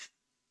Life.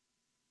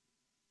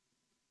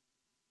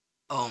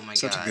 Oh my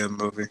Such god! a good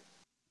movie.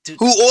 Dude,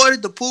 Who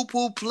ordered the poo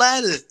poo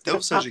platter? That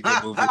was such a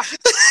good movie.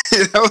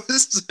 That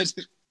was such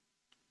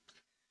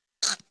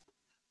a...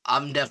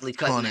 I'm definitely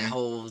cutting Funny. that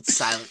whole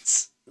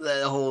silence,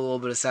 that whole little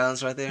bit of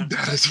silence right there.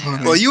 That is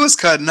funny. Well, you was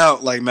cutting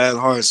out like mad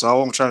hard, so I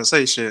won't try to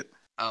say shit.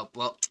 Oh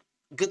well,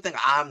 good thing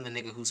I'm the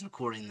nigga who's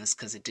recording this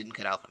because it didn't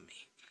cut out for me.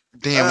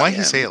 Damn, why'd yeah.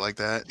 he say it like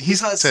that? He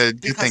Because-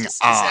 said, "Good because thing it's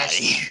I."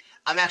 actually-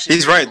 I'm actually.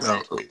 He's right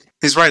grateful though. that-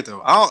 He's right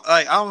though.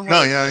 I don't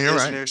No, have yeah, you're right.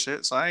 visionary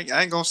shit, so I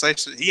ain't gonna say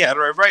shit. He had the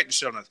right to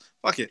shit on us.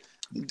 Fuck it.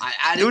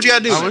 I Do what you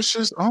gotta do. I was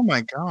just, oh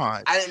my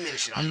god. I didn't mean to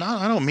shit on I'm you.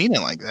 not. I don't mean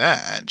it like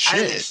that. I didn't Shit,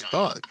 mean to shit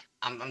on you. fuck.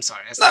 I'm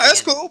sorry. No,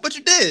 that's again, cool, but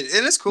you did,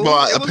 and it's cool.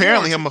 Well, It was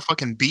apparently warranted. I'm a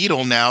fucking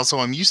beetle now, so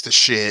I'm used to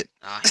shit.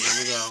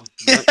 Here we go.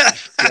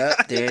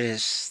 Yep, there it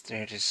is.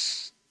 There it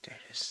is. There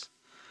it is.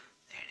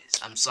 There it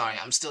is. I'm sorry.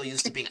 I'm still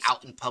used to being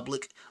out in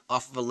public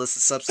off of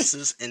illicit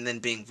substances and then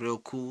being real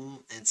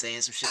cool and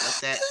saying some shit like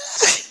that.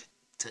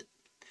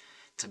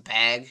 To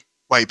bag,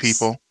 White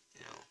people.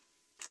 you know.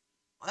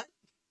 What?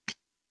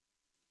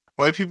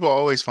 White people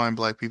always find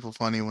black people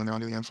funny when they're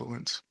under the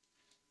influence.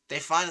 They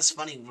find us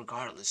funny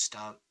regardless,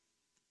 dog.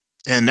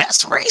 And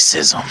that's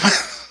racism.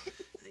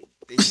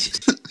 They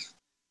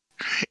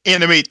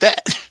Animate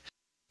that.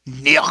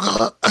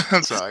 Nigga.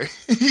 I'm sorry.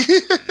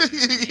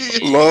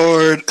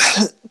 Lord.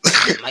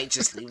 I might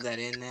just leave that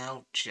in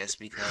now just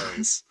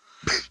because,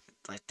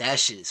 like, that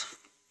shit is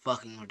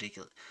fucking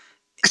ridiculous.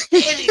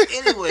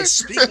 Anyway,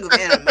 speaking of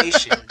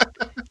animation,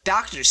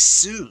 Dr.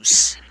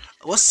 Seuss.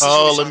 What's the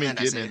Oh, situation let on me that,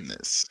 get Isaiah? in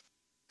this.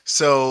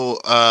 So,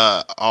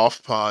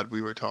 off pod,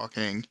 we were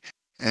talking,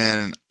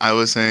 and I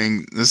was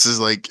saying this is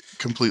like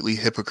completely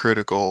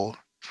hypocritical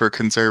for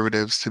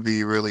conservatives to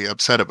be really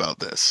upset about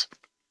this.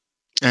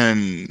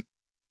 And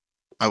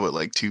I would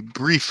like to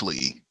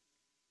briefly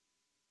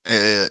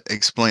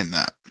explain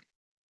that.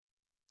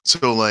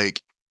 So,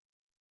 like,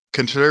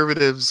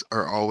 conservatives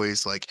are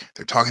always like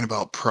they're talking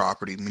about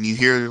property. When you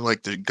hear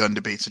like the gun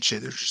debates and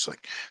shit, they're just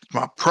like, it's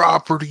my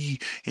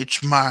property,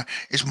 it's my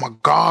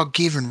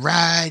God-given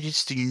right,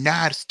 it's the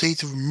United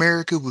States of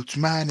America, what's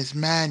mine is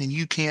mine and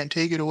you can't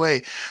take it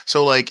away.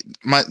 So like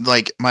my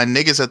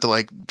niggas at the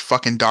like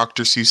fucking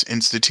Dr. Seuss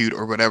Institute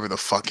or whatever the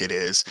fuck it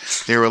is,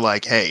 they were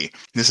like, hey,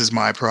 this is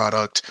my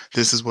product,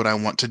 this is what I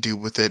want to do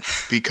with it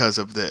because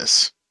of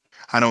this.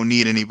 I don't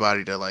need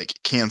anybody to like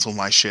cancel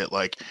my shit.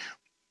 Like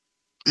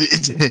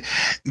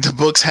the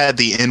books had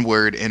the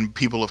N-word and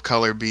people of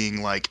color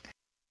being like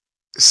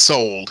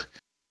sold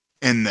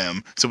in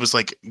them, so it was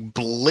like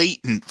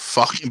blatantly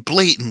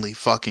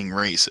fucking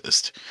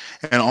racist,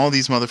 and all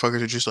these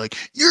motherfuckers are just like,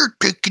 you're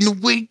taking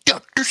away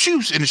Dr.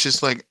 Seuss, and it's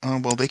just like, oh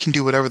well, they can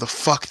do whatever the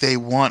fuck they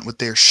want with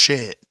their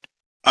shit.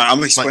 I'm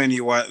gonna explain to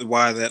you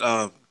why that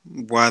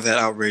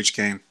outrage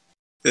came.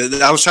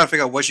 I was trying to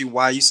figure out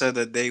why you said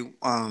that they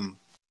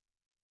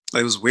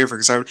it was weird for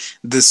conservative.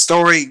 The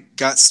story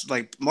got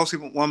like most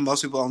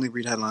people only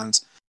read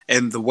headlines,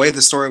 and the way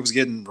the story was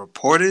getting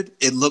reported,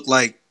 it looked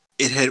like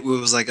it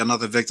was like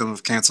another victim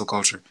of cancel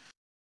culture.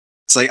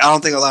 It's like I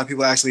don't think a lot of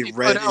people actually They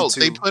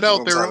put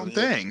out their own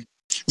thing.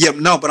 Yeah,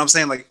 no, but I'm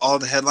saying like all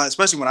the headlines,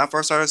 especially when I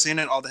first started seeing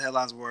it, all the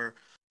headlines were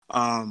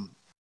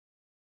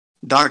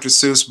Dr.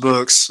 Seuss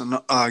books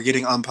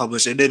getting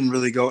unpublished. It didn't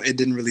really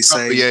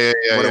say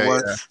what it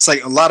was. Yeah. It's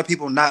like a lot of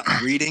people not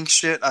reading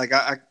shit. Like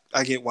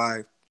I get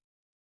why.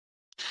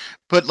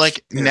 But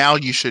like now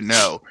you should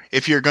know,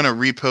 if you're gonna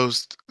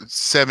repost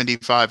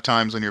 75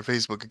 times on your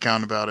Facebook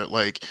account about it,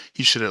 like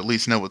you should at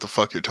least know what the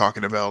fuck you're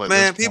talking about.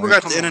 Man, people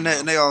got the internet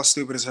and they all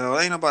stupid as hell.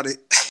 Ain't nobody.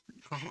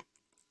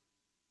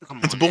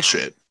 It's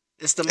bullshit.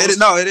 It's the most.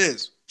 No, it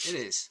is. It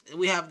is.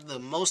 We have the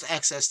most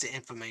access to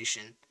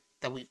information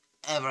that we've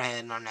ever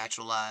had in our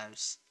natural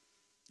lives,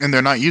 and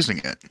they're not using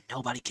it.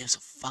 Nobody gives a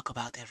fuck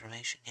about the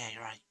information. Yeah,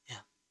 you're right. Yeah.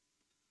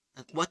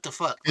 Like, what the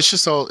fuck? It's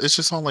just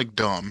all like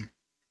dumb.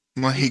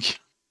 Like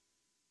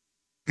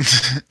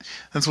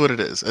that's what it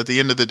is. At the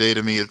end of the day,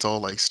 to me, it's all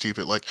like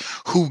stupid. Like,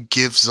 who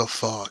gives a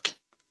fuck?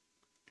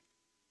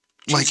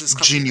 Like,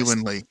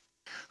 genuinely,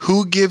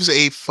 who gives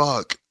a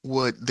fuck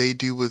what they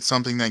do with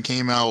something that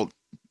came out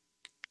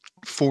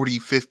 40,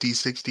 50,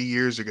 60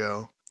 years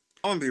ago?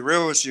 I'm gonna be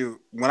real with you.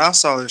 When I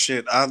saw this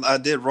shit, I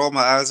did roll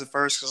my eyes at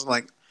first because I'm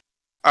like,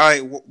 all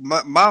right,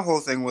 my whole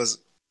thing was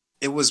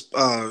it was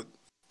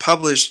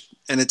published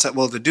and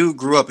the dude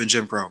grew up in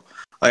Jim Crow.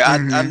 Like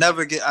I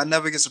never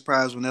get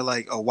surprised when they're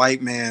like a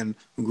white man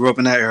who grew up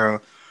in that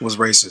era was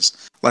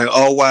racist. Like,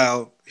 oh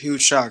wow,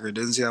 huge shocker,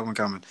 didn't see that one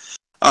coming.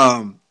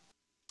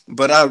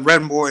 But I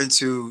read more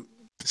into.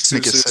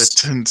 Nigga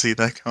said didn't see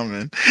that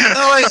coming.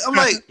 No, I'm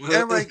like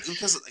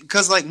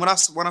because like when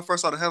I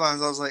first saw the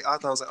headlines, I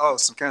thought oh,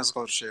 some cancel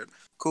culture shit,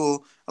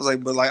 cool. I was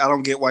like, but like I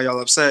don't get why y'all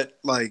upset,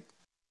 like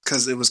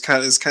because it's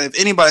kind of if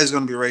anybody's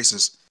gonna be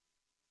racist,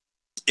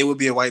 it would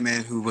be a white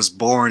man who was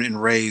born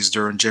and raised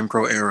during Jim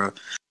Crow era.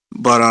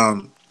 But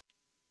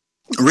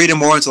reading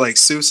more into like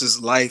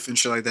Seuss's life and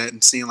shit like that,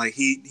 and seeing like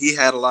he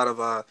had a lot of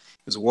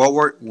he was a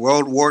World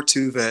War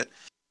II vet.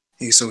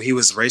 So he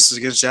was racist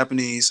against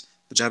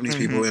the Japanese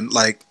people, and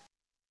like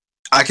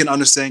I can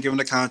understand given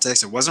the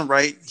context, it wasn't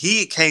right.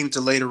 He came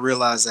to later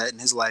realize that in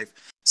his life,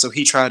 so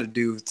he tried to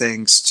do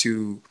things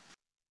to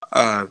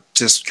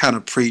just kind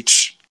of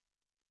preach.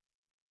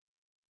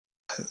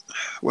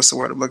 What's the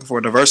word I'm looking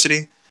for?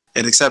 Diversity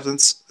and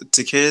acceptance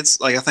to kids.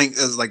 Like I think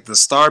it was like the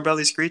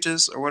Starbelly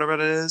Screeches or whatever it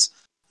is.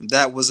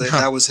 That was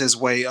his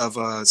way of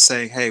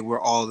saying, "Hey, we're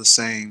all the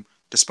same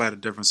despite the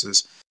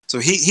differences." So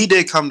he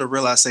did come to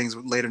realize things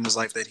later in his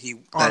life that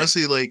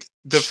honestly, like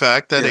the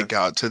fact that it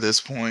got to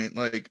this point,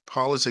 like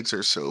politics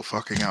are so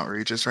fucking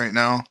outrageous right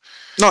now.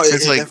 No,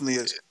 it like, definitely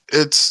is.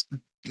 It's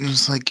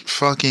like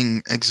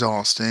fucking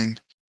exhausting.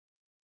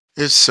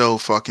 It's so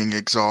fucking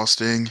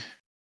exhausting.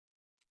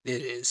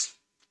 It is.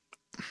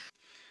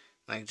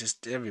 Like,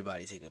 just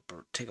everybody take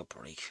a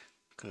break.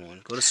 Come on,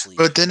 go to sleep.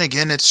 But then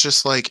again, it's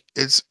just like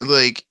it's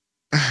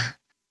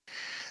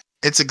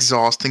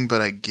exhausting,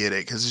 but I get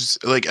it because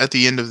it's like at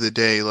the end of the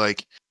day,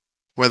 like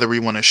whether we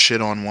want to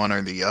shit on one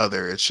or the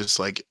other, it's just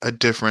like a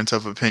difference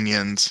of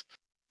opinions.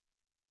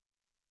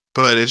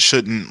 But it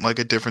shouldn't, like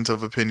a difference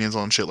of opinions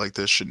on shit like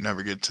this should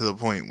never get to the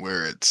point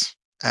where it's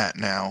at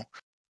now.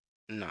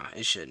 Nah,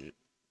 it shouldn't.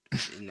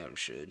 It never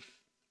should.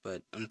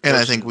 But and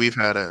I think we've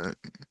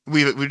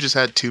just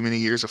had too many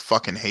years of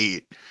fucking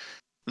hate.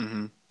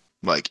 Mm-hmm.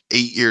 Like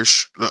 8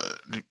 years,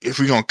 if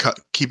we're gonna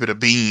keep it a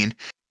bean,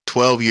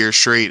 12 years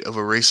straight of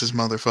a racist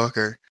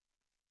motherfucker.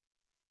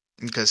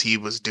 Because he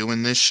was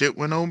doing this shit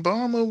when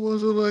Obama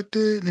was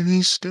elected, and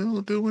he's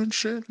still doing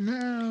shit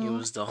now. He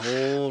was the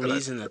whole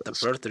reason that the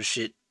birther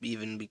shit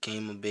even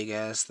became a big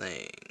ass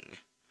thing.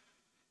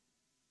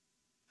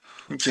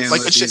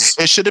 Like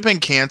it should have been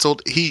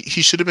canceled. He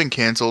should have been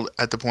canceled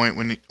at the point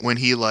when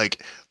he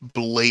like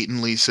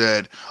blatantly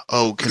said,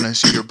 "Oh, can I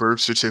see your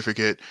birth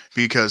certificate?"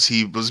 Because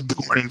he was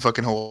born in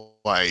fucking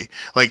Hawaii.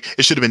 Like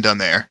it should have been done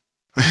there.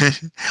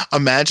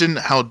 Imagine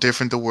how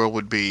different the world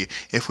would be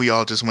if we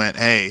all just went,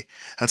 "Hey,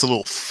 that's a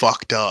little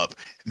fucked up."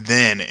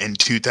 Then in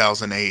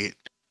 2008,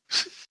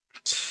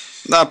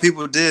 Nah,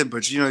 people did,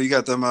 but you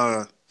got them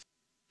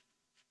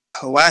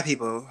white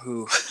people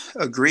who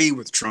agree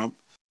with Trump,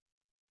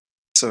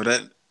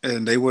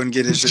 and they wouldn't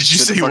get his shit. did you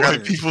shit the say fuck out white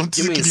of here. people? You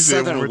Can mean say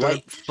it one southern more time?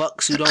 white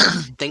fucks who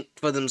don't think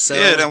for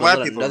themselves, Yeah, them but white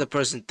let people. another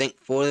person think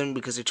for them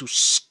because they're too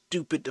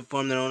stupid to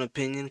form their own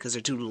opinion because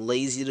they're too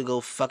lazy to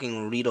go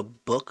fucking read a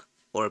book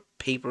or a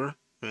paper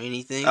or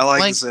anything. I like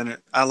Like- this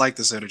energy. I like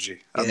this energy.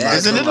 I'm Yeah, not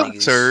that's Isn't gonna it lie. niggas.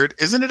 absurd?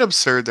 Isn't it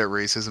absurd that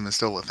racism is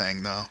still a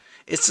thing, though?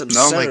 It's like-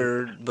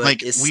 absurd, but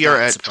Like it's we are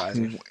not at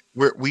surprising.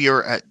 we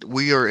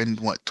are in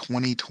what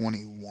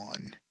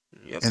 2021,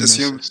 Yep. and It's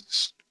this hum- is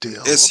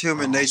still It's a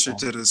human nature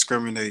problem. to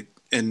discriminate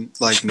and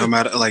like no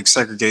matter like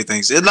segregate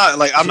things. It's not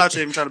like I'm not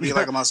even trying to be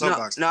like on my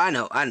soapbox. No, I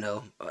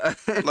know.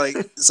 Like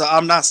so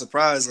I'm not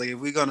surprised like if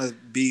we're gonna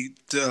be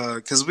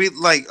because we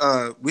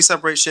we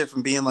separate shit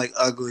from being like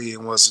ugly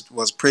and was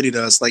pretty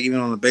to us like even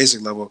on a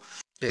basic level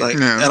like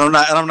Yeah. and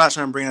I'm not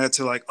trying to bring that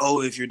to like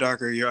oh if you're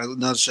darker you're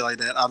another shit like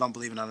that. I don't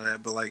believe in none of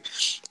that, but like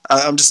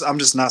I'm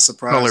just not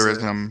surprised that-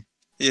 Colorism.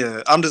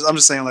 yeah I'm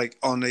just saying like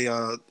on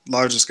the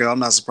larger scale I'm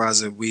not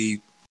surprised that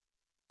we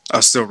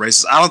are still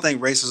racist. I don't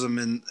think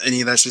racism and any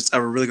of that shit's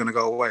ever really gonna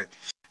go away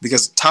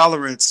because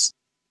tolerance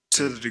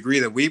to the degree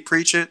that we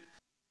preach it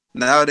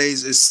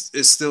nowadays is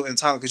still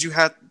intolerant because you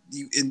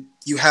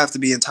have to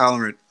be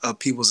intolerant of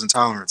people's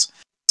intolerance.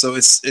 So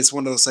it's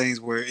one of those things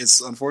where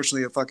it's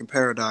unfortunately a fucking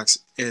paradox,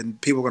 and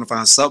people are gonna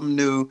find something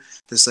new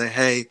to say,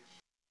 "Hey,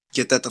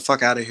 get that the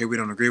fuck out of here. We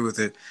don't agree with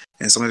it."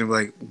 And somebody will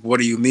be like, "What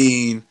do you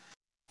mean?"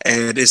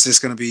 And it's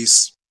just gonna be,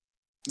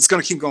 it's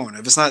gonna keep going.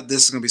 If it's not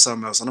this, it's gonna be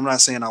something else. And I'm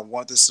not saying I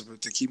want this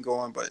to keep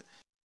going, but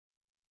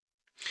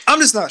I'm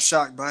just not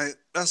shocked by it.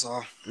 That's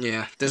all.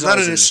 Yeah, there's None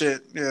of always this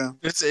shit. Yeah.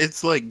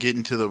 It's like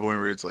getting to the point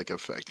where it's like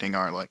affecting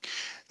our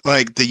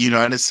like the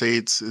United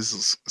States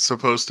is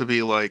supposed to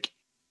be like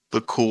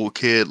the cool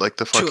kid, like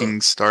the Sure.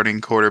 fucking starting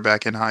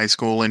quarterback in high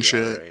school and Yeah,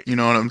 shit. right. You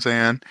know what I'm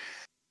saying?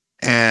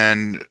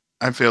 And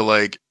I feel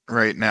like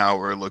right now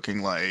we're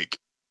looking like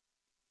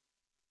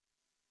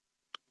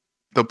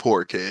the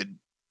poor kid,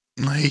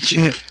 like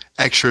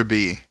extra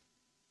B.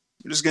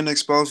 We're just getting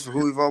exposed for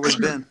who we've always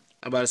been.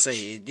 I'm about to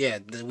say, yeah,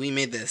 we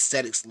made the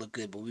aesthetics look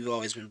good, but we've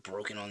always been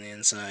broken on the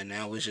inside.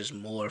 Now it's just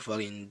more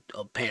fucking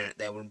apparent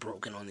that we're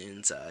broken on the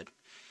inside.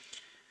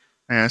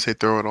 And I say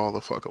throw it all the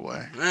fuck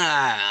away.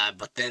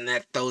 But then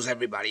that throws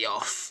everybody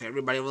off.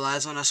 Everybody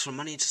relies on us for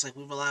money, just like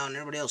we rely on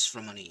everybody else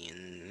for money.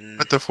 And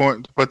But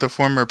the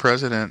former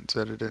president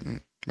said it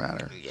didn't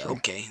matter. yeah, so.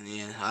 okay,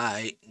 yeah, all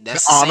right.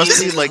 That's the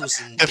Honestly, same like nigga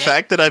who's in the debt.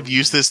 fact that I've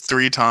used this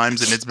 3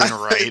 times and it's been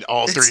right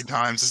all 3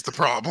 times is the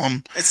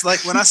problem. It's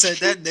like when I said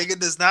that nigga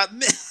does not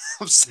miss.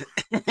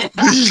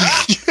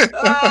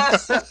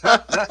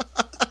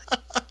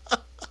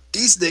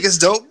 These niggas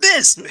don't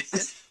miss, man.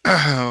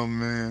 Oh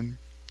man.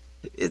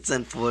 It's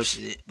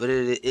unfortunate, but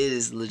it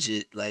is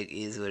legit. Like, it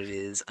is what it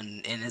is,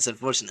 and it's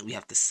unfortunate we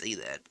have to say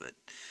that, but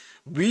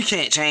we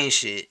can't change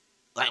shit.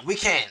 Like, we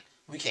can't.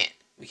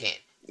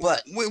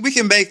 But We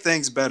can make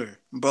things better,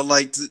 but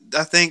like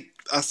I think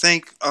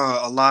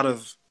a lot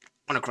of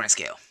on a grand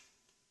scale,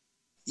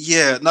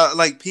 not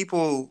like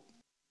people.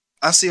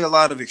 I see a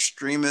lot of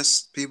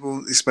extremist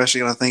people, especially,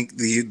 and I think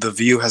the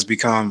view has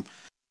become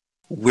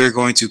we're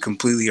going to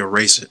completely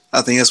erase it.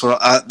 I think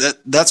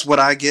that's what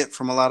I get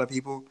from a lot of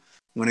people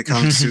when it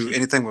comes to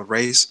anything with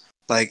race.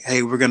 Like,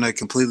 hey, we're gonna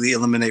completely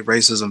eliminate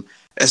racism.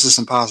 It's just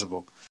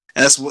impossible.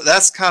 And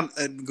that's kind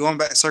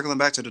of circling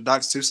back to the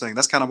Dr. Seuss thing.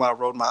 That's kind of why I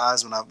rolled my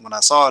eyes when I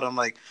saw it. I'm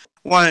like,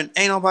 one,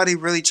 ain't nobody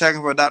really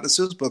checking for Dr.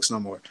 Seuss books no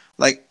more.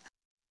 Like,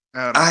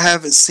 I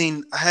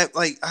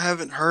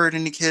haven't heard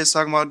any kids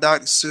talking about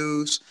Dr.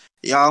 Seuss.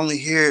 Y'all only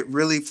hear it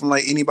really from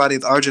like anybody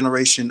of our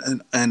generation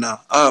and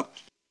up.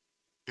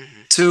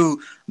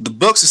 Two, the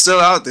books are still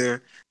out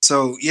there.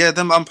 So yeah,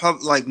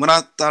 like when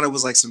I thought it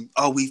was like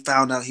we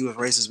found out he was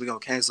racist, we gonna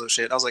cancel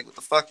shit. I was like, what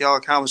the fuck y'all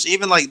accomplished?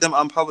 Even like them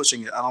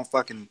unpublishing it, I don't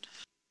fucking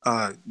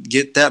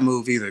get that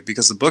move either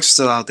because the book's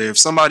still out there. If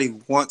somebody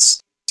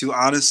wants to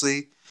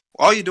honestly,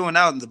 all you're doing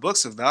now in the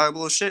books are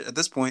valuable as shit at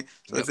this point.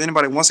 So if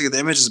anybody wants to get the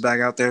images back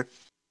out there,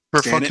 For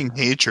scan fucking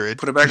hatred.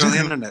 put it back on the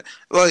internet.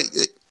 Like,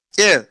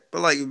 yeah,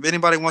 but like if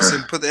anybody wants to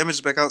put the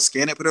images back out,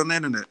 scan it, put it on the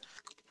internet.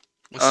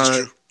 which is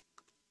true.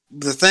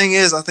 The thing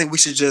is, I think we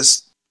should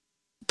just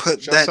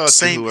put Shouts out that to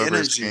same whoever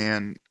energy.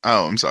 scanned.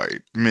 Oh, I'm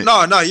sorry.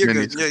 No, you're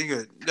Mini- good. Yeah, you're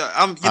good. No,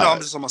 I'm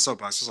just on my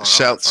soapbox. That's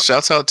all.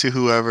 Shouts out to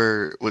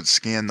whoever would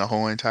scan the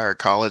whole entire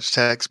college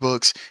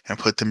textbooks and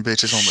put them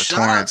bitches on the Shut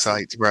torrent up.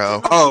 sites,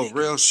 bro. Oh,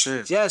 real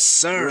shit. Yes,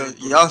 sir.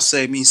 Y'all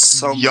saved me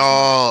so much.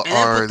 Y'all And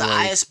then are put the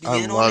like, ISBN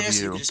I on love there so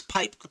you you. can just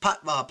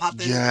pop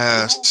that.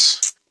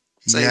 Yes.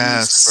 Saved me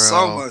Yes, bro.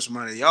 so much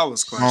money. Y'all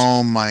was clutch.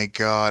 Oh my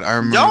god. I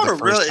remember Y'all the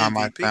the real first time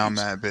I MVPs. found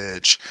that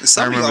bitch. And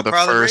some I of remember y'all the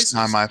probably first racist.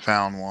 time I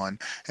found one.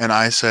 And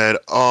I said,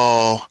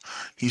 oh,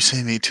 you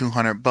sent me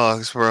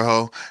 $200,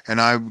 bro. And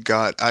I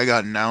got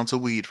an ounce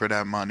of weed for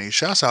that money.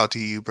 Shouts out to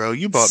you, bro.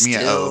 You bought me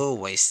an O. Still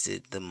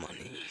wasted the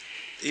money.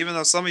 even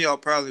though some of y'all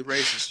probably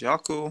racist, y'all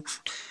cool.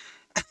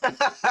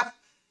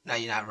 No,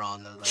 you're not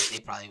wrong though. Like they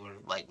probably were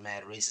like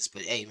mad racist,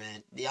 but hey,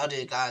 man, y'all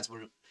did God's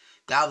work.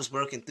 God was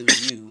working through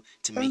you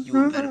to make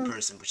you a better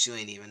person, but you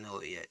ain't even know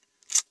it yet.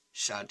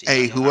 Shout out to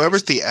Hey, y'all. Y'all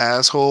whoever's racist. the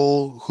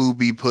asshole who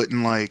be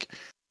putting like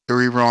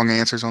 3 wrong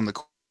answers on the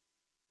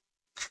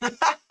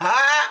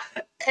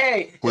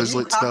Hey, if you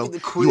Quizlets copy though, the you a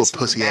quiz from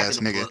the pussy back ass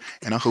of the nigga, book,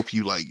 and I hope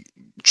you like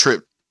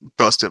trip,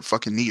 bust a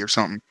fucking knee or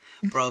something.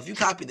 bro, if you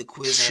copy the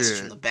quiz answers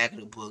from Shit. the back of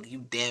the book,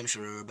 you damn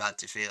sure are about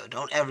to fail.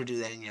 Don't ever do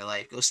that in your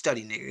life. Go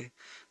study, nigga.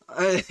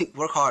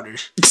 Work harder.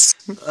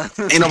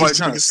 Ain't nobody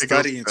trying to Niggas say go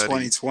study in study.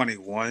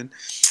 2021.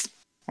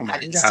 Oh my I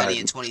didn't god. study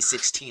in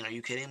 2016. Are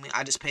you kidding me?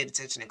 I just paid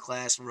attention in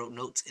class, wrote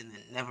notes, and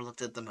then never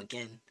looked at them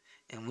again.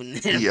 And when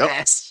they Yep.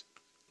 passed,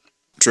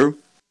 True.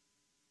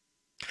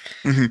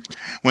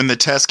 When the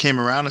test came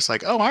around, it's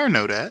like, oh, I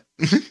know that.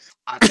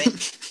 I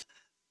think.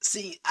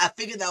 See, I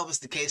figured that was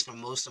the case for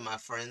most of my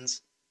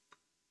friends.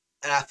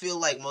 And I feel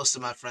like most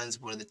of my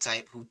friends were the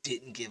type who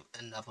didn't give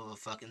enough of a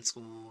fucking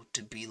school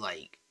to be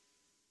like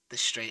the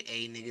straight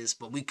A niggas,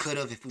 but we could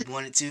have if we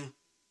wanted to.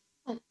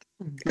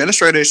 Man, the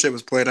straight A shit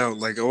was played out.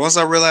 Like once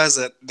I realized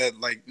that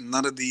like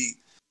none of the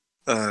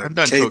I've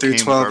done K through cocaine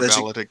with 12 our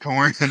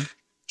valedictorian.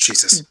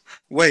 Jesus.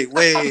 Wait,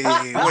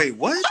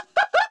 what?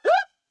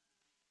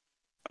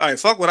 All right,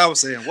 fuck what I was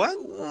saying. What?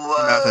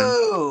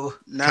 Whoa!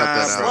 Nah, Cut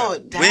that bro. out. Slow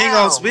it down. We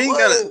ain't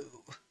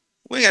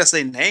Whoa. gotta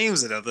say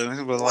names and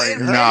nothing. But like, Wait,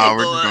 Nah,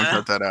 we're boy. just gonna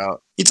cut that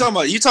out. you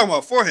talking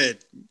about forehead?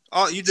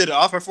 Oh, you did it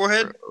off her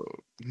forehead.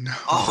 No,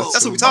 Oh,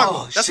 That's so what we talk oh,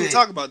 about. That's what we shit.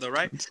 talk about, though,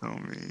 right? so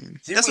mean.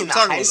 You That's mean what the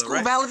I'm talking high about, school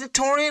right?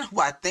 valedictorian, who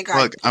I think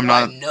Look, I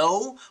I'm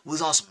know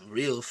was on some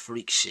real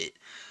freak shit.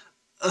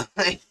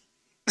 Like,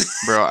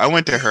 Bro, I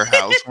went to her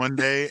house one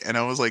day and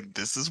I was like,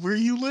 "This is where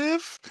you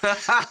live?"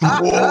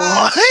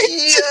 What?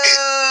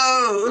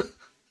 Yo!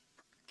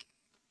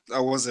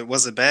 Or was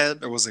it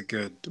bad or was it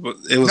good?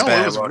 It was No,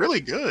 bad. it was Rhoda.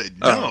 really good.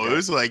 Oh, No, okay. it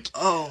was like,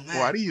 Oh man!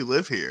 why do you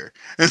live here?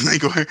 And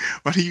like,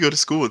 why do you go to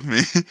school with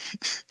me?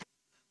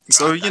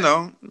 So I you thought-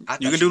 know, I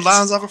you thought can do you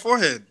lines just- off her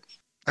forehead.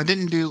 I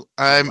didn't do.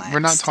 We're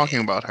not talking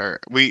Relaxed. about her.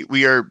 We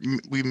may or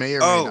may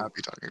Oh. not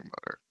be talking about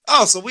her.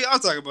 Oh, so we are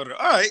talking about it.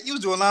 All right, you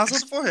was doing lines off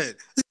the forehead.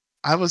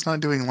 I was not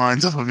doing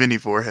lines off of any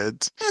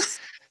foreheads.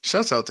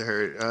 Shouts out to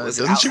her. Was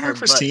it Doesn't out she her work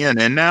for butt?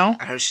 CNN now?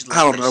 I heard she liked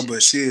I don't that know, shit.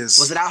 but she is.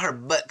 Was it out her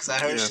butt? Because I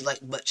heard Yeah. she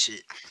liked butt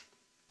shit.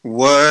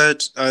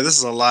 What? This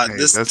is a lot. Hey,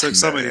 This that's- took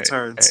so many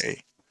turns.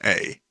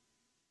 Hey,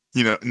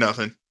 you know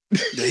nothing.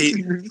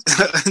 He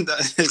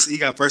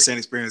got first-hand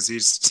experience.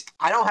 He's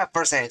I don't have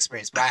first-hand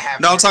experience, but I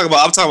have. no. I'm talking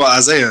about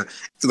Isaiah.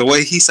 The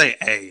way he say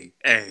 "hey."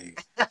 This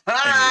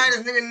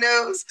nigga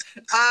knows.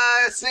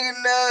 This nigga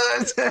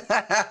knows.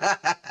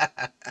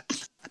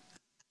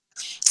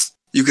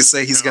 You could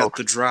say he's No. got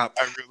the drop.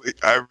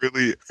 I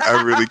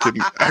really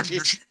couldn't.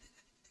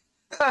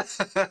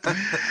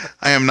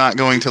 I am not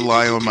going to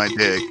lie on my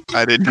dick.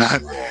 I did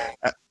not.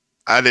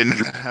 I didn't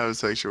have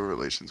sexual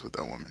relations with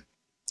that woman.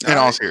 In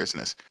all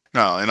seriousness.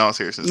 No, in all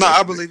seriousness. No, that's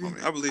I the believe you.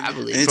 woman. I believe I you.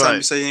 believe Anytime you.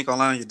 you say you ain't gonna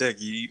lie on your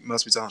dick, you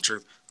must be telling the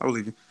truth. I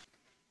believe you.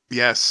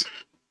 Yes.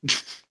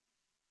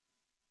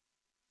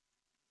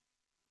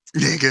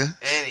 Nigga.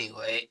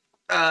 Anyway,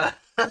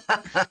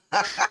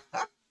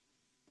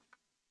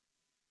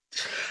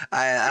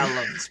 I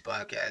love this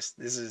podcast.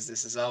 This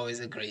is always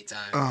a great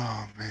time.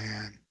 Oh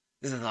man.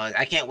 This is always,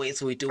 I can't wait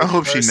until we do it. I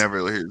hope she first. never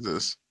hears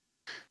this.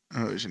 I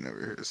hope she never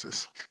hears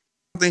this.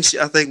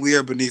 I think we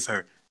are beneath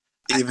her,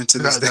 even to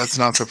this day. That's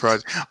not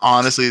surprising.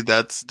 Honestly,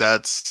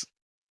 that's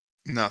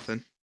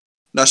nothing.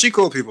 No, she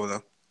cool people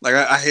though. Like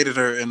I hated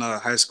her in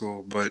high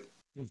school, but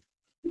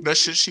That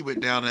shit she went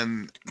down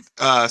and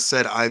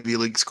said Ivy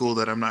League school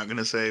that I'm not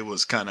gonna say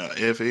was kind of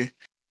iffy.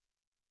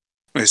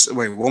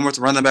 wait,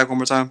 run that back one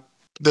more time.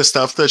 The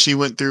stuff that she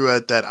went through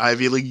at that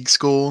Ivy League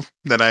school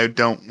that I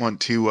don't want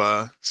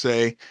to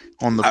say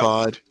on the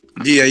pod.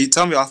 Yeah, you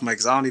tell me off mic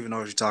because I don't even know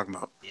what you're talking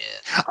about.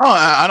 Yeah. Oh,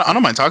 I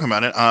don't mind talking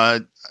about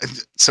it.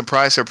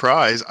 Surprise,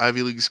 surprise!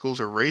 Ivy League schools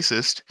are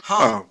racist,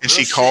 Huh. and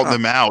she real called shit.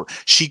 them out.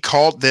 She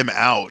called them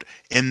out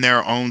in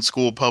their own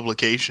school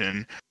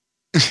publication,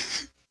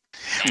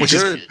 which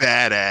is Good.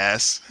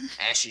 badass.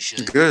 As she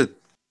should. Good.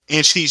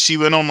 And she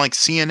went on like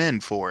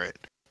CNN for it.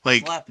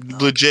 Like Clap it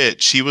up.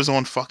 legit, she was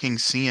on fucking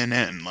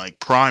CNN, like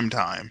prime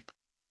time.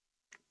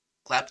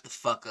 Clap the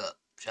fuck up.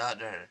 Shout out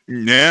to her.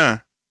 Yeah.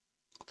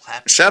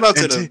 Clap. Shout out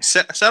to And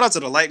shout out to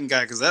the lighting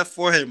guy because that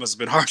forehead must have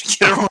been hard to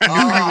get around.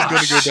 I knew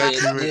he was gonna go back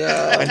shit. to it.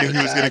 Yeah. I knew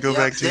he was gonna go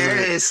back to There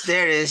it. it is.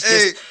 There it is.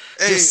 Hey,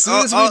 Just as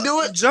soon as we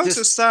do it, jokes just-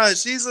 aside,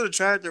 she's an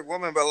attractive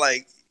woman, but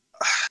like,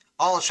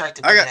 all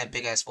attractive I women got- have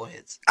big ass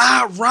foreheads.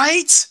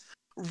 right.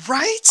 All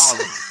of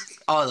them.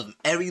 All of them.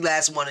 Every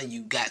last one of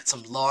you got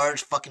some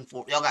large fucking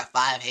Y'all got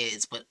 5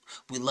 heads, but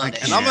we love that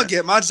And shit. I'm gonna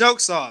get my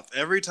jokes off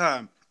every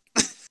time.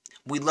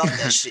 We love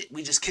that shit.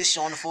 We just kiss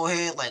you on the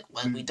forehead like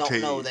we don't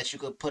know Tay. that you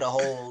could put a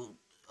whole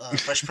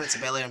Fresh Prince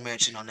of Bel-Air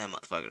mansion on that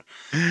motherfucker.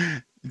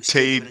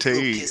 Tay, Give it a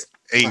little kiss.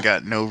 ain't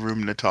got no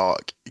room to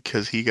talk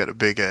because he got a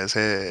big ass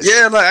head.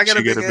 Yeah, like I got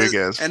She a big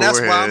ass, and that's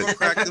why I'm forehead.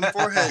 gonna crack them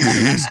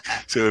foreheads.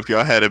 So if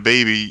y'all had a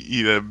baby,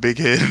 you'd have a big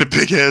head and a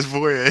big ass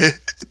forehead.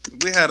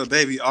 We had a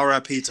baby,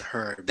 R.I.P. to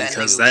her, That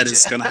because nigga that would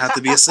is ju- gonna have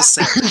to be a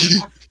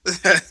cesarean.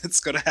 It's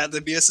gonna have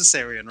to be a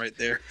cesarean right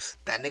there.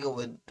 That nigga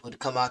would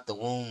come out the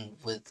womb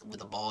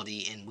with a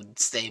baldy and would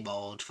stay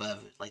bald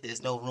forever. Like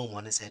there's no room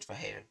on his head for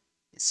hair.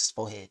 It's just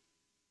forehead.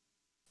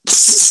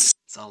 That's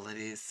all it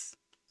is.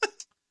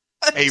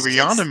 Hey,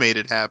 Rihanna made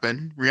it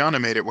happen.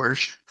 Rihanna made it work.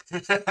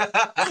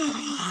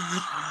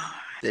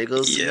 There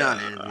goes Yeah.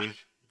 Rihanna.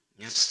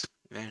 Yep.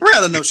 Man.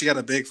 Rihanna knows she got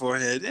a big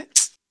forehead.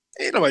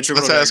 Ain't nobody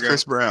tripping Let's on that ask girl.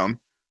 Chris Brown.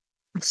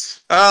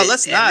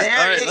 Let's And not. there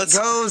All right, it let's.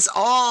 goes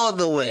all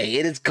the way.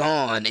 It is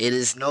gone. It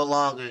is no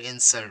longer in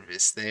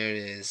service. There it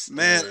is.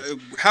 Man,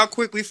 how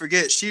quick we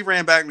forget. She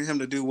ran back to him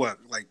to do what,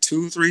 like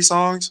 2-3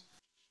 songs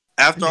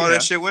after all Yeah.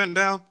 that shit went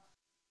down.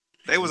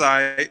 They was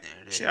alright. There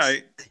it She is.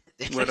 alright.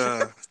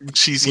 With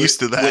She's With- used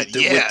to that. with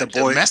the- Yeah, with the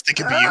boy. domestic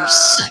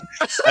abuse.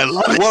 I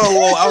love it.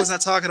 whoa, I was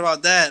not talking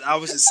about that. I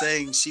was just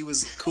saying she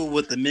was cool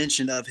with the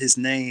mention of his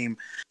name.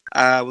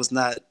 I was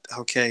not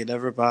okay.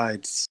 Never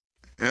mind.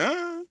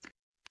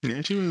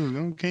 Yeah, she was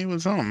okay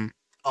with something.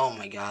 Oh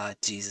my God,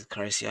 Jesus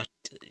Christ, y'all,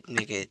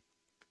 nigga.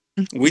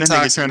 We That nigga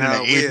toxic turned into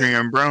now.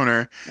 Adrian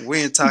Broner.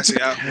 We in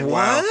toxic out.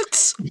 Wow.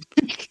 What?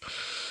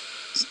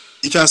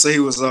 You trying to say he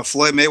was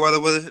Floyd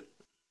Mayweather with it?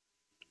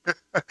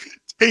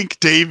 Tank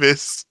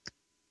Davis.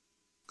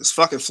 Because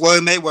fucking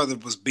Floyd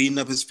Mayweather was beating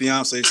up his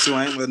fiance, so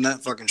I ain't letting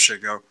that fucking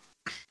shit go.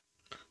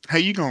 How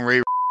you gonna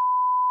rate?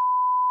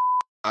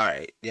 All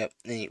right. Yep.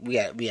 We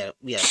got to push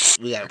past.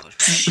 We gotta push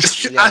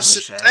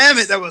past. Damn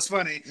it, that was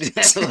funny.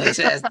 Push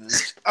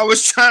past. I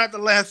was trying not to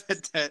laugh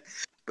at that,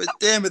 but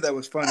damn it, that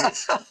was funny.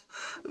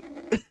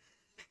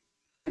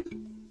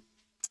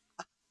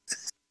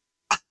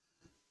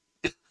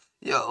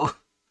 Yo.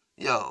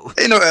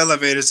 Ain't no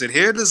elevators in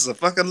here. This is a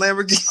fucking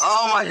Lamborghini.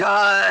 Oh my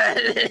God.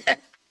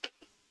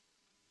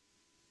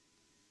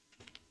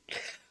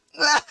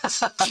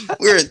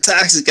 We're in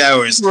toxic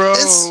hours, Bro.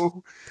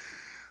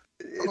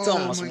 It's Oh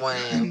almost my 1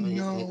 a.m. God,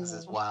 no. Niggas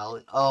is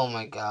wild. Oh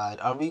my God.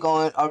 Are we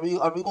going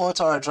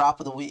to our drop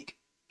of the week?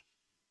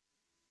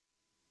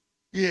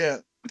 Yeah.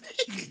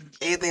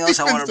 Anything else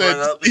I want to bring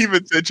up?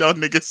 Even said y'all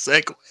niggas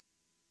segue.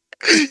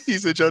 He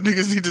said y'all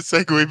niggas need to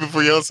segue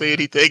before y'all say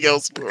anything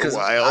else for a Because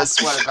while. I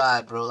swear to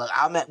God, bro. Like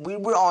we're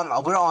on a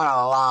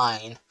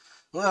line.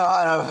 We're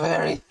on a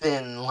very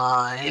thin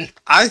line.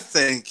 I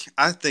think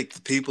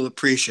the people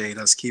appreciate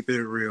us keeping it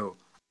real.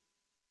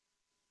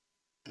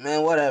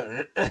 Man,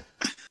 whatever.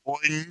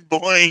 Boing,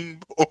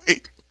 boing,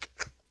 boing.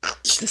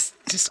 just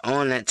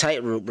on that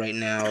tightrope right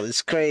now.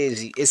 It's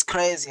crazy. It's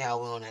crazy how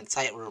we're on that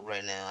tightrope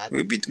right now.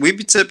 We be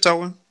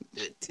tiptoeing.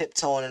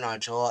 Tiptoeing in our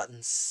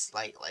Jordans,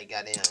 like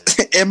goddamn.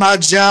 In my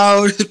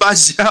jaw, my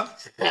jaw.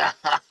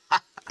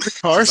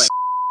 Cars.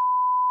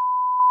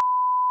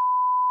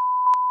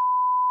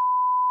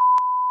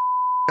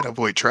 Gotta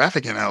avoid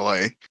traffic in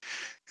LA.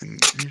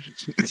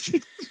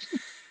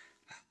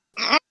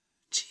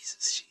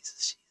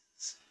 Jesus.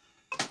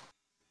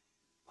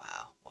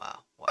 Wow.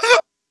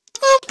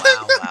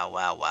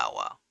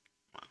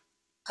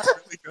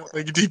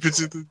 Like deep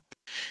into the.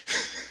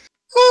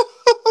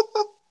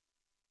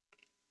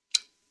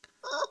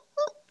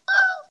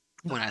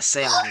 When I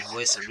say I'm the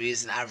voice of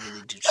reason, I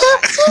really do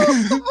try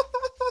to.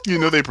 You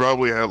know they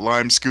probably had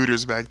Lime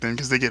scooters back then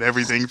because they get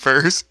everything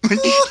first. Like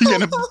you're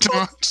gonna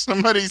dodge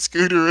somebody's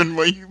scooter and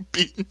while you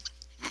beat.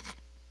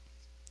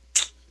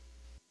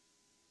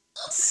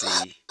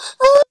 See.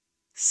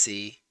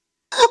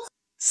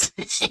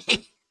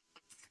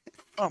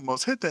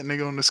 Almost hit that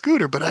nigga on the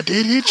scooter, but I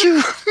did hit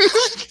you.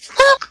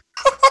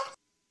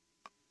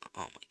 Oh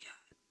my God.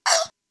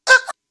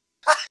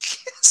 I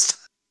can't stop.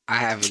 I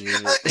haven't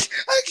even. I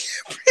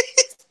can't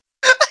breathe.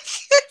 I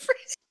can't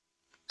breathe.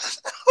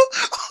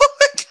 Oh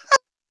my God.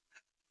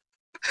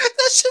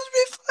 That should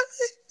be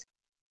funny.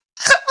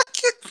 I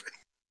can't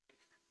breathe.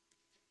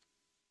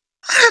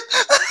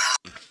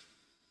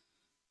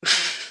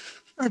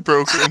 I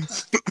broke him.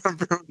 I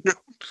broke him.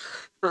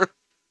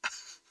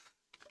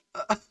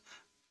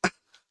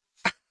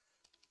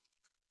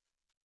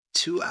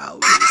 2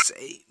 hours,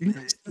 8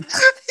 minutes. He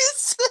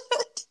said,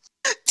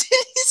 did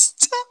he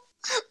stop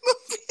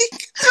moving?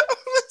 Or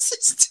was he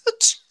still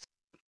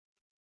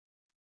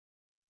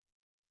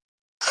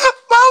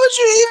Why would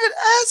you even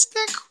ask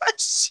that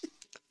question?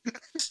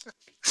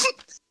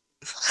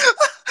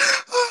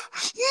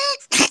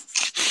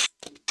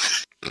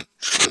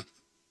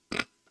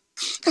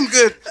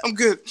 I'm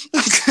good.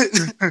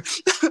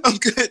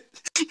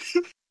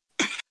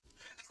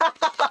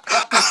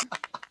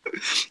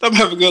 I'm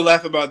having a good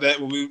laugh about that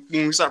when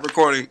we stop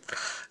recording.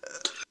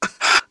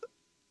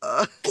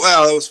 Wow,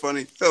 that was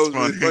funny. That was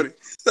really funny.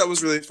 That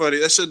was really funny.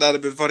 That should not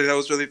have been funny. That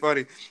was really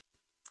funny.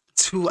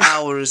 2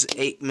 hours,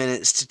 8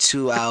 minutes to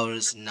 2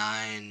 hours,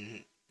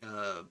 9,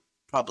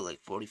 probably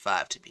like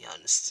 45 to be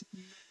honest.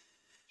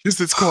 Because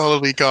it's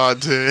quality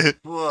content.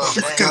 Whoa,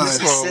 man, God. this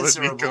is Quality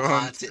censorable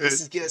content. This content.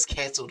 is just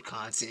canceled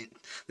content.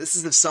 This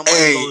is if someone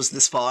Hey. goes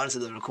this far into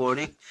the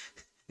recording.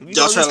 If you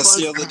Y'all go trying this to far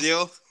seal into- the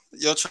deal?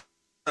 Y'all trying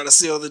to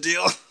seal the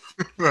deal?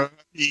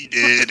 He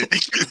did.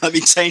 Let me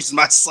change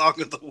my song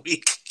of the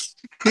week.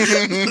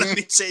 Let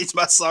me change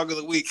my song of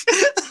the week.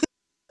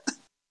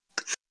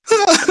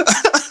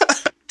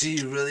 Do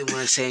you really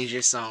want to change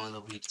your song of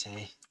the week,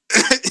 Tay?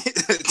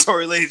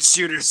 Tory Lanez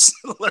shooters.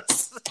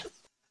 Let's-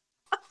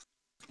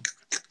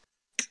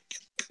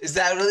 Is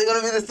that really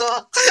gonna be the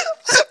song?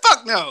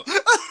 Fuck no.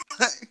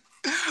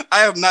 I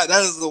have not.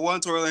 That is the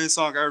one Tory Lanez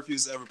song I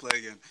refuse to ever play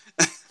again.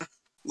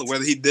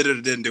 Whether he did it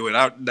or didn't do it,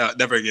 no,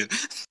 never again.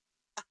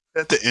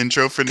 That the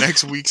intro for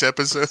next week's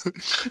episode.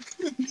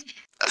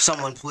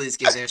 Someone please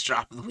give their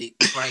drop of the week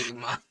before I give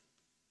mine.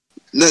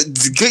 No,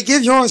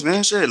 give yours,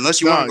 man. Shit, unless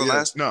you want to go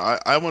last. No,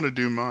 I want to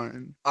do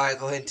mine. All right,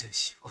 go ahead and do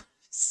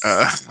yours.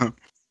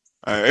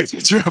 All right,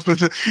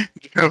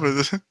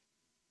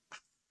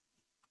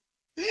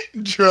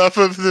 drop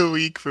of the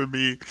week for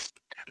me.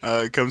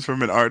 Comes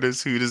from an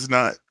artist who does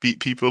not beat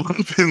people up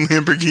in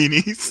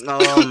Lamborghinis.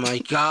 Oh my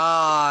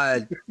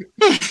god!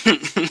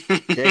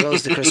 There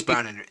goes the Chris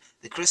Brown.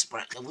 The Chris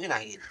Brown. We're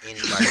not getting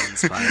anybody on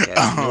this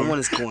podcast. No one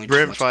is going to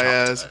Brent much talk to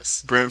Fayez,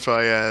 us. Brent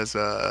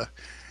Fayez,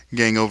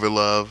 Gang Over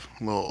Love,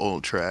 a little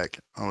old track.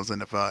 I was in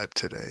the vibe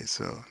today,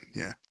 so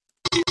yeah.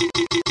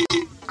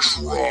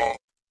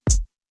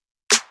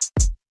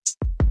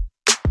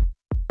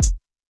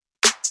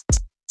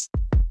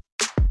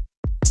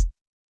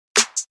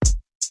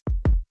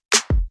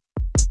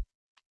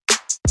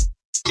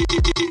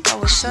 I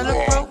was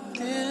celebrating.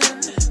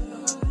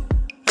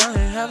 I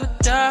didn't have a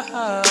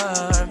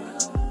dime,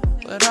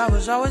 but I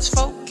was always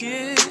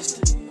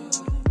focused.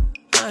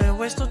 I ain't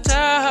waste no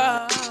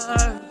time.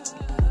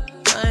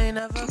 I ain't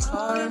ever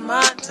calling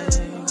my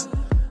name.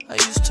 I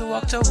used to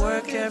walk to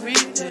work every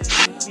day.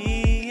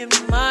 Me and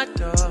my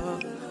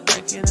dog,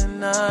 like in the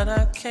night,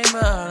 I came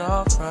out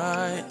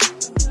alright.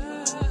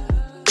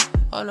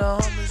 All the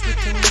homies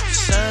looking the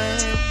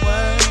same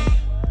way,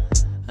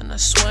 and I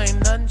swear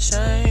ain't nothing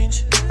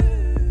changed.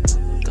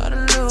 Got a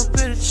little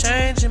bit of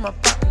change in my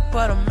pocket,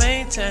 but I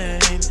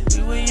maintain.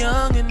 We were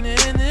young and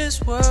in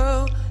this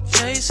world,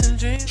 chasing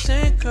dreams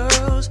and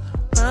girls,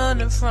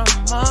 running from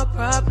our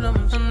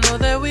problems. I know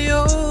that we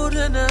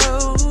older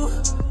now,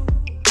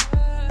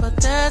 but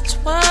that's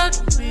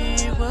what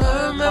we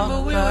were.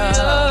 Remember we were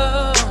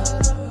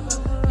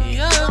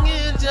young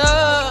and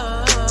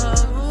dumb.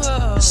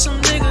 Some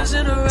niggas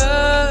in a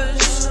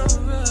rush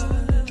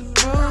to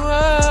grow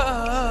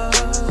up.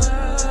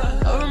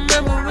 I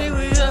remember we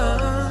were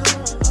young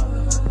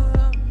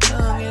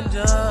and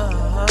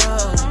dumb.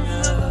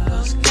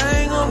 This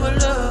gang over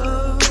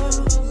love.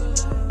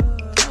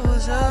 That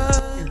was us.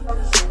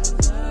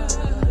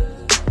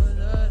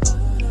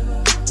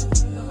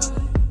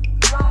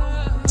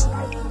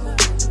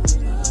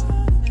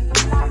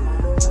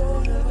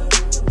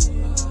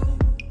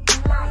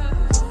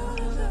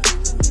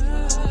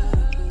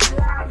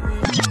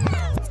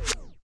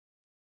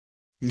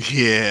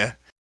 Yeah.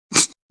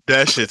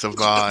 That shit's a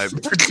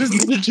vibe.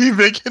 Did you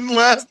make him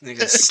laugh?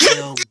 Nigga's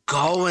still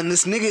going.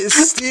 This nigga is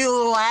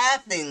still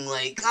laughing.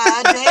 Like,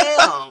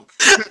 goddamn.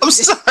 I'm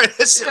sorry.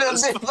 That shit It's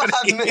was been 5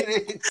 funny.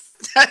 minutes.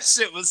 That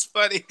shit was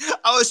funny.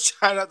 I was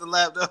trying not to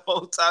laugh the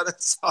whole time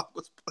that song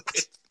was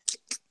playing.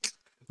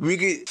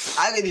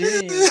 I could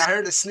hear you. I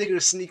heard the snicker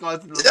sneak on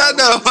through the I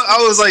know. I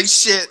was like,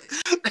 shit.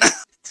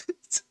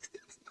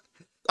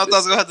 I thought I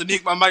was gonna have to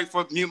mute my mic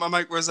for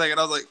a second.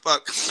 I was like,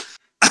 fuck.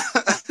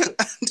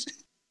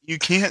 You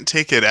can't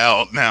take it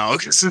out now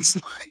because it's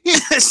like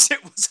That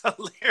shit was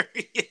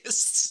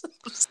hilarious.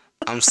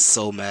 I'm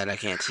so mad I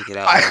can't check it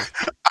out. now.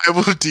 I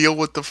will deal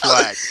with the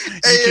flag. You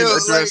Hey, can yo,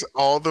 address like-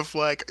 all the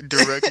flag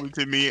directly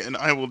to me, and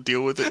I will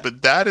deal with it.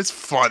 But that is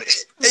funny.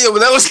 Hey, but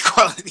that was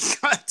quality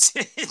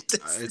content.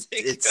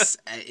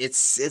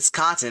 It's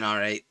content, all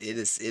right. It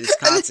is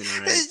content,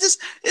 all right. It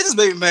just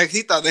made me mad.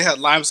 He thought they had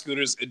Lime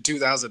scooters in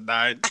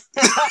 2009.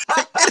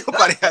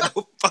 Nobody had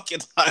no fucking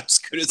Lime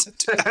scooters in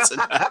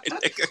 2009,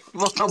 nigga.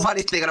 Well,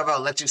 nobody thinking about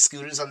electric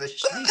scooters on the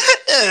street.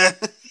 Yeah.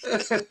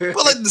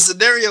 But like the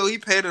scenario he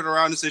painted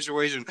around the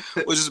situation,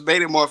 which just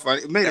made it more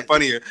funny. It made it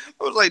funnier.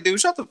 I was like, dude,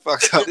 shut the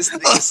fuck up. This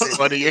nigga said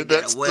Funny, he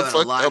that's get away the on a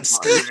fucked Lime up part.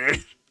 scooter.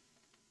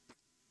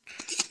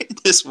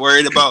 Just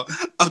worried about,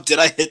 oh, did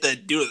I hit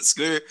that dude with a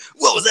scooter?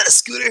 What was that, a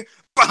scooter?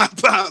 Bah,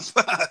 bah,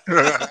 bah.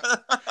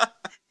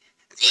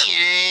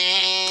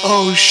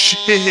 Oh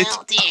shit!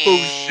 Oh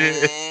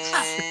shit!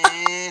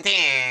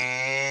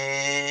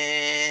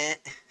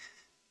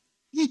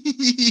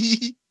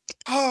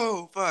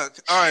 Oh fuck!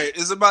 All right,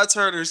 is it my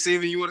turn or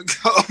Steven? You want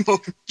to go?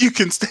 You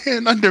can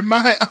stand under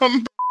my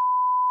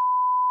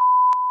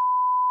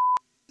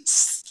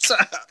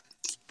Stop.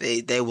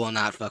 They will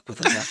not fuck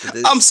with us after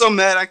this. I'm so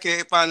mad I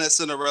can't find that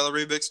Cinderella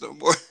remix no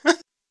more.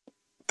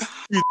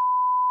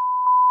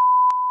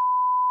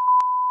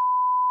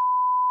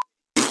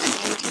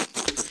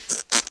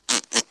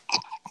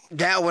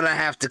 That one I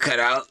have to cut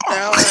out.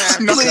 That one I have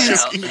to Not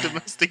cut joking, out.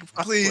 domestic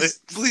violence.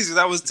 Please,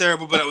 that was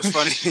terrible, but that was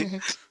funny.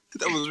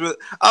 That was really.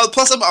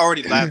 Plus, I'm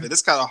already laughing.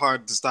 It's kind of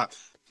hard to stop.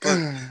 But,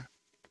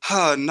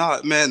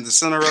 no, man, the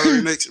Cinderella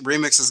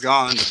remix is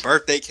gone. The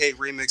Birthday Cake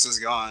remix is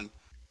gone.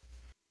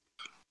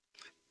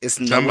 It's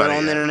nowhere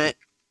on the internet.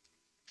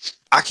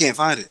 I can't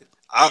find it.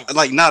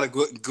 Like not a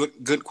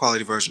good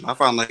quality version. I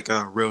found like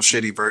a real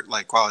shitty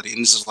like quality,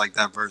 and it's just like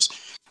that verse.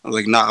 I was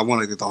like, nah, I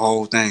want to get the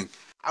whole thing.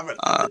 I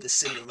remember the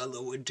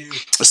Cinderella would do.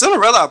 The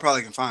Cinderella I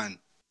probably can find.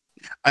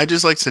 I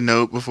just like to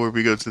note before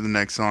we go to the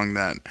next song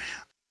that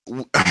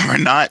we're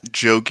not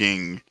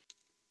joking.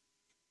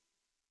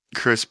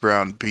 Chris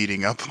Brown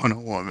beating up on a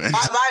woman.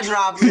 My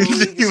drop in the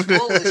league is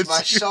Foolish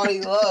by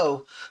Shawty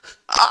Low.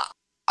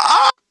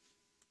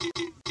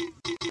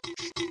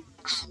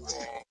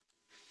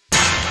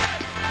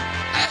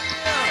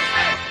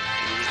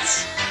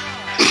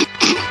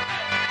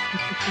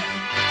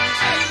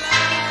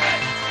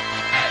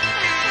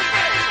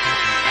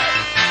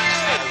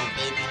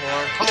 Baby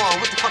horn. Come on,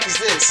 what the fuck is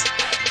this?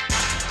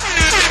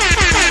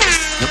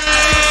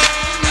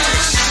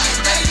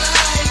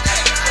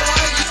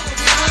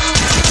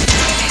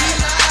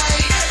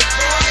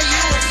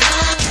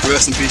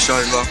 Rest in peace,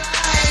 Shawty Low.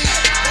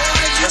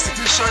 Rest in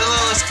peace, Shawty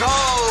Low. Let's go.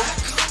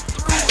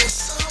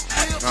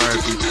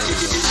 R.I.P.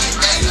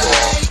 Shawty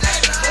Low.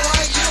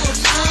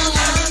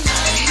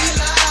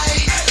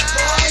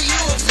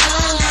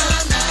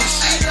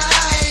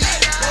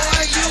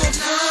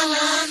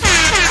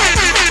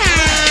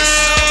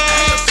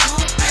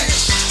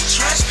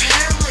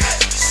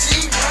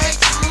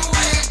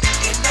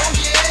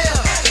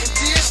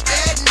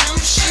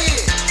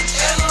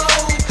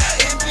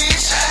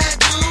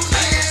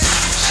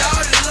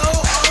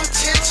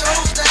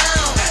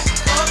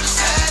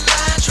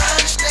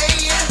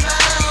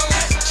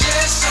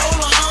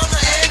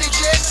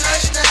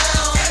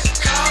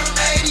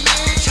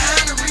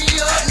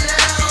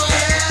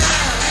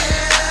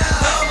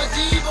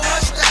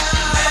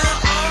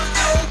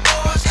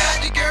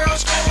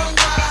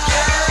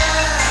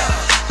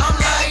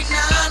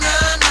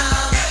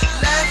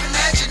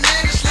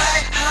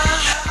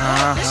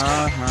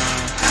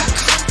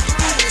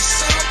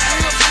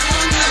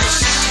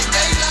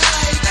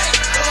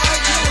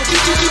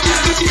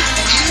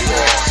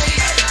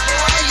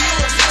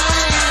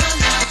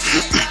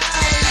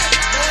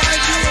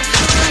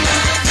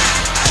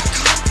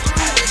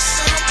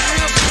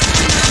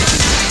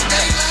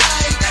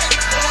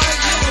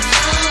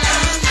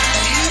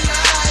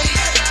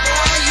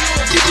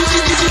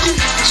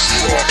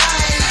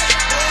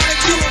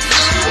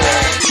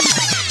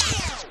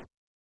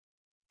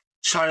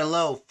 Shawty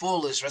Low,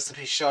 Foolish, rest in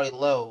peace, Shawty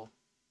Low.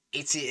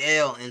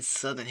 ATL and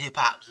Southern hip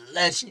hop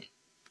legend.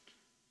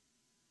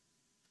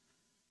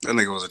 That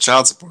nigga was a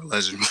child support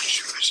legend.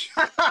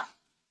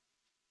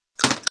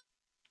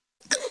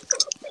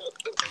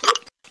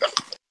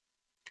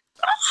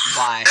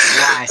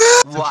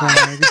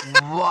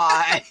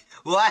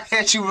 Why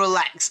can't you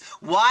relax?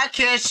 Why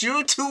can't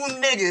you two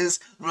niggas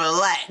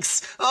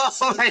relax?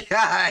 Oh my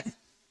god.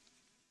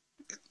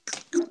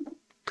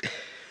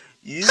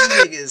 You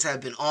niggas have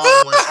been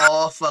on one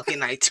all fucking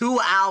night. 2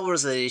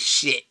 hours of this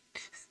shit.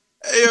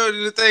 Hey,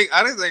 yo, the thing,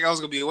 I didn't think I was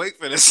gonna be awake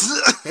for this.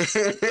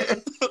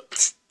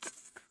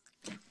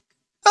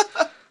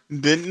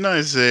 Didn't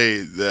I say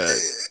that?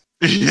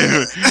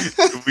 Yeah,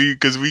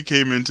 because we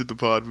came into the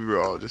pod, we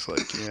were all just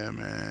like, yeah,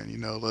 man, you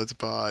know, let's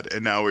pod,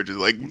 and now we're just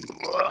like,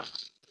 ugh.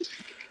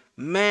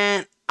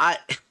 Man,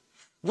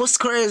 what's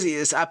crazy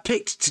is I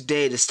picked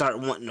today to start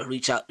wanting to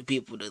reach out to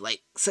people to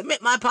like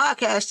submit my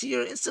podcast to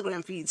your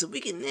Instagram feed so we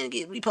can then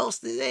get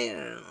reposted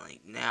there.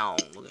 Like now,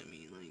 look at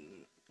me. Like,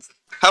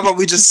 how about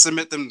we just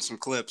submit them some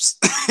clips?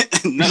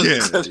 None of the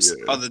clips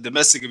are the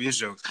domestic abuse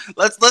jokes.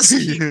 Let's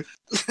keep,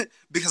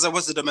 because that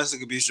was a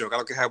domestic abuse joke. I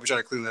don't care how we try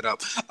to clean that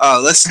up.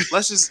 Let's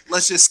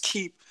just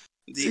keep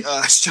the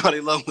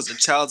Shawty Low was a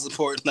child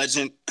support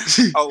legend.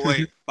 Oh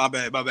wait, my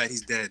bad.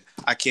 He's dead.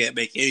 I can't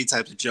make any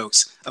types of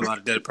jokes about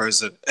a dead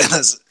person.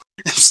 I'm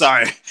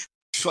sorry.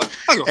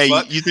 Hey,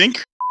 you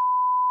think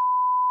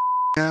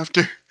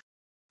after?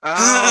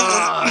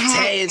 Oh,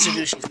 Tay,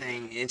 introduce your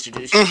thing.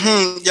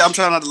 Yeah, I'm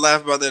trying not to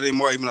laugh about that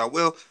anymore, even though I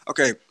will.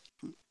 Okay,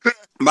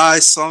 my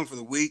song for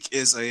the week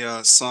is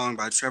a song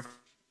by Trevor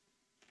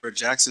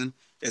Jackson.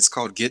 It's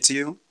called "Get to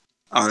You."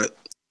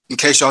 In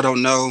case y'all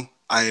don't know,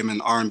 I am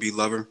an R&B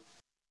lover,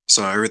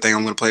 so everything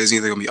I'm gonna play is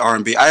either gonna be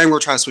R&B. I am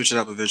gonna try to switch it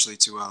up eventually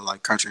to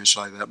like country and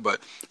shit like that.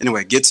 But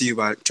anyway, "Get to You"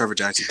 by Trevor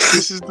Jackson.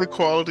 This is the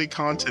quality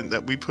content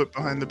that we put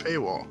behind the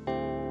paywall.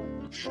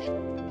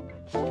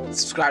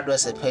 Subscribe to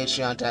us at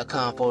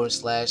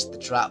patreon.com/The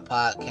Drop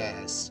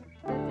Podcast.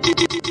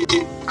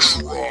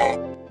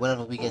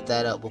 Whenever we get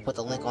that up, we'll put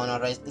the link on our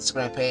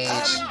Instagram page.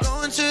 I've been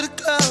going to the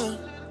club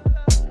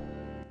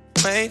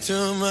way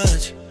too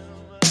much.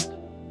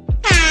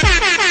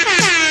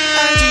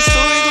 IG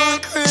story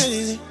going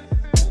crazy.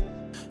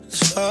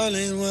 That's all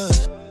it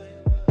was.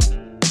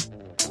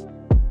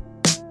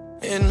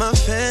 In my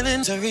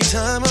feelings every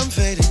time I'm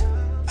faded.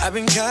 I've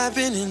been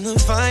copping in the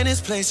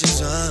finest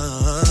places.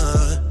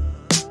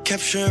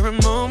 Capture a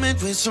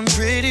moment with some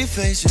pretty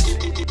faces.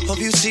 Hope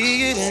you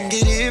see it and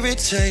get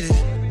irritated.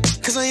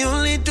 Cause I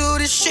only do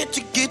this shit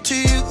to get to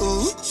you.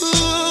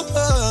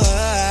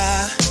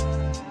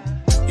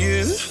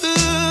 You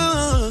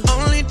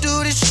only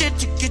do this shit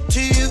to get to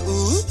you.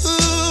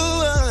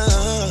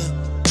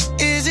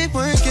 Is it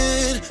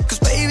working? Cause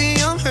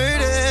baby, I'm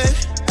hurting.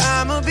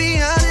 I'ma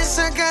be honest,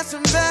 I got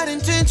some bad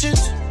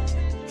intentions.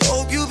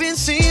 Hope you've been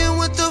seeing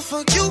what the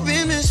fuck you've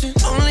been missing.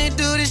 Only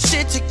do this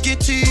shit to get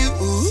to you.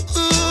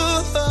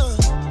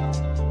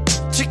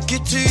 To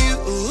get to you.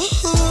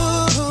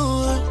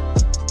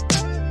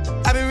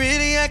 I've been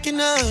really acting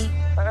up.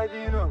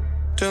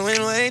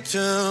 Doing way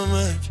too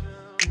much.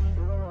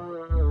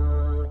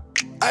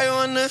 I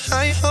wonder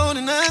how you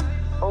holding up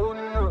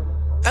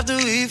after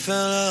we fell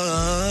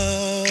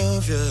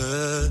off,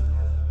 yeah.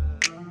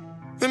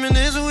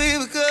 Reminiscing we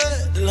were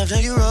good. The love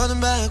that you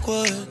rolling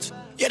backwards.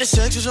 Yeah, the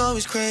sex was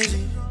always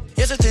crazy.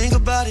 Yes, I think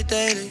about it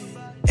daily.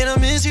 And I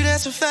miss you,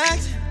 that's a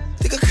fact.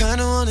 Think I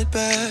kinda want it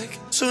back.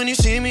 So when you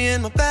see me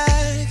in my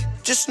bag,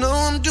 just know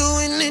I'm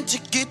doing it to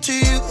get to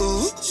you.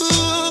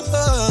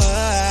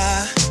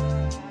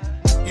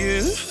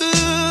 You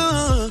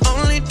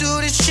only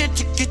do this shit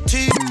to get to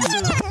you.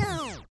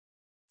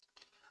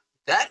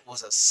 That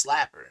was a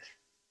slapper.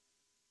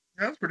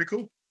 Yeah, that's pretty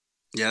cool.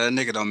 Yeah, that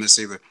nigga don't miss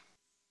either.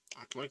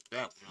 I like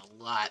that one a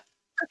lot.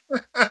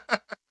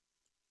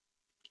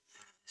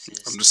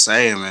 I'm just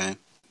saying, man.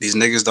 These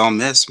niggas don't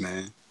miss,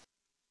 man.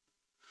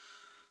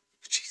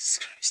 Jesus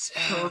Christ.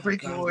 Oh,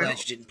 God, I'm glad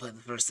you didn't play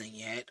the first thing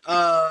yet.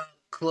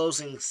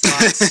 Closing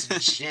thoughts,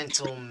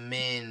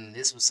 gentlemen.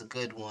 This was a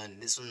good one.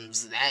 This one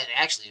was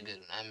actually a good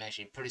one. I'm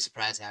actually pretty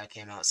surprised how it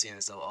came out, seeing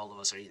as though all of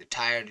us are either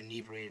tired,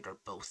 inebriated, or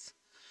both.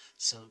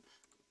 So,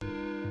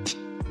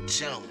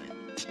 gentlemen,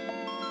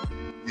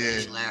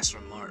 any last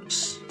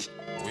remarks?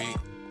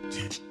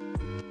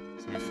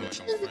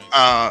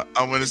 I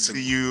want to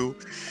see you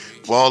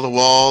wall to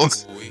wall.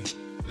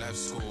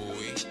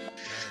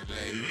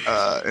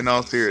 In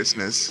all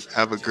seriousness,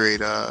 have a great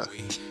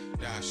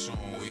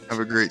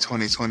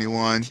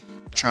 2021.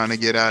 Trying to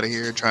get out of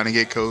here. Trying to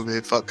get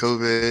COVID. Fuck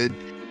COVID.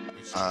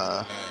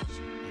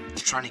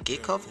 Trying to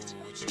get COVID?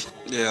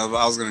 Yeah, I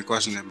was gonna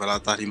question it, but I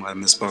thought he might have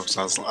misspoke,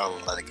 so I'll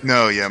let it go.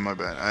 No, yeah, my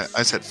bad.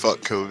 I said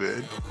fuck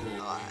COVID.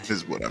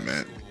 Is what I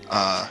meant.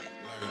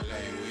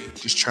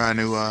 Just trying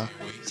to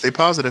stay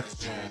positive.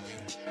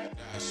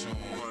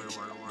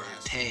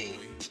 Hey,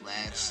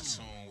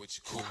 last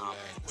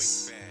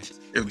comments.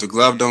 If the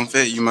glove don't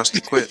fit, you must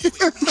have quit.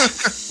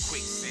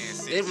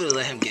 They really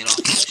let him get off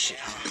that shit,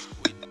 huh?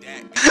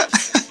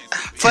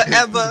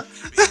 Forever.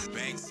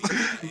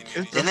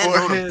 And then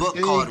wrote a book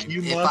called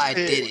If I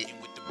Did It.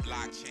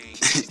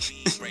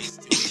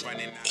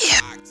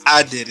 Yeah,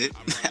 I did it.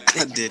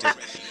 I did it.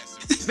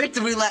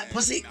 Victory lap,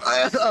 pussy.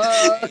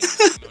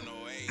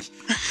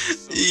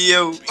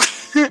 Yo.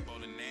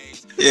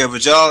 Yeah,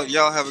 but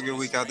y'all have a good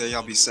week out there.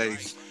 Y'all be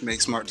safe.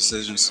 Make smart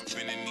decisions.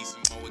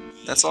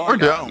 That's all. Or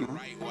don't.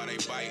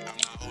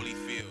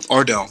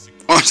 Or don't.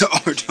 Or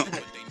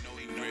don't.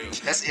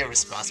 That's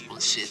irresponsible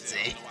shit,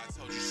 Zay.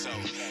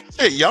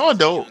 Hey, y'all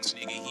adults.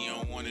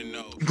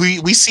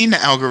 We seen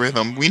the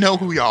algorithm. We know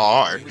who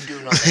y'all are. We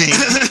do know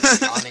that.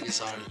 Y'all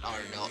niggas are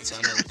adults.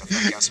 Y'all know what the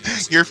fuck y'all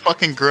supposed to You're do.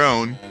 fucking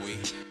grown.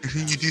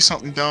 You do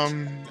something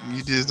dumb,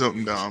 you did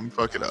something dumb.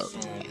 Fuck it up.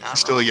 You're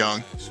still wrong.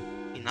 young.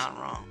 You're not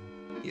wrong.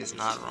 He is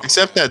not wrong.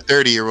 Except that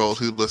 30-year-old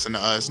who listened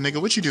to us.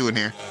 Nigga, what you doing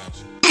here?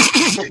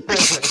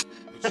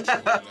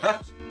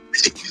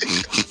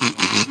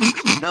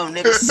 No,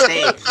 nigga,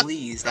 stay,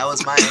 please. That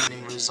was my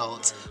ending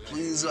results.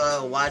 Please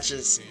watch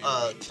us.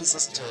 Please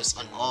listen to us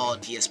on all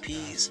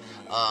DSPs.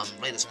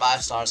 Rate us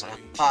 5 stars on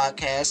Apple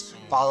Podcasts.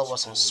 Follow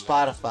us on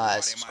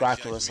Spotify. Subscribe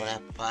to us on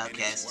Apple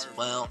Podcasts as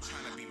well.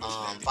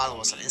 Follow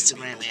us on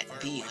Instagram at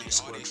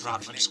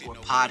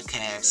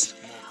 _drop_podcast.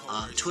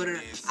 Twitter.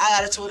 I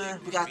got a Twitter.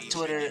 We got the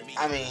Twitter.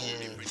 I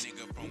mean,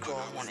 we go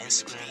on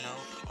Instagram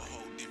though.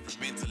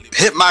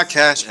 Hit my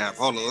Cash App.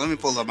 Hold on, let me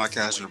pull up my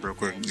Cash App real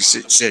quick.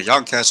 Shit, y'all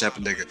can Cash App a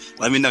nigga.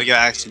 Let me know y'all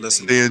actually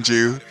listening. Did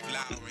you?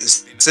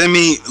 Send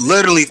me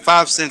literally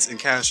 5 cents in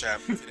Cash App.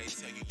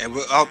 And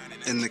we're up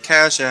in the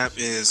Cash App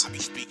is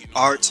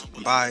Art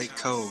by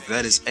Cove.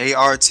 That is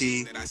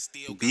ARTBYKOV.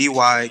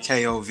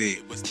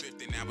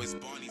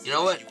 You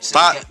know what?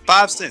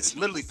 5 cents.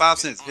 Literally 5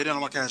 cents. Hit it on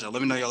my Cash App.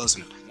 Let me know y'all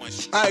listening.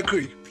 I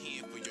agree.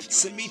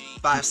 Send me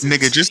 5 cents.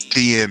 Nigga, just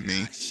DM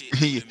me.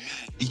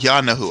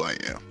 Y'all know who I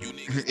am.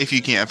 If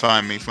you can't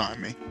find me, find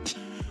me.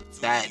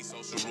 That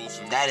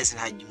isn't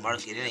how you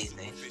market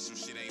anything.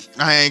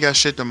 I ain't got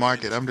shit to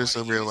market. I'm just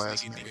a real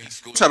ass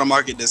nigga. I'm trying to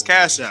market this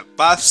Cash App.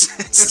 5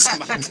 cents is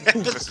my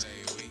cash.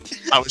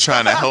 I was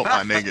trying to help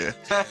my nigga.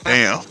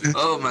 Damn.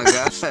 Oh my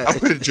god. I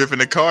would have driven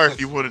the car if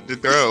you wanted to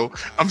throw.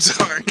 I'm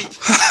sorry.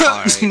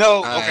 Right.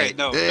 No, All okay, right.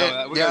 no. We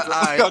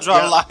Yeah, gotta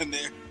draw a line in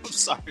there. I'm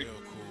sorry.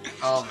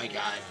 Oh my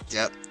god.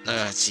 Yep.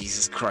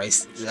 Jesus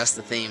Christ. That's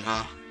the theme,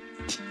 huh?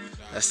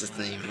 That's the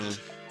theme, huh?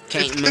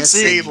 Can't miss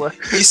it.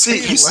 You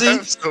see,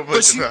 so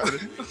much about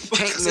it.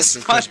 Can't miss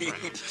it.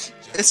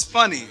 It's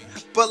funny,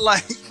 but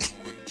like,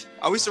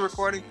 Are we still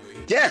recording?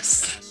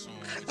 Yes.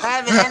 I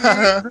haven't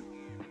ended.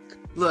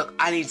 Look,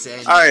 I need to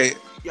end. All right.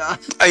 Y'all,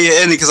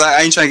 Yeah, Andy, because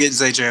I ain't trying to get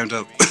Zay jammed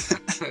up.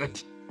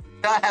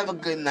 y'all have a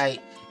good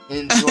night.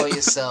 Enjoy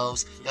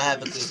yourselves. Y'all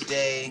have a good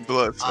day.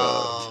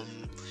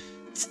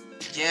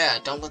 Yeah,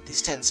 don't let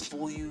these tents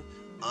fool you.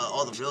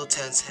 All the real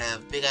tents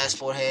have big ass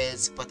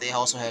foreheads, but they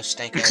also have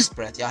stank ass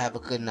breath. Y'all have a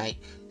good night.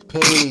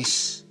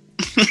 Peace.